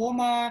in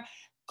former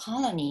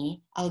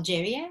colony,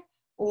 Algeria,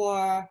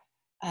 or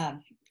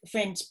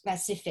French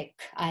Pacific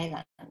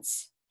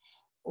Islands.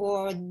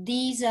 Or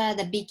these are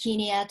the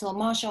Bikini Atoll,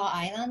 Marshall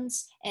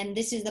Islands, and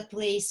this is the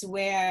place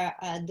where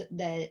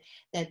the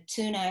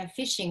tuna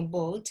fishing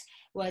boat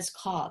was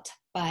caught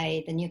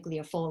by the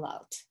nuclear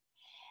fallout.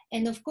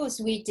 And of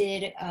course, we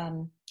did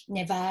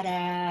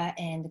Nevada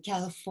and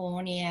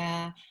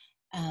California.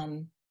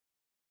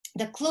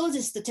 The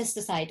closest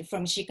test site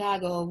from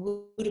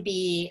Chicago would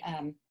be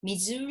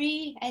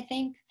Missouri, I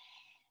think.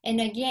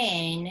 And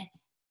again,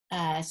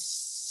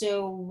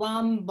 so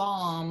one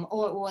bomb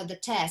or the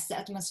test, the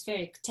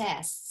atmospheric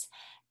tests,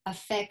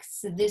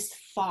 affects this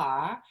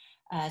far.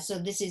 So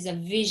this is a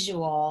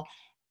visual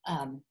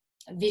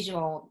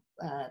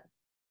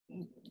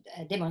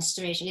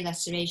demonstration,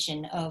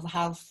 illustration of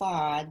how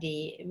far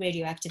the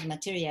radioactive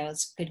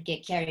materials could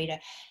get carried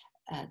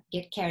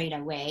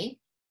away.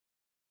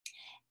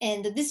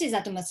 And this is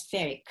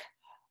atmospheric.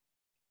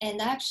 And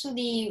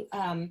actually,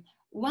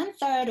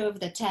 1/3 of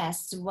the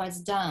tests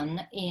was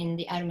done in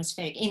the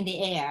atmospheric, in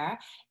the air,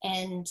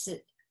 and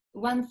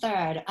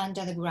 1/3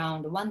 under the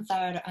ground,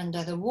 1/3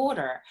 under the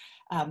water.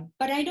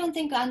 But I don't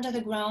think under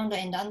the ground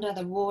and under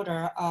the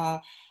water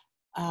are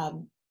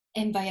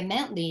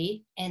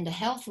environmentally and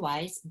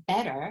health-wise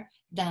better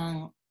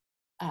than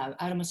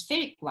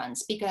atmospheric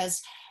ones,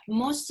 because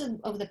most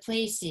of the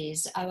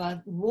places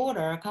our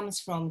water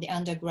comes from the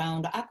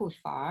underground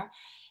aquifer,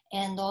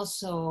 and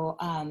also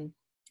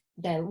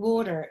the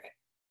water,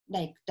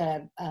 like the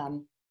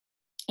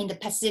in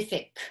the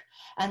Pacific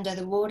under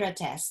the water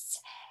tests,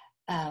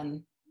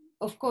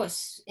 of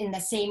course, in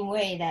the same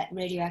way that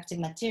radioactive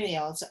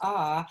materials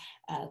are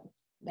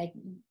like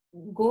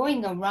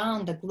going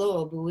around the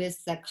globe with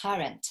the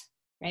current,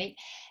 right?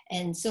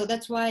 And so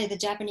that's why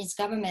the Japanese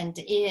government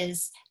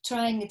is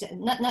trying to,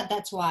 not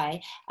that's why,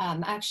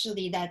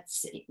 actually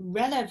that's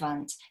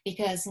relevant,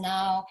 because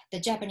now the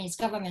Japanese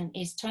government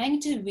is trying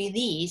to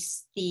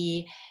release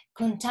the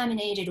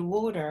contaminated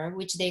water,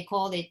 which they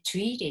call it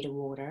treated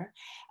water,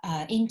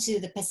 into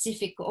the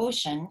Pacific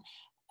Ocean.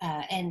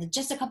 And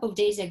just a couple of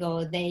days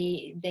ago,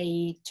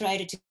 they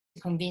tried to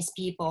convince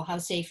people how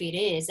safe it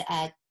is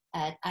at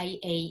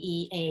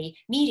IAEA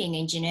meeting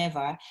in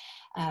Geneva.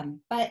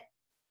 But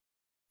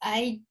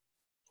I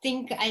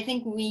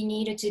think we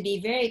needed to be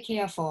very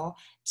careful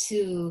to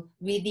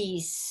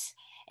release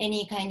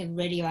any kind of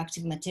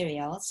radioactive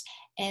materials.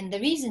 And the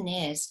reason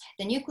is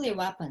the nuclear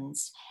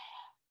weapons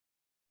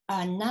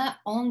are not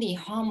only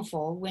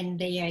harmful when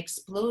they are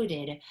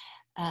exploded.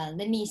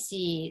 Let me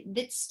see,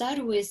 let's start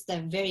with the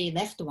very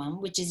left one,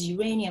 which is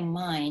uranium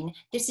mine.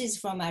 This is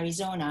from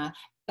Arizona,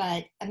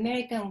 but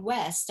American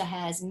West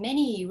has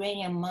many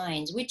uranium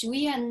mines, which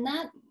we are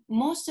not,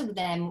 most of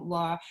them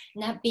were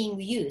not being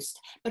used,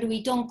 but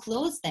we don't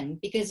close them,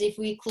 because if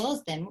we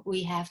close them,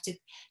 we have to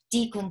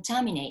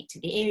decontaminate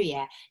the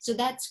area. So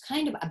that's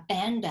kind of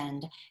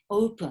abandoned,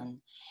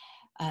 open.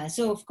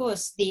 So of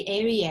course, the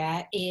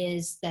area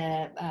is the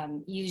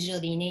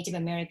usually Native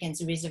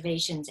Americans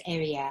reservations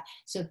area.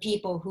 So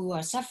people who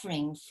are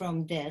suffering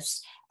from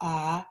this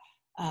are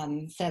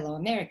fellow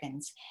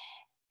Americans.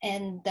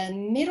 And the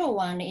middle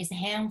one is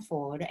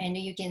Hanford, and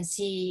you can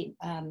see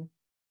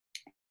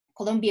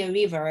Columbia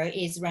River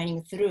is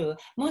running through.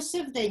 Most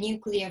of the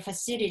nuclear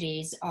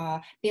facilities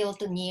are built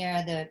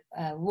near the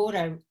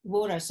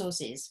water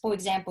sources. For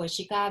example,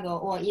 Chicago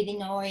or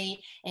Illinois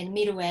and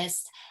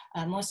Midwest,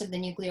 most of the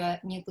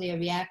nuclear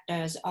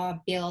reactors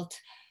are built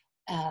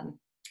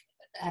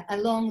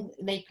along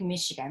Lake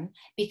Michigan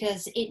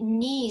because it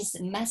needs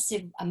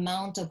massive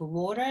amount of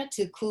water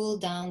to cool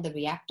down the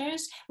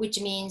reactors,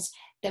 which means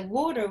the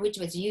water which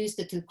was used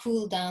to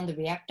cool down the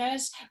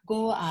reactors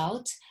go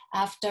out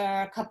after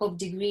a couple of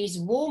degrees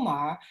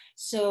warmer.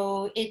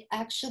 So it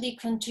actually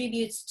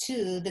contributes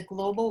to the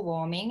global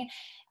warming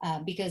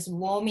because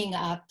warming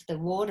up the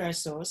water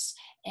source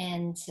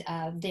and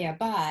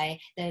thereby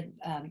the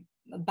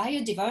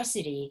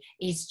biodiversity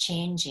is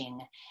changing.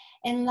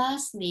 And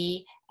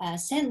lastly,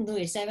 St.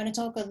 Louis, I want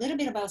to talk a little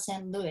bit about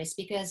St. Louis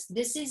because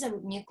this is a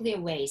nuclear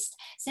waste.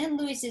 St.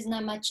 Louis is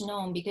not much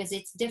known because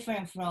it's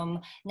different from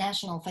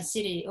national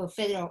facility or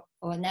federal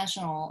or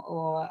national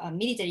or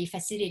military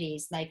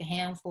facilities like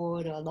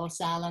Hanford or Los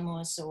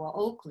Alamos or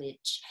Oak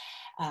Ridge.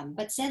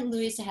 But St.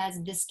 Louis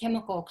has this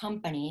chemical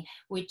company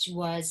which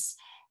was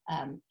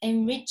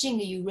enriching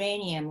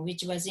uranium,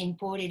 which was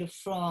imported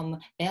from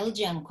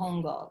Belgian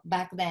Congo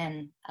back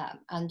then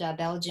under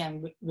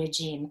Belgian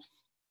regime.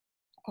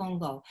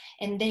 Congo,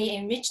 and they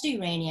enrich the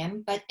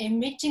uranium, but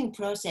enriching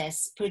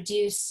process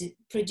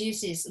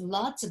produces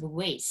lots of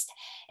waste.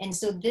 And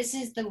so this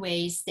is the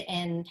waste,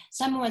 and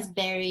some was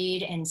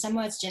buried and some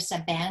was just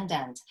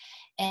abandoned.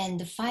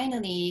 And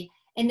finally,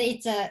 and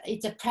it's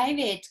a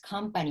private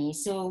company,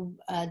 so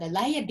the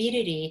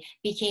liability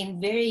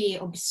became very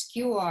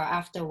obscure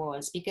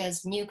afterwards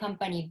because new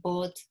company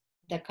bought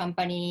the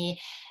company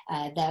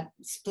that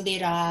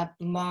split up,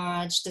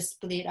 merged,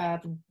 split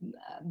up,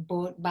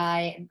 bought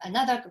by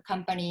another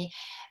company.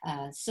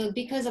 So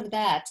because of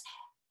that,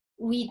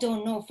 we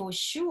don't know for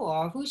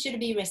sure who should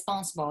be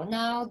responsible.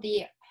 Now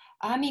the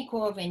Army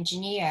Corps of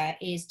Engineers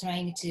is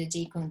trying to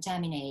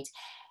decontaminate.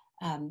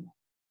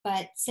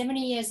 But 70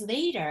 years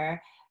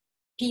later,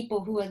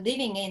 people who are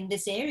living in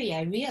this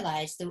area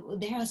realized that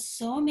there are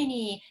so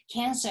many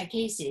cancer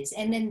cases,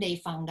 and then they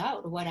found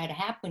out what had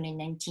happened in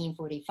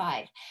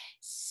 1945.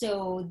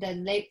 So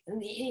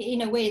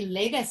in a way,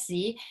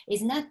 legacy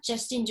is not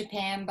just in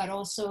Japan, but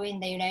also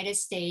in the United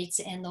States,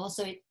 and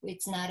also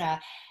it's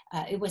not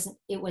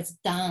it was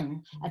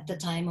done at the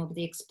time of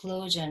the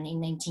explosion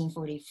in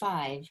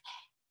 1945.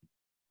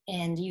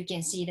 And you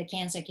can see the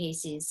cancer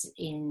cases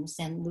in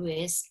St.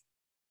 Louis.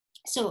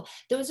 So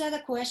those are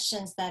the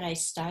questions that I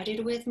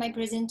started with my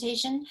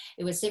presentation.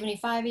 It was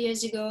 75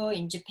 years ago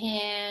in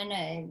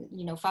Japan,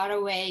 far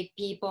away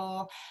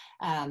people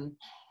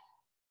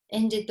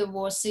ended the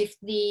war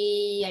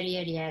swiftly, yada,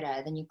 yada,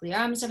 yada. The nuclear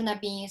arms have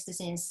not been used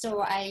since.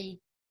 So I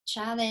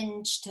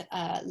challenged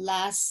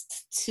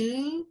last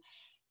two.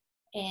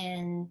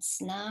 And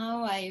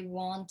now I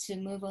want to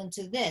move on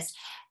to this.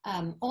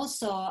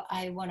 Also,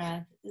 I want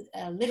to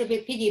a little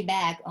bit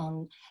piggyback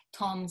on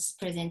Tom's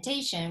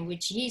presentation,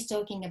 which he's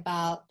talking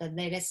about the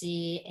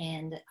legacy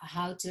and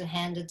how to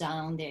handle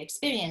down their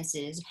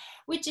experiences,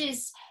 which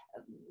is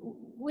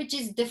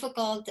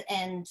difficult.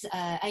 And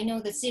I know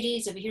the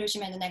cities of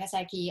Hiroshima and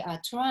Nagasaki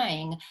are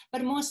trying,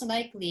 but most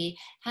likely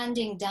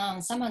handing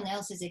down someone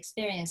else's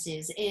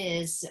experiences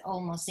is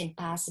almost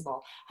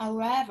impossible.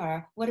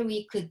 However, what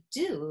we could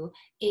do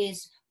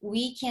is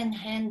we can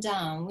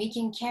we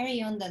can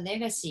carry on the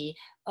legacy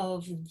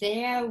of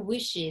their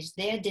wishes,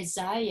 their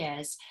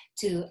desires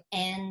to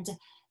end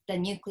the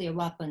nuclear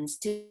weapons,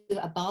 to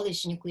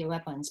abolish nuclear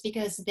weapons,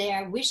 because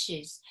their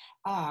wishes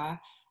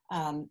are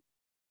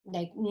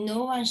like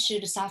no one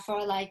should suffer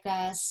like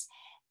us.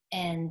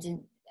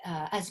 And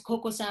as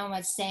Koko-san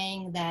was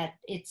saying, that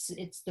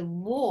it's the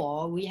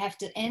war, we have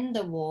to end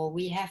the war,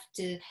 we have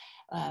to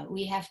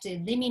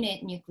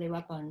eliminate nuclear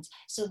weapons.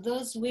 So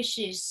those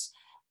wishes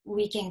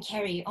we can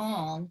carry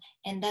on,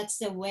 and that's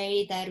the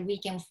way that we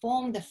can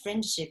form the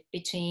friendship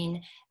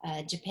between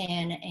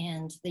Japan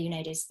and the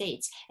United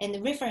States. And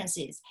the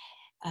references,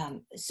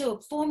 so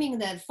forming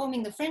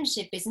the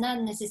friendship is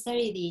not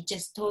necessarily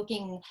just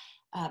talking,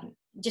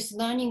 just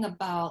learning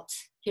about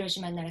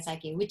Hiroshima and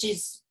Nagasaki, which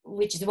is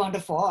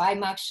wonderful.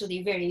 I'm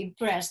actually very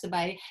impressed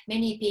by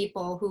many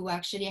people who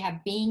actually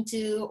have been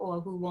to or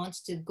who want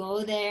to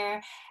go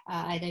there,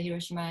 either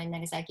Hiroshima and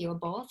Nagasaki or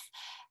both.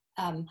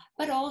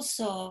 But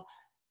also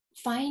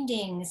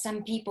finding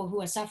some people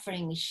who are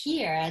suffering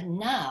here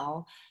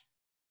now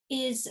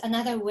is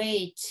another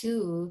way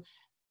to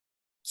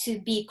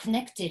be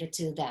connected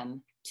to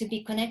them, to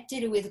be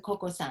connected with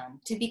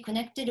Koko-san, to be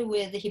connected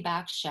with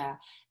Hibakusha,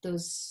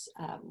 those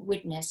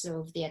witness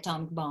of the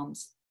atomic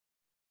bombs.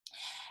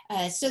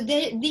 So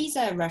these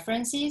are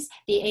references.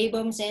 The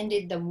A-bombs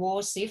ended the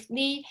war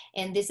swiftly,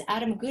 and this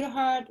Adam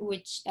Goodhart,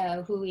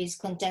 who is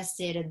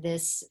contested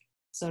this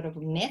sort of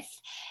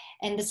myth.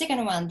 And the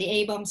second one, the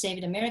A-bomb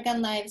saved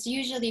American lives,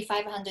 usually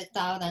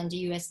 500,000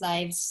 US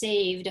lives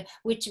saved,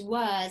 which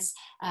was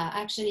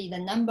actually the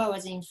number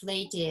was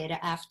inflated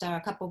after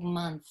a couple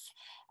months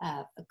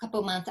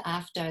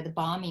after the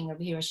bombings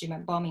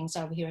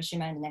of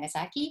Hiroshima and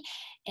Nagasaki.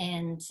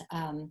 And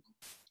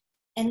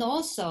And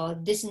also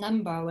this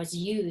number was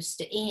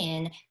used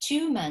in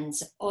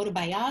Truman's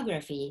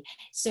autobiography.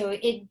 So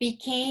it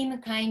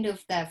became kind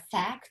of the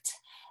fact,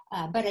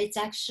 but it's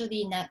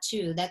actually not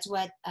true. That's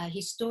what a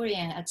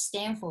historian at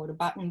Stanford,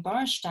 Barton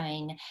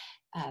Bernstein,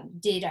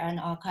 did an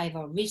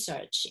archival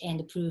research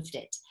and proved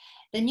it.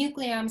 The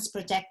nuclear arms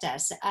protect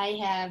us. I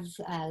have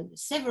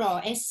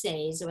several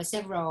essays or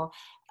several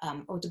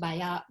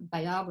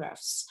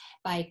autobiographies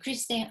by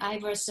Kristen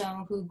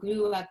Iverson, who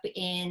grew up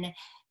in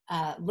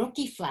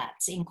Rocky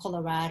Flats in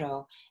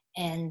Colorado.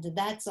 And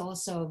that's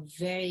also a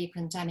very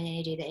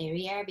contaminated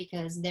area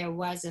because there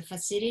was a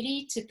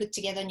facility to put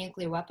together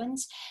nuclear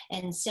weapons.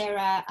 And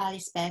Sarah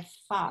Elizabeth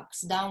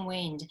Fox,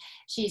 Downwind,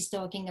 she's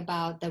talking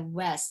about the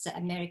West, the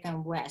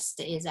American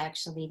West is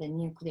actually the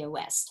nuclear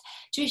West.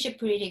 Tricia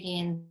Prittig,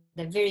 in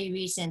the very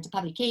recent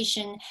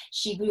publication,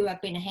 she grew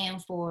up in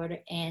Hanford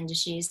and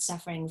she's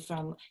suffering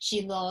from,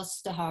 she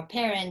lost her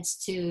parents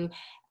to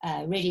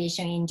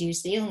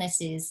radiation-induced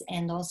illnesses,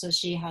 and also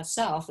she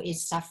herself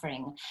is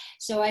suffering.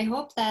 So I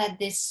hope that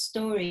this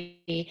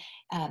story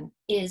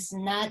is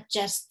not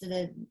just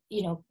the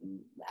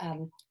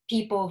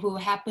people who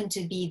happen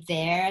to be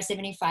there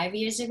 75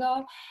 years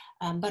ago,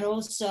 but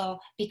also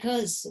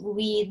because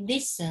we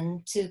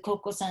listen to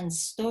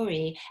Koko-san's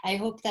story, I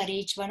hope that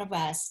each one of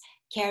us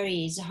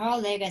carries her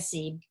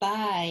legacy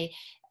by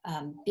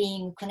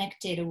being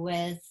connected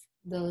with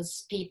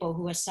those people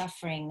who are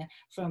suffering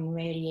from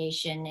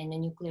radiation and the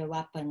nuclear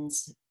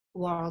weapons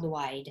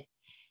worldwide.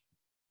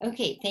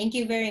 Okay, thank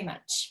you very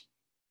much.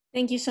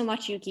 Thank you so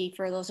much, Yuki,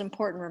 for those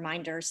important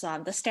reminders.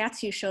 The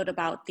stats you showed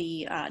about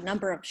the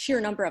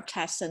sheer number of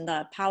tests and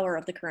the power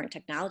of the current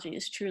technology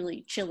is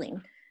truly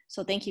chilling.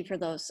 So thank you for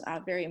those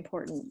very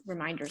important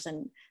reminders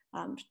and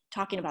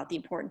talking about the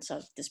importance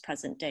of this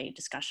present day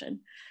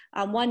discussion.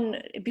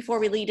 Before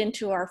we lead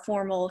into our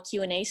formal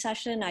Q&A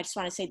session, I just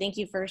want to say thank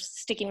you for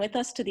sticking with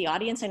us to the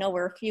audience. I know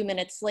we're a few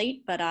minutes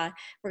late, but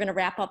we're going to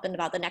wrap up in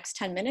about the next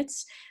 10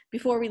 minutes.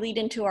 Before we lead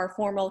into our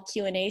formal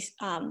Q&A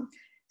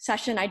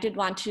session, I did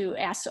want to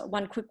ask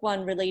one quick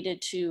one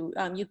related to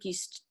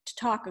Yuki's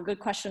talk. A good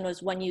question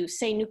was, when you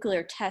say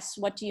nuclear tests,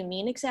 what do you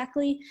mean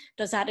exactly?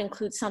 Does that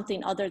include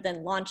something other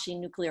than launching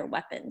nuclear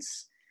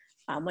weapons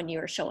when you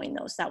were showing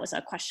those? That was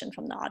a question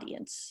from the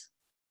audience.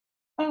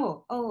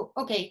 Oh,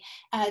 okay.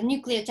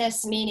 Nuclear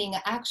tests meaning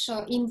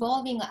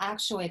involving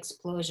actual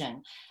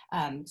explosion.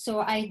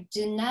 So I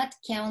do not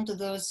count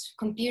those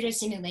computer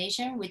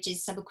simulation, which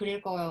is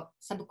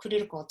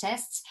subcritical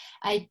tests.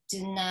 I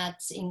do not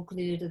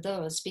include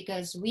those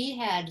because we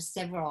had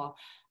several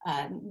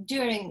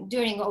during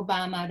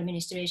Obama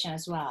administration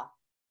as well.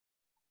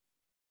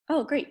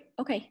 Oh, great.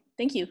 Okay,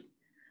 thank you.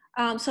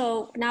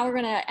 So now we're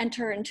going to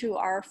enter into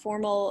our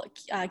formal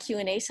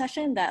Q&A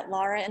session that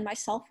Laura and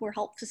myself will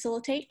help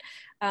facilitate.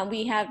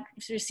 We have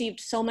received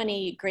so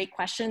many great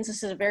questions.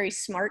 This is a very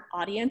smart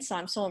audience, so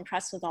I'm so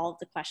impressed with all of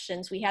the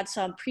questions. We had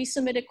some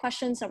pre-submitted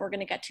questions that we're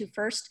going to get to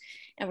first,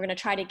 and we're going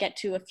to try to get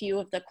to a few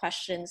of the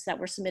questions that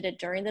were submitted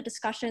during the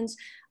discussions.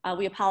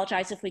 We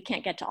apologize if we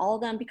can't get to all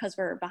of them because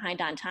we're behind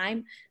on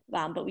time,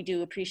 but we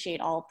do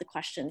appreciate all of the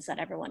questions that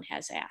everyone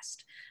has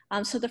asked.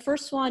 So the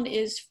first one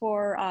is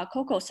for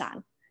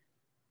Koko-san.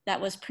 That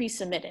was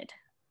pre-submitted.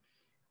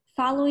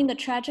 Following the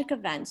tragic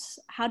events,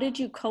 how did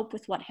you cope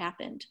with what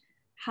happened?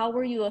 How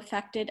were you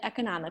affected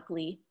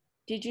economically?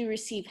 Did you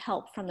receive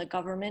help from the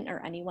government or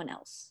anyone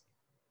else?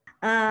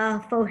 In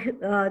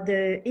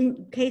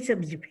case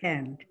of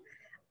Japan,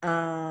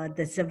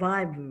 the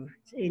survivors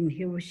in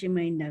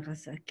Hiroshima and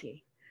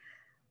Nagasaki,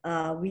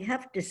 we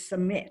have to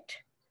submit,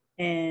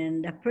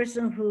 and the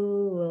person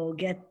who will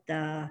get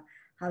the,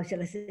 how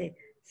shall I say,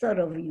 sort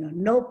of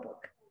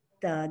notebook,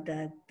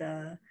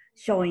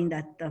 showing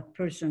that the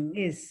person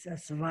is a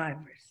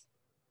survivor.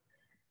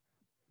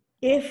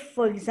 If,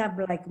 for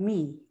example, like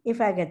me, if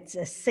I get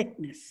a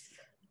sickness,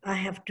 I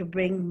have to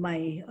bring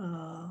my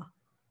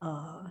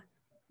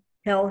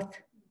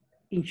health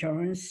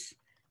insurance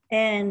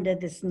and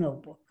this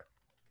notebook.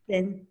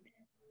 Then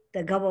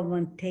the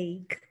government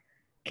take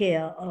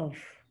care of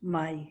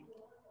my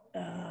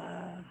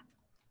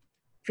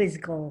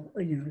physical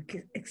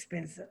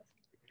expenses.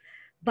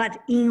 But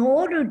in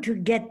order to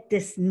get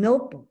this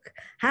notebook,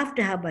 have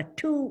to have a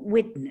 2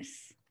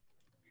 witness.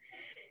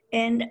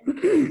 And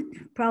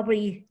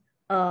probably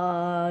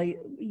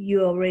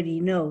you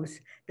already knows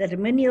that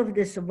many of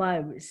the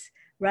survivors,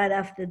 right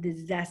after the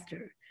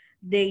disaster,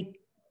 they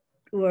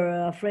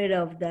were afraid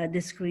of the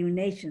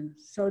discrimination.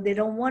 So they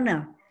don't want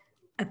to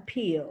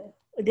appeal.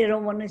 They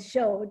don't want to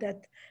show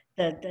that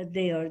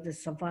they are the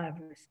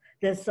survivors.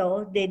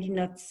 So they did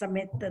not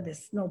submit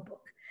this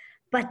notebook.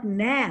 But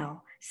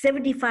now,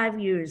 75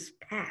 years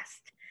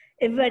passed,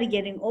 everybody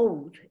getting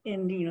old,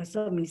 and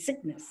so many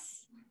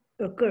sickness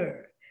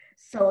occur.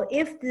 So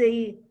if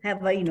they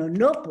have a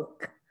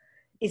notebook,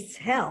 it's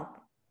help,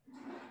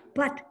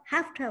 but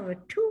have to have a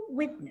 2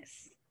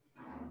 witness.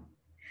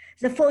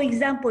 So for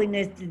example, in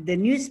the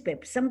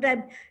newspaper,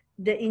 sometimes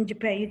in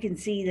Japan you can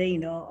see the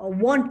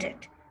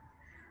wanted.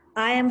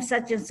 I am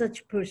such and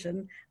such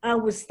person. I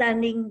was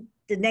standing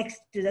the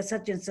next to the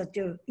such and such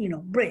a,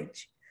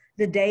 bridge,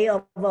 the day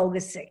of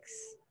August 6th.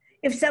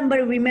 If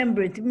somebody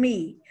remembered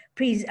me,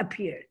 please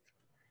appear.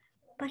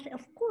 But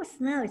of course,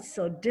 now it's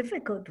so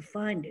difficult to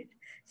find it.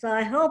 So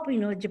I hope,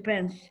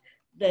 Japan,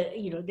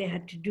 they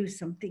had to do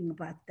something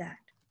about that.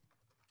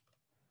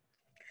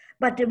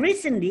 But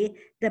recently,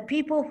 the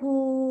people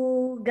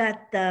who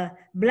got the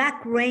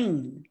black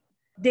rain,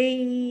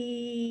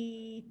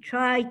 they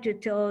tried to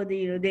tell,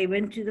 they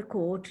went to the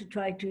court to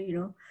try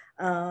to,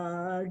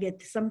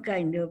 get some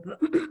kind of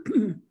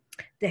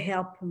the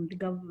help from the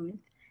government,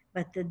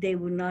 but they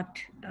will not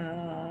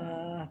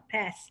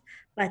pass.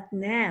 But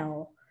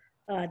now,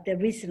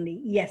 recently,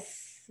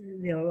 yes,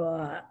 there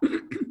are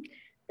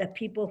the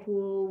people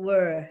who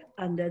were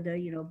under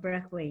the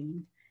black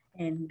rain,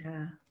 and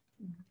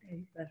they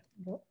got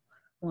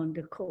on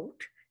the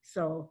court,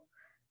 so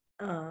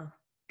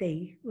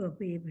they will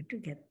be able to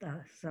get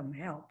some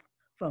help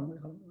from the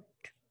government.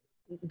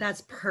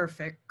 That's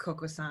perfect,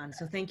 Koko-san.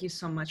 So thank you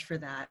so much for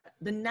that.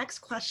 The next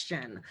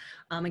question,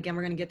 again,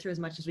 we're going to get through as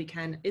much as we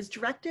can, is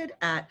directed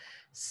at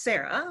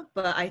Saira,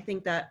 but I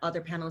think that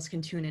other panelists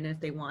can tune in if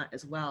they want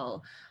as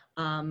well.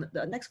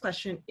 The next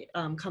question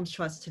comes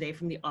to us today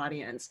from the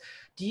audience.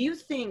 Do you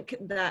think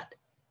that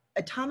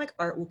atomic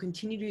art will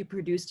continue to be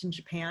produced in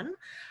Japan?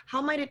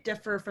 How might it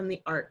differ from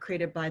the art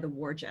created by the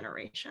war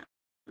generation?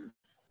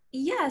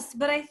 Yes,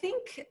 but I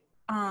think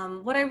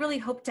what I really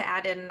hope to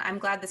add, and I'm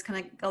glad this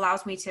kind of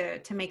allows me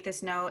to make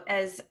this note,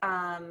 is,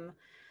 and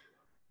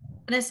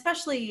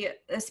especially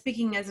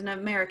speaking as an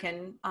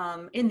American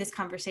in this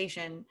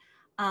conversation,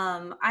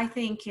 I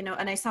think,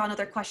 and I saw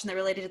another question that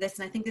related to this,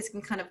 and I think this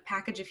can kind of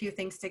package a few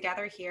things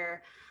together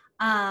here.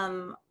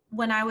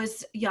 When I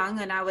was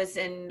young and I was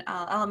in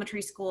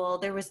elementary school,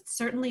 there was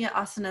certainly a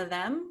us and a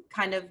them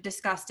kind of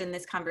discussed in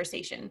this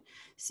conversation.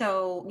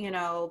 So,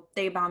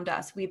 they bombed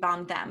us, we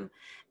bombed them.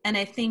 And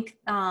I think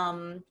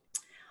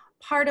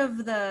part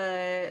of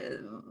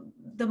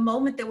the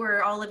moment that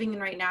we're all living in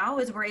right now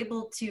is we're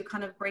able to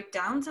kind of break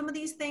down some of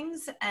these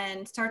things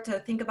and start to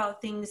think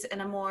about things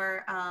in a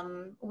more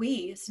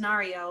we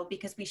scenario,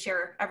 because we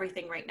share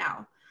everything right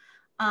now.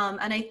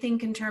 And I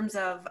think in terms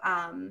of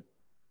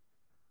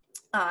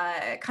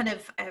kind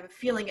of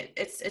feeling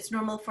it's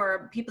normal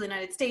for people in the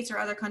United States or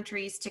other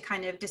countries to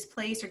kind of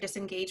displace or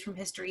disengage from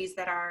histories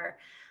that are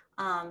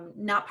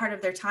not part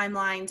of their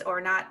timelines or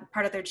not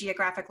part of their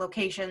geographic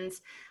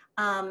locations.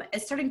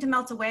 It's starting to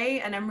melt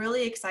away, and I'm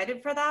really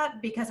excited for that,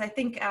 because I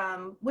think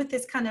with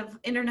this kind of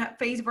internet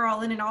phase we're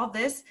all in and all of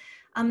this,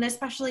 and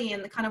especially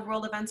in the kind of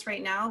world events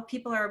right now,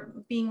 people are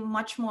being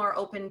much more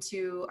open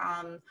to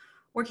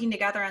working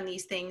together on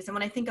these things. And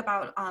when I think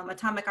about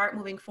atomic art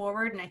moving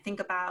forward, and I think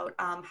about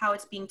how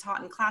it's being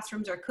taught in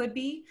classrooms or could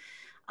be,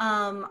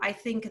 I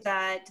think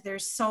that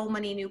there's so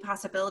many new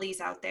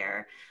possibilities out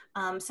there.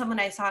 Someone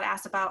I saw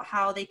asked about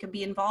how they could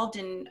be involved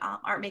in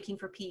art making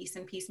for peace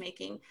and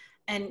peacemaking.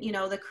 And,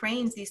 the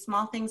cranes, these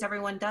small things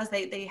everyone does,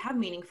 they have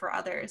meaning for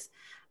others.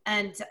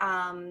 And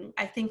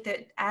I think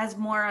that as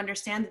more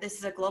understand that this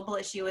is a global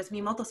issue, as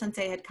Miyamoto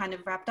sensei had kind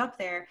of wrapped up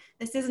there,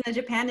 this isn't a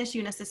Japan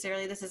issue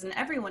necessarily, this is an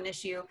everyone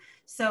issue.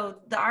 So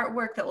the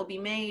artwork that will be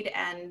made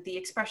and the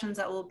expressions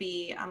that will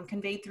be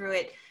conveyed through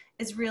it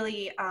is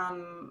really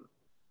an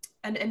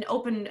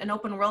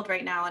open world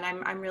right now. And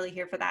I'm really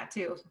here for that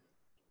too.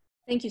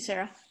 Thank you,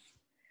 Saira.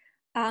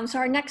 So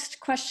our next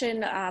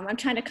question, I'm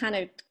trying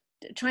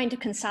to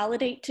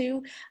consolidate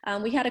to.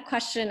 We had a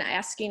question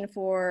asking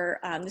for,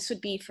 this would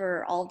be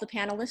for all of the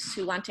panelists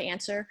who want to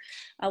answer.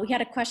 We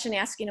had a question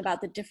asking about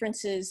the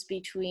differences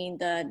between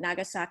the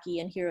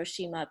Nagasaki and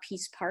Hiroshima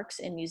peace parks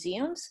and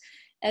museums,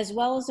 as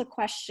well as a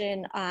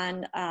question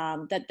on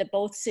that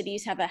both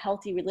cities have a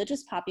healthy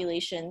religious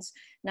populations.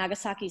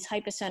 Nagasaki's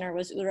hypocenter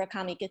was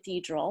Urakami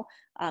Cathedral.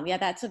 Yeah,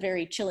 that's a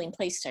very chilling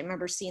place. I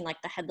remember seeing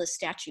like the headless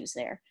statues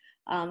there.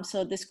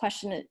 So this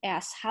question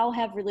asks, how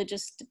have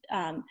religious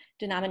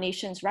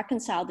denominations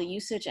reconciled the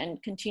usage and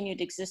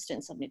continued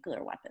existence of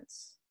nuclear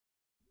weapons?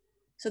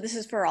 So this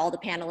is for all the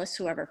panelists,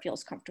 whoever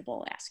feels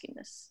comfortable answering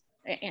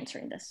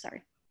this,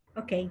 sorry.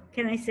 Okay,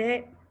 can I say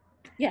it?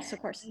 Yes,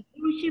 of course.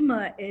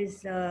 Hiroshima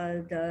is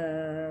during,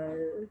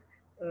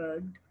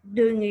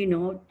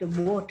 the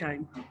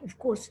wartime. Of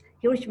course,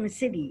 Hiroshima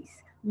cities,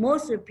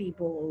 most of the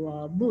people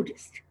are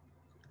Buddhist.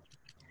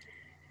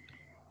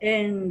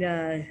 And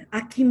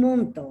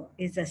Akimoto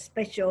is a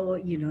special,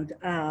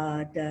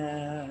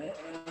 the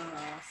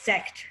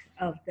sect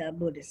of the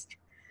Buddhist.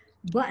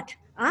 But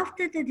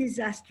after the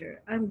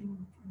disaster,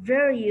 I'm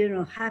very,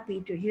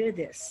 happy to hear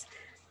this.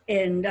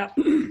 And I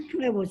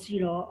was,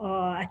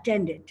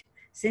 attended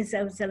since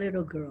I was a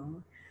little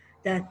girl,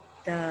 that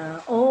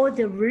all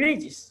the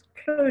religious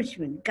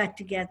clergymen got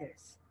together,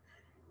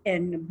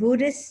 and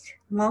Buddhist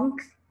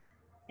monks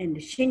and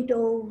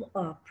Shinto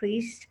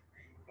priest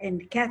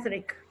and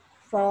Catholic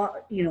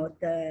for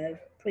the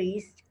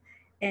priest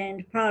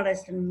and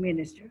Protestant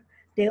minister,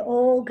 they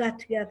all got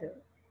together,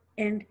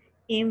 and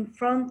in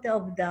front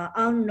of the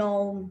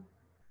unknown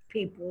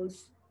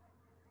people's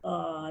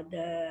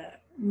the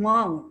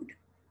mound,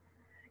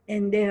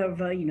 and they have,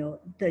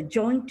 the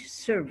joint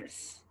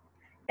service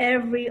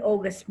every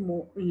August,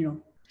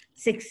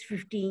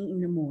 6:15 in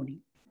the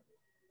morning.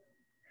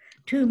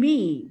 To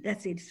me,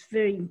 it's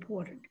very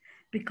important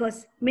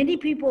because many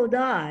people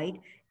died,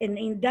 and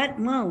in that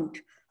month,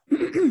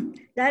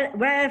 that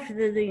right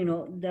after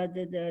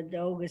the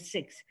August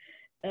 6th,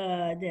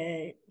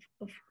 the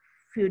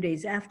few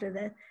days after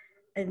that,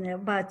 and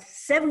about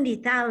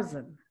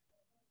 70,000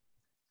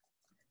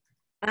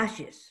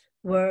 ashes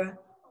were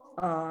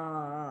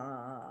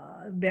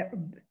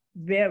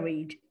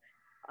buried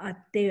out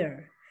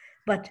there,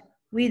 but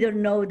we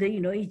don't know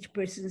each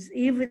person's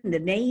even the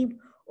name,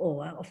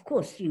 or of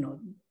course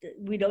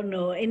we don't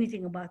know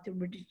anything about the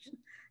religion.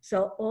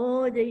 So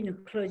all the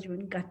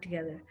clergymen got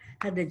together,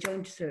 had the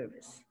joint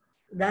service.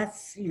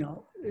 That's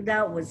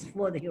that was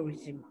for the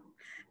Hiroshima,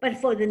 but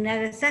for the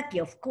Nagasaki,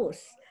 of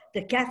course,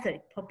 the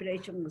Catholic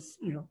population was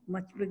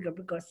much bigger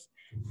because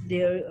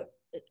they're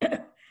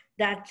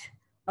that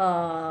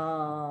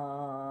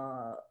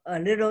a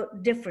little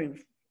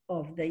different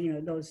of the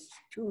those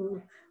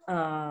two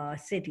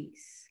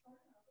cities.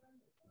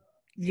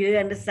 Do you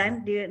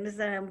understand?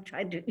 I'm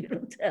trying to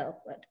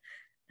tell, but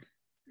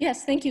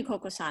Yes, thank you,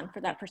 Koko-san,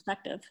 for that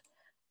perspective.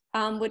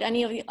 Would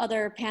any of the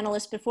other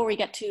panelists, before we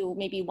get to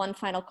maybe one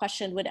final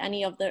question, would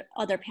any of the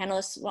other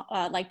panelists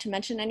like to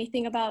mention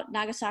anything about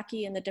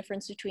Nagasaki and the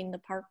difference between the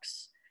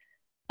parks?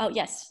 Oh,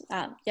 yes,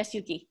 yes,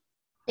 Yuki.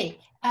 Okay.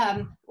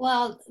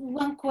 Well,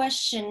 one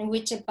question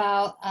which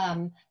about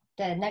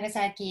the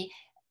Nagasaki,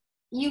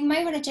 you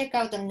might want to check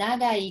out the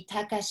Nagai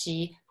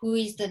Takashi, who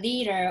is the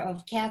leader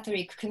of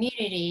Catholic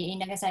community in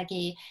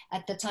Nagasaki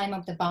at the time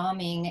of the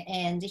bombing.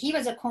 And he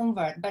was a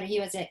convert, but he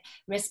was a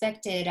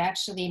respected,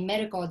 actually,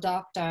 medical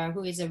doctor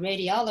who is a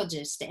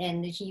radiologist.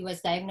 And he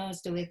was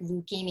diagnosed with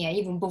leukemia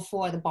even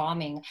before the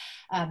bombing.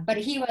 But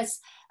he was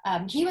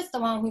the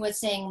one who was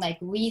saying, like,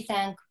 we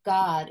thank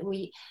God,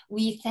 we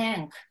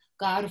thank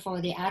God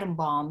for the atom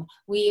bomb.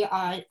 We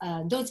are,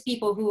 those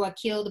people who were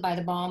killed by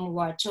the bomb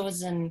were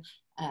chosen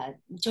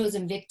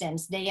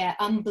victims. They are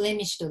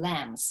unblemished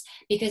lambs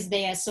because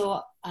they are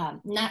so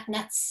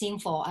not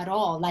sinful at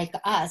all, like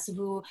us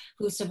who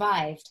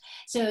survived.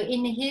 So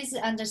in his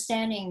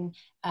understanding,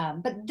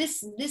 but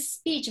this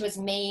speech was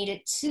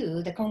made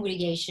to the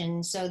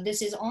congregation. So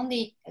this is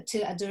only to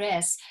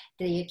address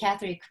the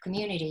Catholic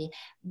community.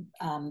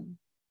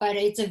 But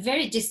it's a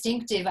very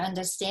distinctive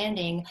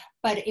understanding,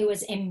 but it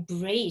was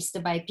embraced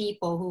by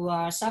people who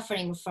are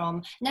suffering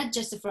from, not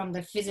just from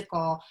the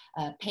physical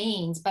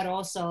pains, but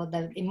also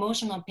the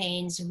emotional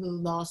pains who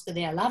lost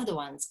their loved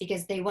ones,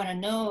 because they want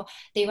to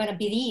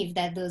believe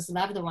that those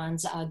loved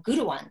ones are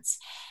good ones.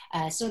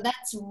 So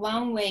that's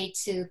one way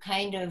to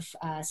kind of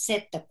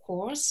set the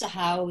course,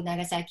 how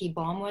Nagasaki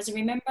bomb was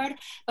remembered,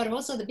 but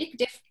also the big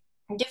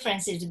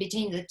differences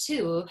between the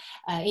two,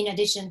 in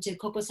addition to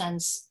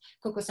Koko-san's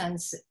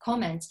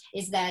comments,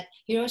 is that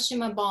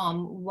Hiroshima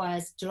bomb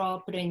was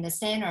dropped in the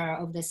center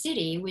of the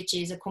city, which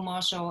is a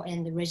commercial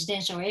and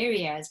residential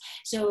areas.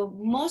 So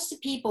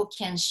most people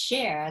can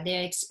share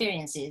their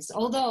experiences,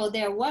 although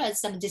there was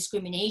some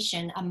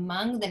discrimination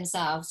among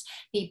themselves,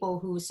 people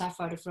who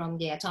suffered from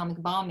the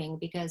atomic bombing,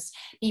 because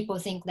people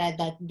think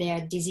that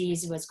their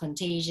disease was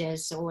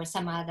contagious or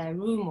some other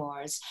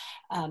rumors.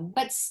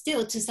 But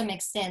still, to some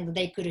extent,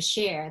 they could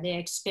share their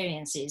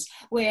experiences.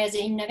 Whereas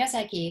in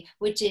Nagasaki,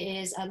 which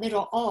is a little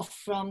off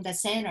from the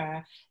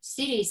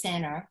city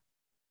center,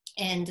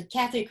 and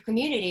Catholic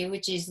community,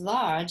 which is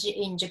large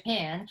in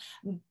Japan,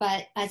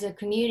 but as a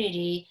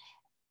community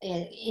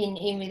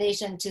in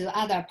relation to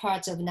other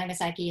parts of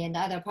Nagasaki and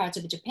other parts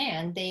of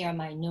Japan, they are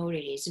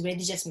minorities,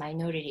 religious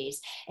minorities,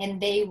 and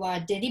they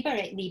were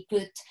deliberately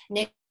put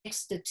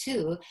next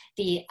to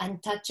the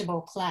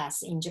untouchable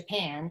class in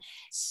Japan.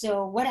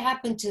 So what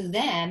happened to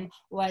them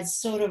was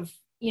sort of,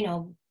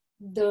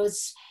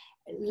 those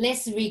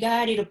less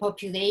regarded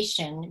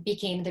population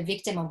became the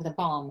victim of the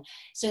bomb.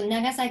 So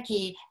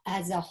Nagasaki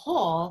as a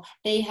whole,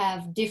 they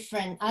have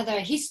different other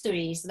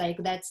histories, like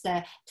that's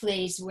the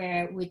place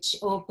which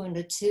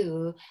opened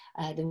to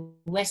the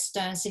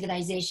Western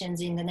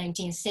civilizations in the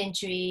 19th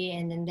century,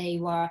 and then they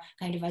were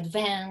kind of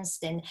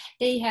advanced, and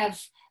they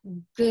have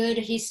good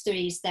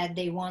histories that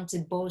they want to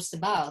boast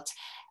about.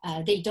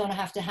 They don't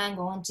have to hang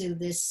on to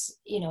this,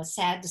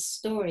 sad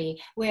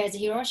story. Whereas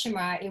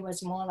Hiroshima, it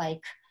was more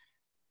like,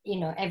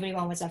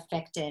 everyone was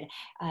affected.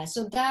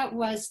 So that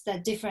was the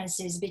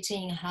differences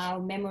between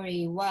how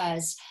memory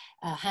was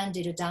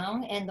handed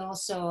down, and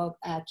also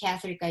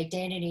Catholic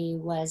identity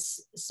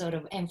was sort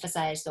of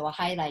emphasized or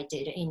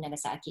highlighted in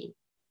Nagasaki.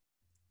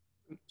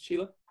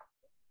 Sheila?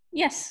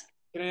 Yes.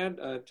 Can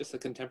I add just a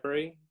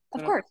contemporary?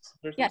 Of course.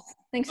 Yes.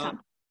 Thanks, Tom.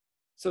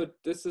 So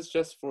this is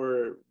just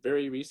for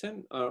very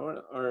recent,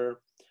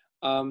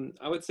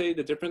 I would say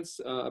the difference,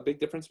 a big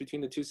difference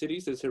between the two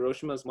cities is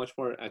Hiroshima is much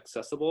more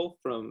accessible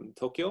from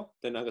Tokyo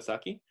than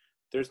Nagasaki.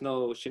 There's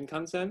no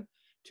Shinkansen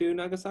to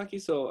Nagasaki.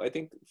 So I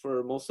think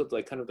for most of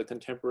kind of the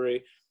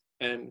contemporary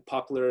and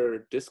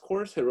popular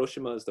discourse,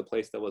 Hiroshima is the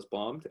place that was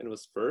bombed and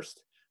was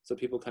first. So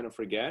people kind of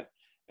forget.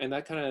 and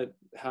that kind of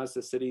has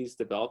the cities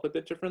develop a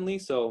bit differently.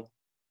 So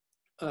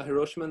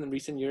Hiroshima in the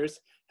recent years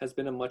has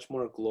been a much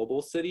more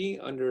global city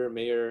under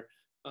Mayor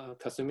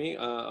Kasumi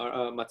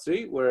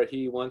Matsui, where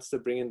he wants to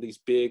bring in these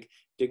big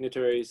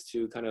dignitaries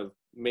to kind of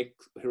make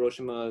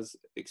Hiroshima's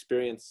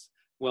experience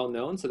well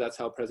known. So that's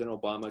how President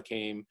Obama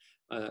came,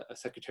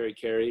 Secretary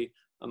Kerry,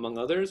 among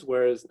others,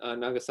 whereas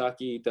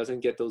Nagasaki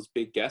doesn't get those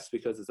big guests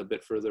because it's a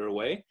bit further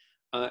away.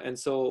 And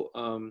so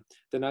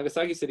the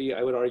Nagasaki city,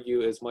 I would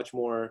argue, is much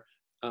more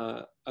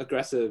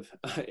aggressive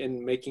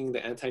in making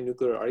the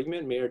anti-nuclear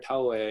argument. Mayor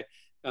Taue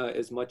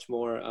is much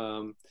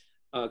more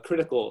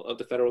critical of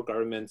the federal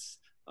government's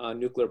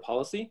nuclear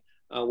policy,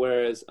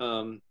 whereas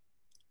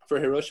for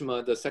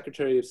Hiroshima, the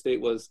Secretary of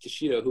State was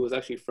Kishida, who was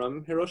actually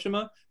from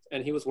Hiroshima,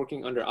 and he was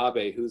working under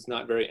Abe, who's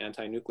not very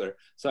anti-nuclear.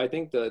 So I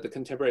think the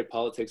contemporary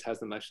politics has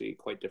them actually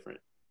quite different.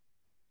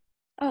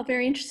 Oh,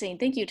 very interesting.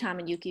 Thank you, Tom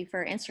and Yuki,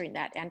 for answering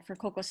that, and for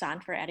Koko-san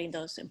for adding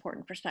those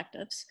important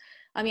perspectives.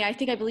 I mean,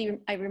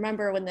 I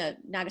remember when the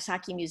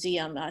Nagasaki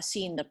Museum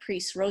seeing the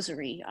priest's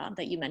rosary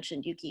that you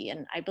mentioned, Yuki,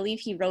 and I believe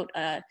he wrote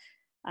a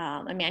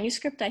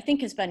manuscript, I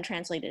think has been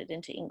translated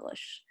into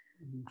English.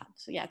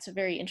 So yeah, it's a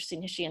very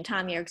interesting history. And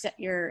Tom,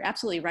 you're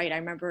absolutely right. I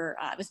remember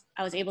I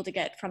was able to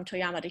get from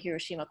Toyama to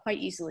Hiroshima quite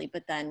easily,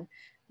 but then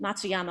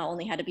Matsuyama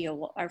only had to be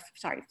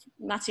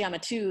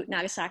Matsuyama to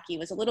Nagasaki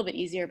was a little bit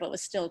easier, but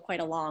was still quite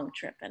a long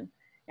trip. And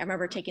I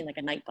remember taking like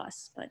a night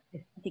bus, but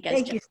I think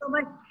thank you so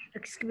much.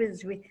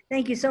 Excuse me.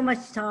 Thank you so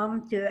much,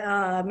 Tom,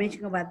 to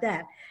mention about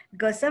that,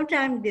 because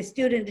sometimes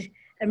the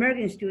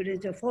American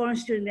students or foreign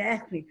students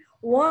ask me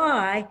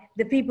why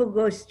the people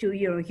goes to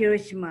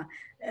Hiroshima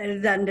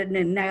than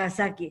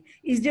Nagasaki.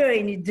 Is there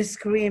any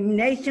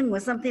discrimination or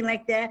something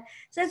like that?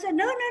 So I said,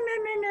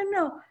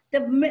 no.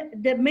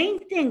 The main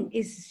thing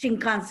is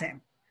Shinkansen,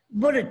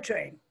 bullet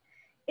train.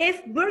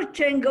 If bullet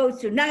train goes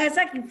to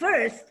Nagasaki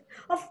first,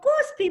 of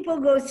course people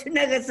go to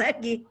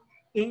Nagasaki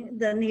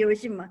than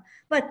Hiroshima.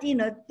 But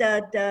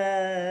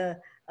the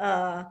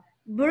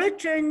bullet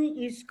train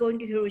is going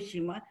to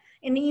Hiroshima,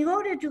 and in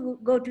order to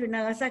go to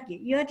Nagasaki,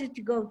 you have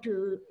to go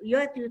to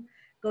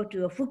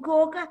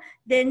Fukuoka,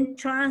 then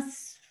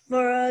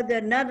transfer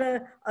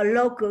a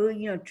local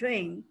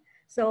train.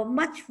 So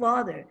much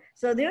farther.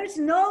 So there's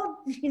no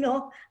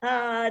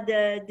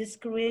the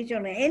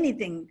discrimination or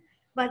anything,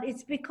 but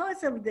it's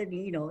because of the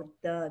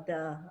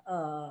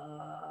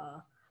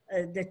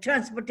the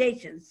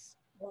transportations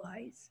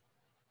wise.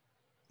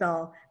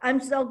 So I'm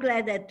so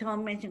glad that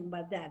Tom mentioned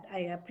about that. I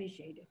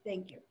appreciate it.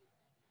 Thank you.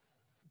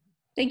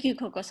 Thank you,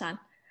 Koko-san.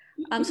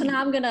 So now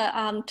I'm going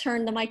to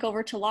turn the mic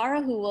over to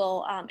Laura, who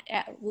will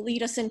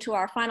lead us into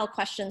our final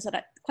question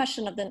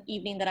of the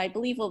evening that I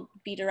believe will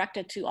be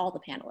directed to all the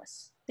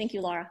panelists. Thank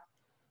you, Laura.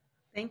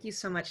 Thank you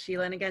so much,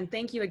 Sheila. And again,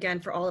 thank you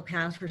again for all the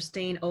panelists for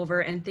staying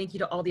over, and thank you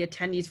to all the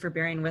attendees for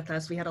bearing with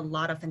us. We had a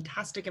lot of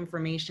fantastic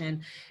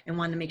information and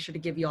wanted to make sure to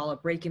give you all a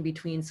break in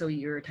between so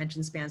your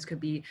attention spans could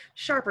be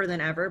sharper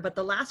than ever. But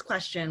the last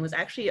question was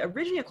actually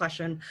originally a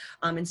question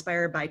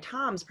inspired by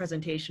Tom's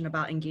presentation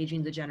about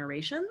engaging the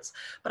generations.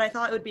 But I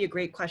thought it would be a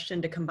great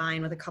question to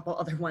combine with a couple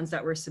other ones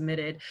that were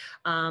submitted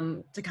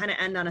to kind of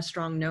end on a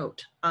strong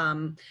note.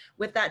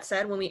 With that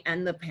said, when we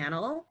end the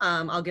panel,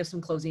 I'll give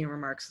some closing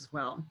remarks as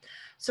well.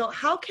 So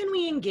how can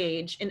we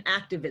engage in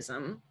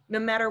activism, no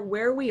matter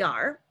where we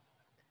are,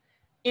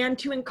 and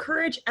to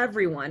encourage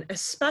everyone,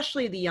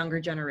 especially the younger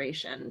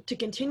generation, to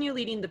continue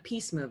leading the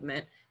peace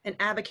movement and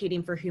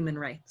advocating for human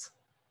rights?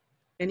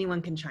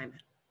 Anyone can chime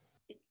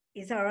in.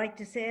 It's all right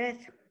to say it.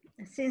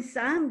 Since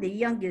I'm the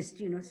youngest,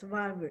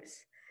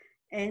 survivors,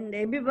 and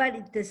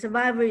everybody, the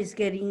survivor is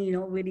getting,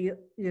 really,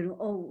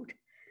 old.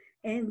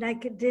 And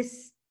like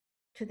this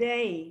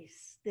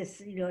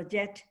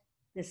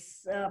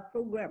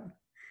program,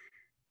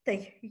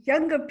 the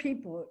younger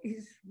people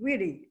is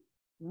really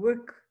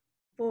work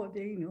for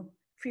the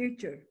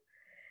future.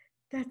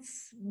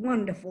 That's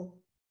wonderful.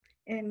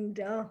 And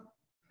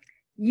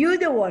you're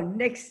the one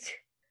next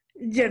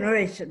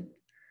generation.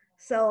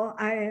 So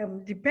I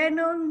am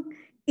depend on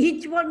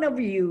each one of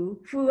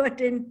you who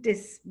attend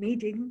this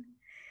meeting.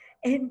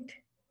 And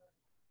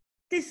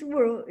this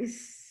world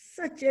is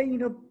such a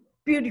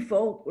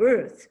beautiful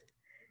earth.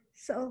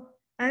 So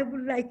I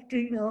would like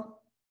to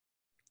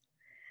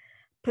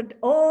put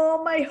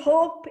all my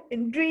hope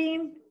and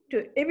dream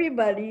to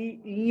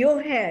everybody in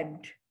your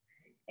hand.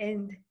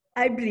 And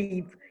I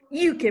believe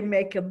you can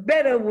make a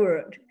better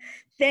world.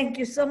 Thank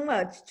you so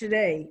much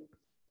today.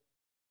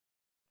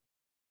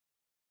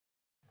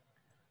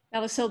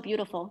 That was so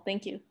beautiful.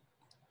 Thank you.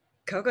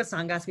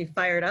 Koko-san got me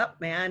fired up,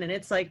 man. And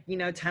it's like,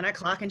 10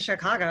 o'clock in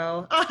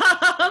Chicago.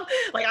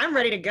 Like, I'm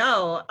ready to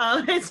go.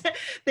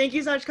 Thank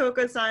you so much,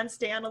 Koko-san.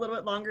 Stay on a little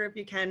bit longer if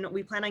you can.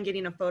 We plan on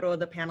getting a photo of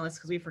the panelists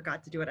because we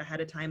forgot to do it ahead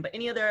of time. But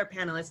any other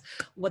panelists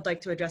would like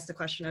to address the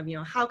question of,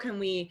 how can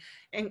we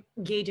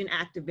engage in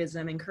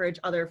activism, encourage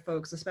other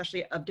folks,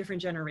 especially of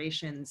different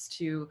generations,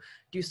 to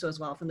do so as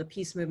well, from the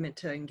peace movement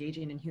to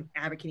engaging in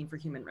advocating for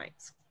human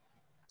rights?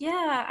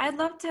 Yeah, I'd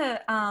love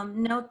to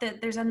note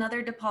that there's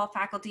another DePaul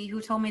faculty who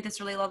told me this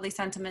really lovely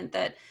sentiment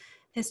that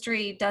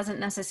history doesn't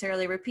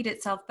necessarily repeat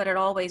itself, but it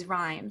always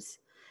rhymes.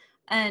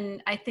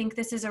 And I think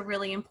this is a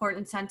really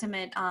important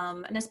sentiment,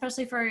 and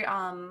especially for,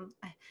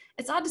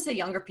 it's odd to say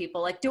younger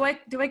people. Like, do I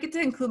get to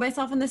include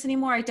myself in this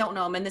anymore? I don't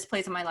know. I'm in this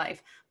place in my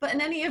life. But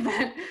in any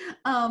event,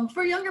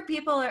 for younger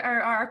people or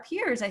our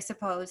peers, I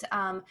suppose,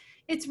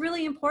 it's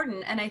really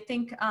important. And I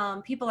think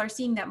people are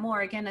seeing that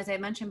more, again, as I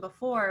mentioned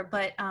before,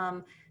 but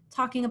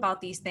talking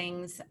about these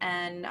things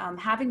and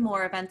having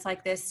more events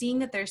like this, seeing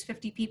that there's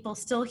 50 people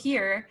still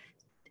here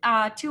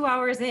 2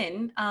 hours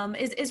in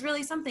is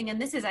really something.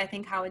 And this is, I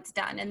think, how it's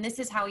done. And this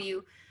is how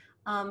you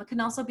can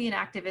also be an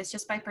activist,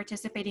 just by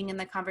participating in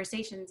the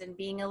conversations and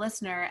being a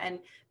listener and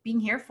being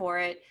here for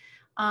it.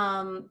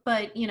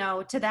 But, you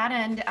know, to that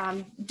end,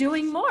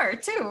 doing more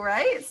too,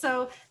 right?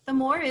 So the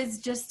more is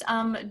just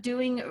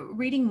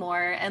reading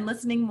more and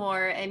listening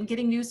more and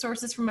getting news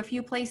sources from a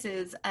few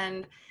places,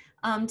 and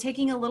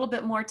taking a little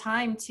bit more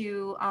time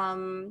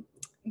to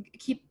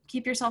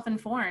keep yourself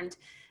informed.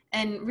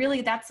 And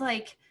really, that's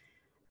like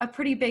a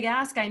pretty big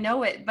ask, I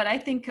know it, but I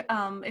think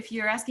if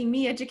you're asking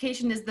me,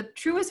 education is the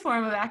truest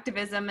form of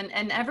activism,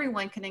 and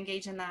everyone can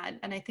engage in that.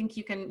 And I think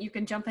you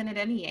can jump in at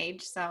any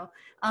age. So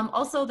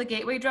also the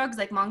gateway drugs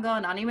like manga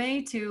and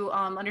anime to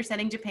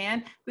understanding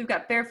Japan. We've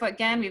got Barefoot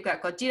Gen, we've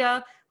got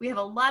Gojira, we have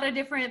a lot of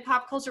different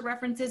pop culture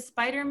references,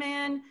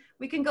 Spider-Man.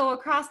 We can go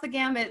across the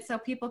gamut so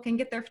people can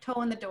get their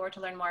toe in the door to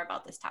learn more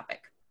about this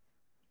topic.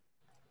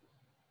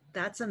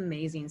 That's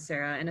amazing,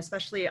 Sarah. And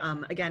especially,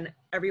 again,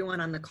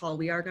 everyone on the call,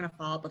 we are going to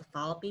follow up with a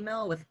follow-up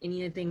email with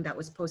anything that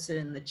was posted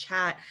in the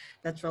chat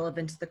that's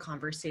relevant to the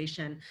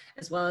conversation,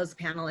 as well as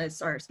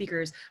panelists or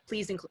speakers.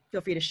 Please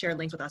feel free to share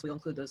links with us. We'll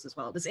include those as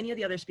well. Does any of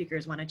the other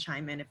speakers want to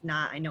chime in? If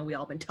not, I know we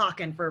all been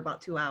talking for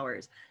about 2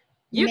 hours.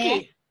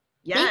 Yuki.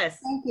 Yes.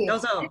 Thank you.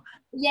 Dozo.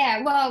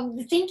 Yeah, well,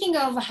 thinking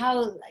of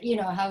how, you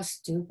know, how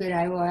stupid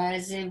I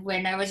was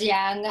when I was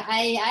young,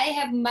 I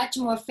have much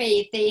more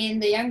faith in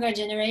the younger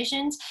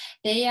generations.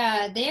 They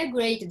are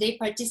great. They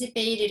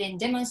participated in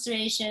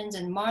demonstrations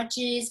and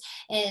marches,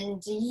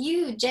 and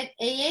you,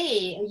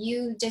 JETAA,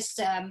 you just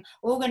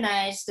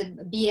organized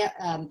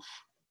the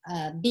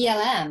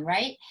BLM,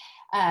 right?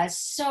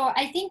 So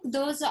I think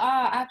those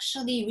are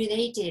actually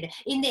related.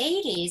 In the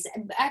 80s,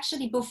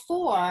 actually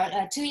before,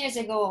 2 years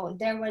ago,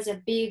 there was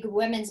a big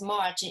women's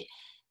march,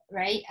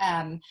 right?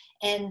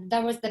 And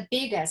that was the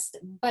biggest.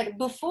 But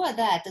before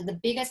that, the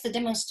biggest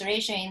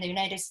demonstration in the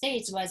United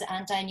States was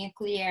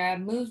anti-nuclear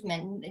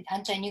movement,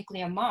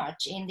 anti-nuclear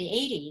march in the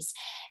 80s.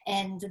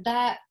 And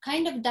that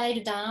kind of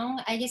died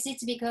down. I guess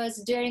it's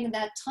because during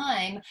that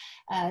time,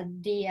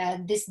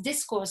 this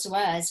discourse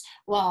was,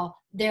 well,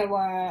 there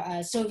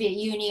were Soviet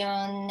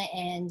Union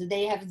and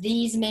they have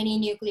these many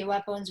nuclear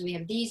weapons. We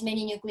have these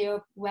many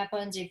nuclear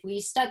weapons. If we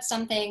start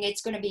something,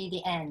 it's going to be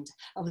the end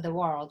of the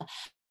world.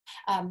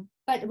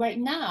 But right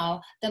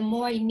now, the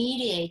more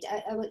immediate,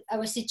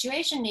 our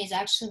situation is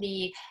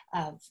actually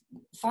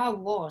far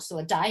worse,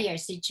 or dire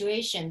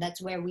situation.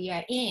 That's where we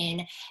are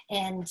in,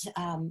 and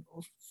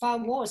far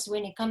worse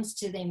when it comes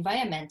to the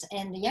environment.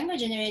 And the younger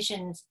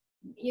generations,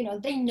 you know,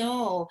 they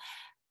know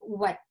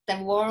what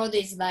the world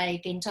is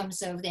like in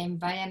terms of the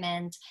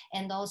environment,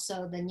 and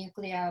also the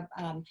nuclear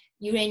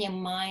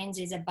uranium mines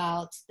is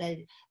about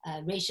the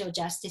racial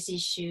justice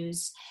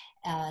issues.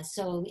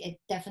 So it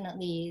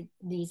definitely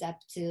leads up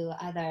to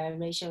other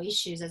racial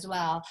issues as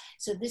well.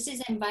 So this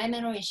is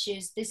environmental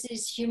issues, this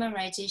is human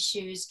rights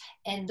issues,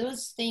 and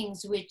those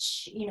things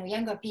which, you know,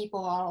 younger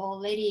people are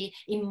already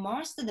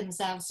immersed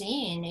themselves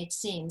in, it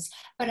seems.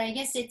 But I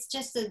guess it's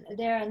just that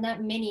there are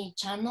not many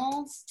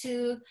channels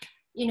to,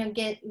 you know,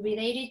 get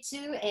related to.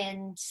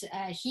 And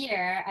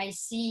here I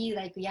see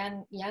like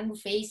young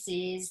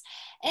faces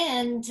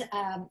and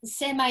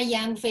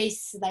semi-young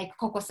face like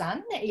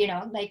Koko-san, you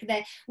know, like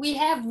that we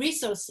have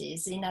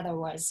resources. In other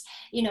words,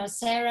 you know,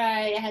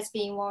 Sarah has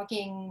been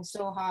working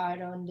so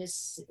hard on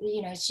this,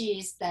 you know, she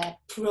is the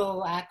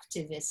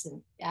pro-activist,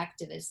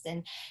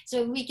 and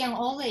so we can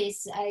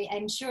always,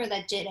 I'm sure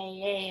that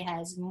JETAA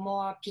has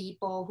more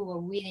people who are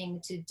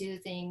willing to do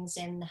things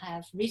and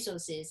have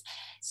resources.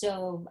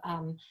 So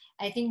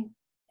I think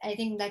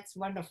that's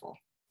wonderful.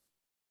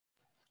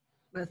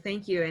 Well,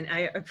 thank you, and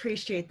I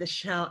appreciate the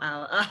shout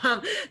out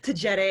to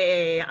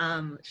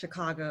JETAA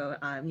Chicago,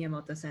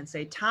 Miyamoto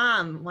Sensei.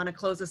 Tom, want to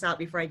close us out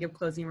before I give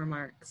closing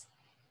remarks?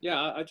 Yeah,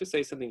 I'll just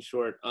say something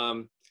short.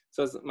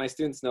 So as my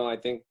students know, I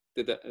think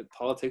that the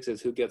politics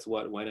is who gets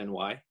what, when, and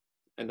why,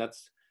 and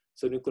that's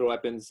so nuclear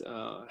weapons.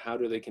 How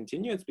do they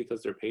continue? It's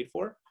because they're paid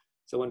for.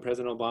 So when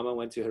President Obama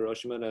went to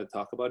Hiroshima to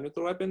talk about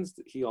nuclear weapons,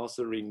 he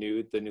also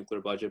renewed the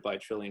nuclear budget by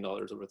 $1 trillion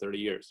over 30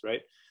 years,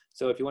 right?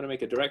 So if you want to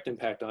make a direct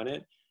impact on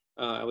it,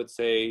 I would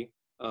say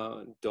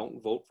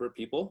don't vote for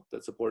people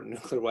that support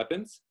nuclear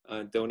weapons.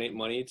 Donate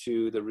money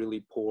to the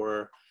really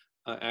poor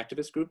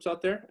activist groups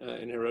out there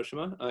in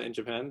Hiroshima, in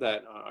Japan,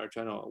 that are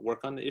trying to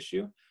work on the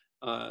issue.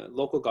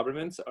 Local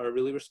governments are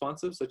really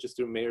responsive, such as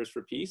through Mayors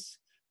for Peace.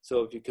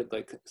 So if you could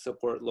like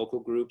support local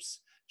groups,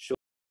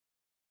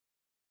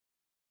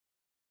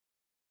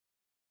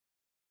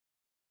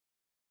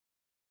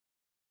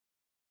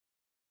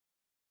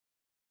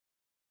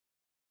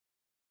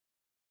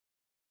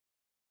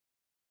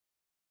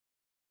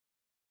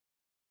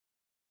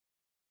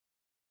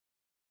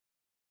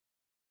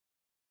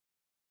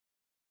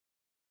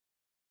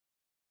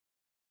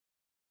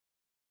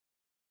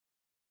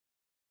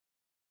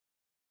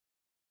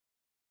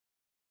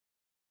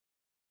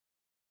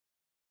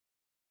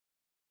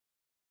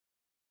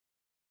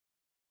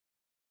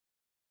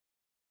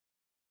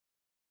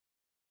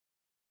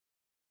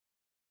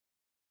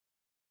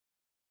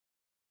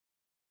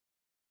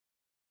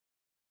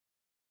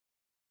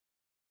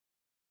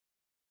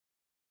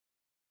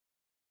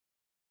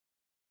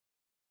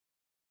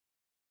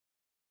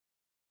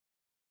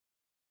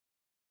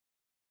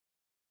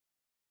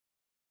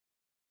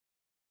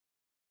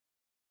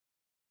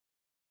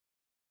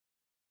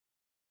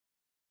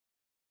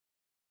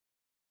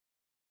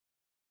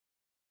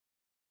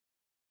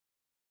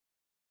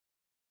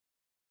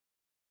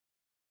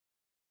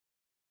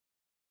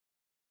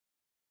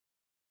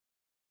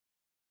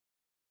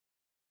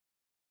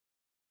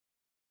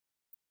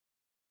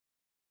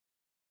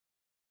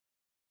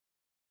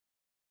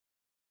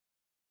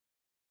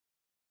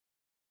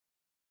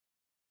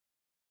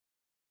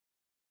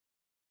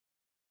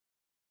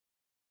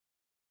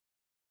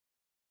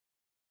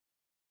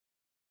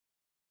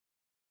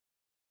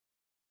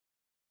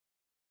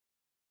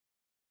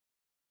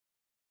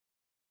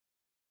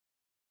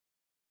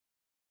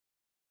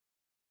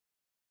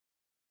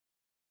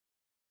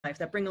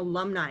 that bring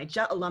alumni,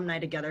 JET alumni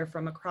together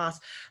from across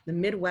the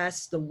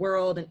Midwest, the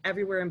world, and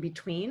everywhere in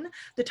between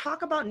to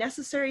talk about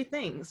necessary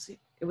things.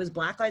 It was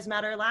Black Lives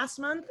Matter last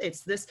month.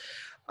 It's this,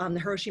 the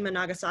Hiroshima and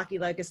Nagasaki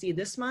legacy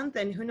this month,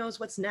 and who knows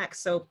what's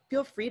next. So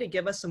feel free to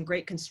give us some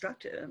great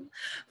constructive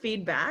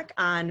feedback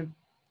on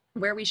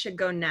where we should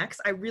go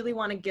next. I really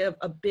want to give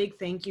a big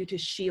thank you to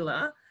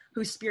Sheila,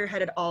 who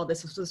spearheaded all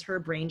this. This was her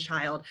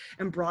brainchild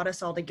and brought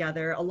us all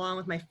together, along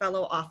with my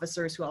fellow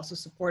officers who also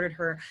supported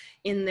her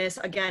in this.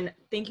 Again,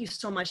 thank you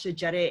so much to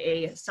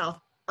JETAA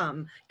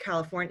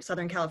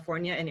Southern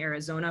California and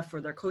Arizona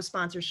for their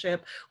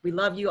co-sponsorship. We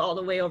love you all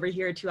the way over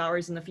here 2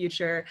 hours in the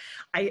future.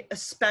 I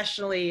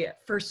especially,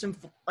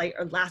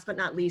 last but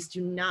not least,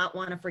 do not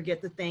want to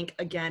forget to thank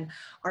again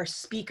our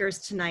speakers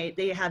tonight.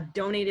 They have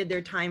donated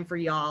their time for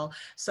y'all.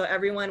 So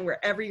everyone,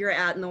 wherever you're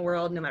at in the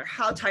world, no matter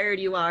how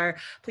tired you are,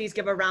 please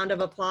give a round of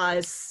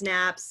applause,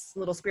 snaps,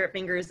 little spirit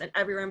fingers, and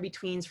everywhere in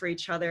betweens for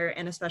each other,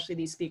 and especially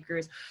these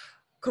speakers.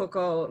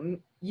 Koko,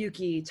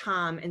 Yuki,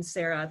 Tom, and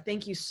Sarah,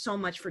 thank you so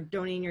much for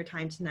donating your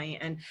time tonight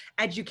and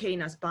educating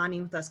us,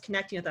 bonding with us,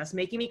 connecting with us,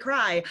 making me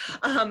cry,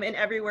 and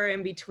everywhere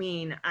in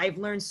between. I've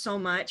learned so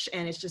much,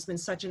 and it's just been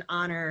such an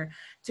honor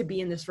to be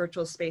in this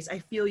virtual space. I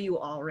feel you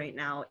all right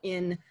now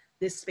in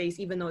this space,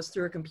 even though it's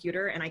through a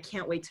computer, and I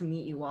can't wait to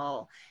meet you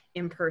all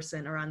in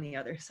person or on the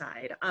other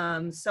side.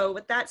 So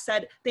with that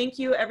said, thank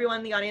you everyone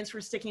in the audience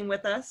for sticking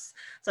with us,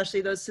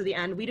 especially those to the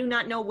end. We do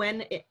not know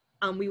when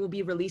we will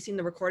be releasing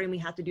the recording. We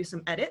have to do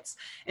some edits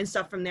and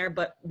stuff from there,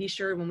 but be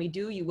sure when we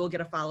do, you will get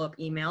a follow-up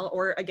email,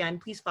 or again,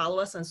 please follow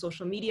us on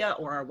social media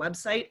or our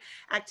website.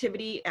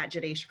 Activity at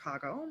JETAA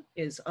Chicago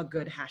is a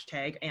good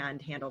hashtag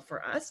and handle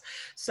for us.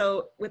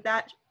 So with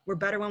that, we're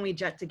better when we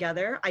jet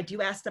together. I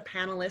do ask the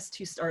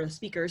panelists or the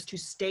speakers to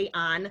stay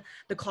on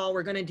the call.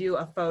 We're gonna do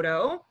a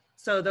photo.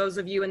 So those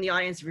of you in the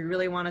audience, if you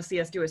really want to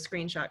see us do a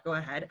screenshot, go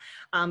ahead.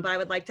 But I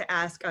would like to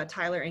ask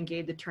Tyler and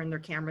Gabe to turn their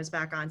cameras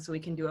back on so we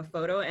can do a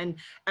photo. And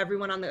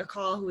everyone on the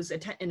call who is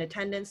in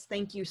attendance,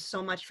 thank you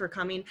so much for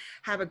coming.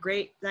 Have a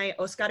great night.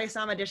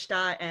 Oskare-sama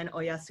deshita and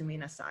oyasumi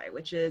nasai,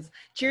 which is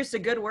cheers to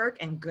good work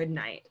and good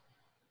night.